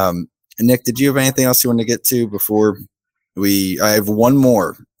Nick, did you have anything else you want to get to before I have one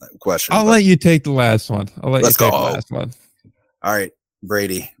more question. I'll let you take the last one. The last one. All right,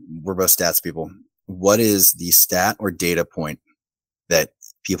 Brady, we're both stats people. What is the stat or data point that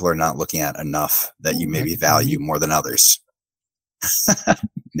people are not looking at enough that you maybe value more than others?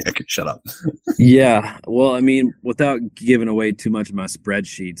 Nick, shut up. Yeah. Well, I mean, without giving away too much of my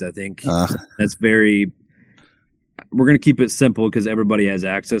spreadsheets, I think that's very – we're going to keep it simple because everybody has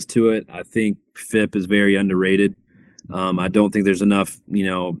access to it. I think FIP is very underrated. I don't think there's enough,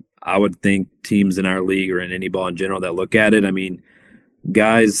 I would think teams in our league or in any ball in general that look at it. I mean,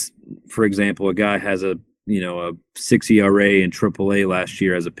 guys, for example, a guy has a 6 ERA in AAA last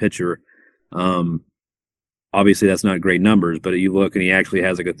year as a pitcher. Obviously, that's not great numbers, but you look and he actually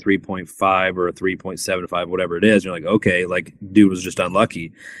has like a 3.5 or a 3.75, whatever it is. You're like, okay, like dude was just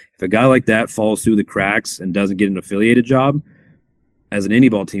unlucky. If a guy like that falls through the cracks and doesn't get an affiliated job, as an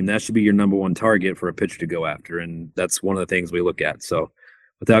indie ball team, that should be your number one target for a pitcher to go after. And that's one of the things we look at. So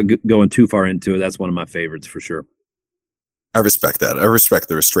without going too far into it, that's one of my favorites for sure. I respect that. I respect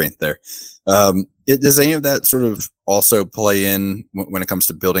the restraint there. Does any of that sort of also play in when it comes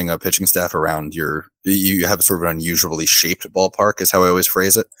to building a pitching staff around you have sort of an unusually shaped ballpark is how I always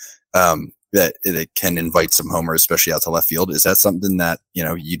phrase it, that it can invite some homers, especially out to left field. Is that something that,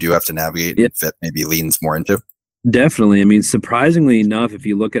 you do have to navigate and FIP maybe leans more into? Definitely. I mean, surprisingly enough, if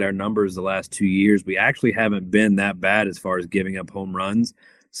you look at our numbers the last 2 years, we actually haven't been that bad as far as giving up home runs.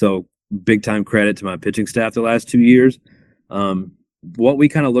 So big time credit to my pitching staff the last 2 years. What we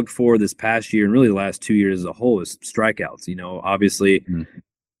kind of looked for this past year and really the last 2 years as a whole is strikeouts. Obviously,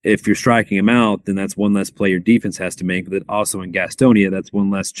 if you're striking them out, then that's one less play your defense has to make. But also in Gastonia, that's one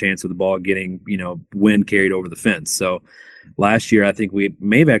less chance of the ball getting, wind carried over the fence. So last year, I think we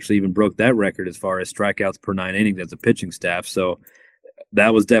may have actually even broke that record as far as strikeouts per 9 innings as a pitching staff. So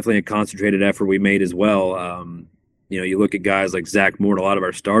that was definitely a concentrated effort we made as well. You look at guys like Zach Moore, a lot of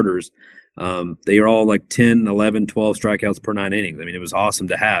our starters, they are all like 10, 11, 12 strikeouts per 9 innings. I mean, it was awesome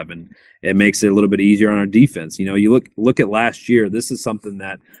to have, and it makes it a little bit easier on our defense. You look at last year, this is something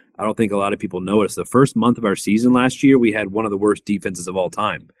that I don't think a lot of people notice. The first month of our season last year, we had one of the worst defenses of all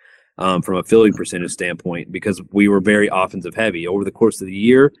time. From a fielding percentage standpoint, because we were very offensive heavy. Over the course of the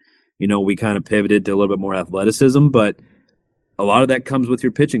year, we kind of pivoted to a little bit more athleticism, but a lot of that comes with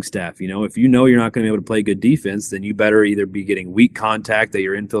your pitching staff. If you're not going to be able to play good defense, then you better either be getting weak contact that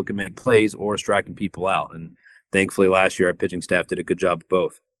your infield can make plays or striking people out. And thankfully last year, our pitching staff did a good job of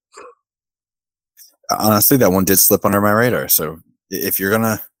both. Honestly, that one did slip under my radar. So if you're going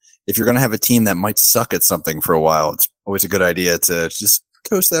to have a team that might suck at something for a while, it's always a good idea to just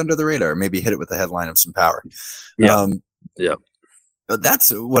coast that under the radar, maybe hit it with the headline of some power. Yeah. But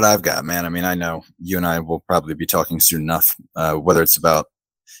that's what I've got, man. I mean, I know you and I will probably be talking soon enough, whether it's about,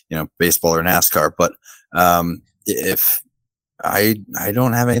 baseball or NASCAR, but if I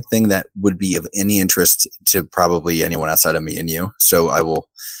don't have anything that would be of any interest to probably anyone outside of me and you. So I will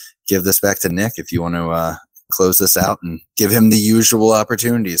give this back to Nick if you want to close this out and give him the usual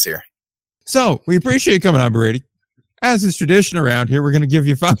opportunities here. So we appreciate you coming on, Brady. As is tradition around here, we're going to give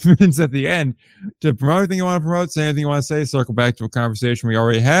you 5 minutes at the end to promote anything you want to promote, say anything you want to say, circle back to a conversation we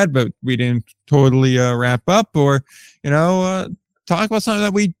already had, but we didn't totally wrap up, or, talk about something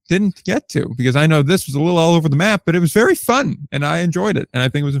that we didn't get to, because I know this was a little all over the map, but it was very fun and I enjoyed it. And I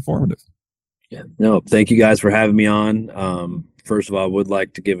think it was informative. Yeah, no, thank you guys for having me on. First of all, I would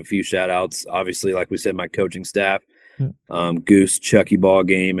like to give a few shout outs. Obviously, like we said, my coaching staff, Goose, Chucky Ball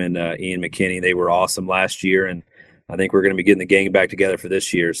Game, and Ian McKinney, they were awesome last year. And I think we're going to be getting the gang back together for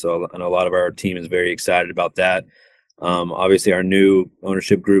this year. So I know a lot of our team is very excited about that. Obviously, our new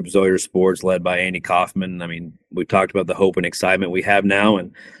ownership group, Zoyer Sports, led by Andy Kaufman. I mean, we've talked about the hope and excitement we have now.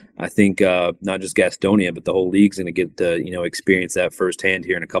 And I think not just Gastonia, but the whole league's going to get to, experience that firsthand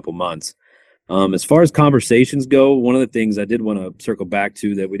here in a couple months. As far as conversations go, one of the things I did want to circle back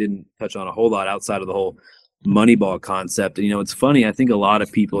to that we didn't touch on a whole lot outside of the whole Moneyball concept. It's funny. I think a lot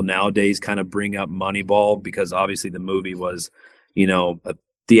of people nowadays kind of bring up Moneyball because obviously the movie was, a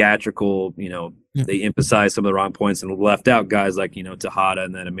theatrical, they emphasized some of the wrong points and left out guys like, Tejada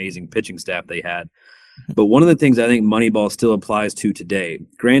and that amazing pitching staff they had. But one of the things I think Moneyball still applies to today,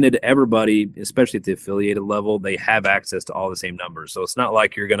 granted, everybody, especially at the affiliated level, they have access to all the same numbers. So it's not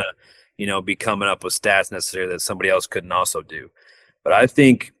like you're going to, be coming up with stats necessarily that somebody else couldn't also do. But I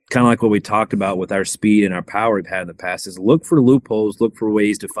think kind of like what we talked about with our speed and our power we've had in the past is look for loopholes, look for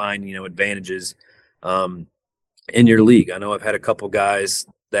ways to find, advantages in your league. I know I've had a couple guys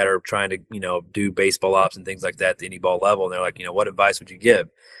that are trying to, do baseball ops and things like that at the indie ball level. And they're like, what advice would you give?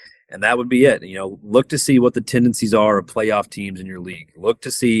 And that would be it. Look to see what the tendencies are of playoff teams in your league. Look to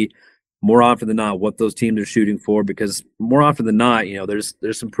see more often than not what those teams are shooting for, because more often than not, there's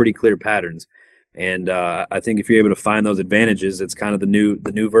some pretty clear patterns. And I think if you're able to find those advantages, it's kind of the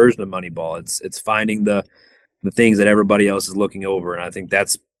new version of Moneyball. It's finding the things that everybody else is looking over, and I think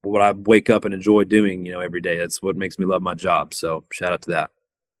that's what I wake up and enjoy doing, every day. That's what makes me love my job. So shout out to that.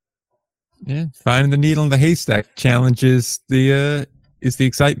 Yeah, finding the needle in the haystack challenge is the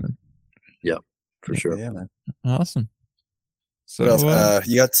excitement. Yeah, for sure. Yeah, man. Awesome. So,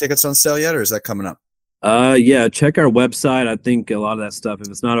 you got tickets on sale yet, or is that coming up? Yeah, check our website. I think a lot of that stuff, if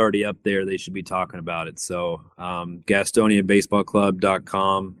it's not already up there, they should be talking about it. So,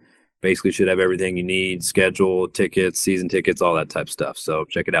 GastoniaBaseballClub.com basically should have everything you need: schedule, tickets, season tickets, all that type of stuff. So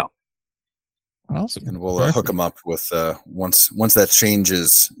check it out. Awesome. And we'll hook them up with once that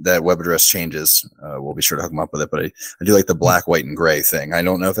changes, that web address changes, we'll be sure to hook them up with it. But I do like the black, white, and gray thing. I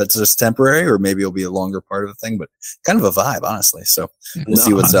don't know if that's just temporary or maybe it'll be a longer part of the thing, but kind of a vibe, honestly. So we'll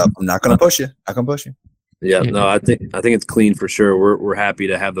see what's up. I'm not going to push you. Yeah, no, I think it's clean for sure. We're happy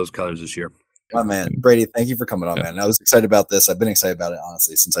to have those colors this year. Oh, man, Brady, thank you for coming on, man. I was excited about this. I've been excited about it,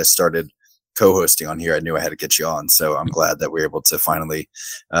 honestly, since I started co-hosting on here. I knew I had to get you on, so I'm glad that we were able to finally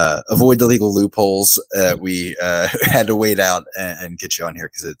avoid the legal loopholes we had to wait out and get you on here,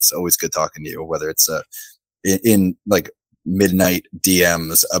 because it's always good talking to you, whether it's in like midnight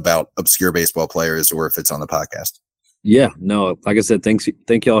DMs about obscure baseball players or if it's on the podcast. Yeah, no, like I said,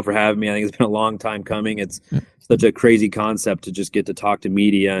 thank you all for having me. I think it's been a long time coming. It's such a crazy concept to just get to talk to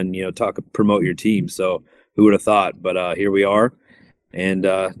media and promote your team. So who would have thought? But here we are. And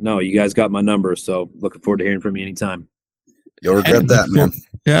no, you guys got my number, so looking forward to hearing from you anytime. You'll regret that, man.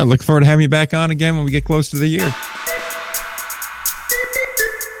 Yeah, look forward to having you back on again when we get close to the year.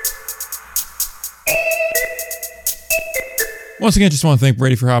 Once again, just want to thank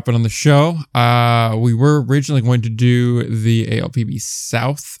Brady for hopping on the show. We were originally going to do the ALPB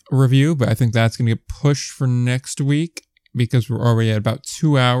South review, but I think that's going to get pushed for next week because we're already at about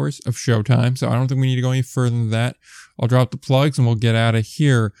 2 hours of showtime. So I don't think we need to go any further than that. I'll drop the plugs and we'll get out of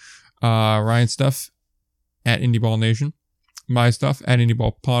here. Ryan stuff at Indie Ball Nation. My stuff at Indie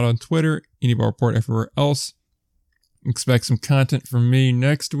Ball Pod on Twitter. Indie Ball Report everywhere else. Expect some content from me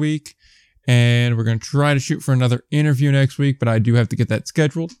next week. And we're going to try to shoot for another interview next week, but I do have to get that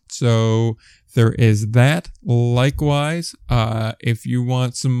scheduled. So there is that. Likewise, if you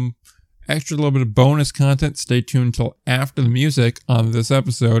want some extra little bit of bonus content, stay tuned until after the music on this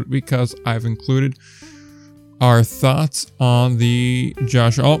episode, because I've included our thoughts on the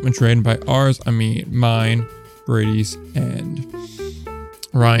Josh Altman trade. And by ours, I mean mine, Brady's, and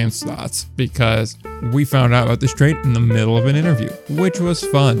Ryan's thoughts, because we found out about this trade in the middle of an interview, which was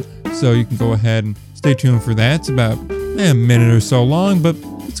fun. So you can go ahead and stay tuned for that. It's about a minute or so long, but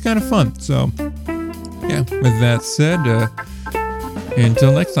it's kind of fun. So yeah, with that said,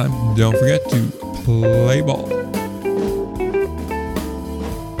 until next time, don't forget to play ball.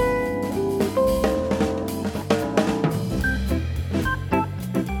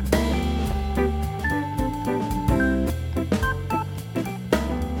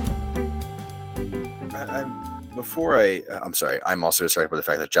 I'm sorry. I'm also distracted by the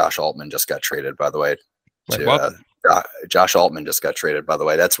fact that Josh Altman just got traded, by the way. Josh Altman just got traded, by the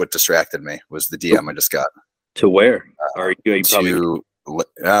way. That's what distracted me, was the DM I just got. To where? Are you probably...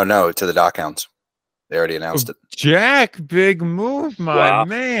 No, to the Dock Hounds. They already announced it. Jack, big move, my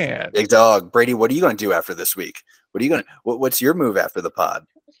man. Big dog. Brady, what are you going to do after this week? What's your move after the pod?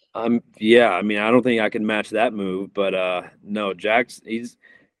 Yeah, I mean, I don't think I can match that move, but no, Jack's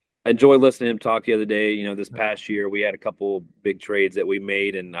I enjoyed listening to him talk the other day. This past year we had a couple big trades that we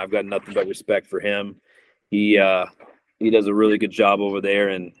made, and I've got nothing but respect for him. He does a really good job over there,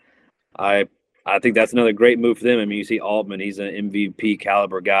 and I think that's another great move for them. I mean, you see Altman, he's an MVP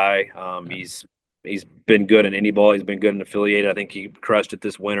caliber guy. He's been good in Indie Ball. He's been good in affiliated. I think he crushed it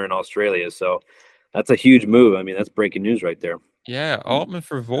this winter in Australia. So that's a huge move. I mean, that's breaking news right there. Yeah, Altman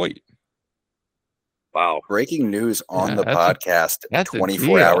for Voight. Wow. Breaking news on the podcast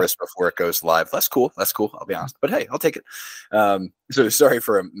 24 hours before it goes live. That's cool. I'll be honest. But hey, I'll take it. So sorry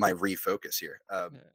for my refocus here.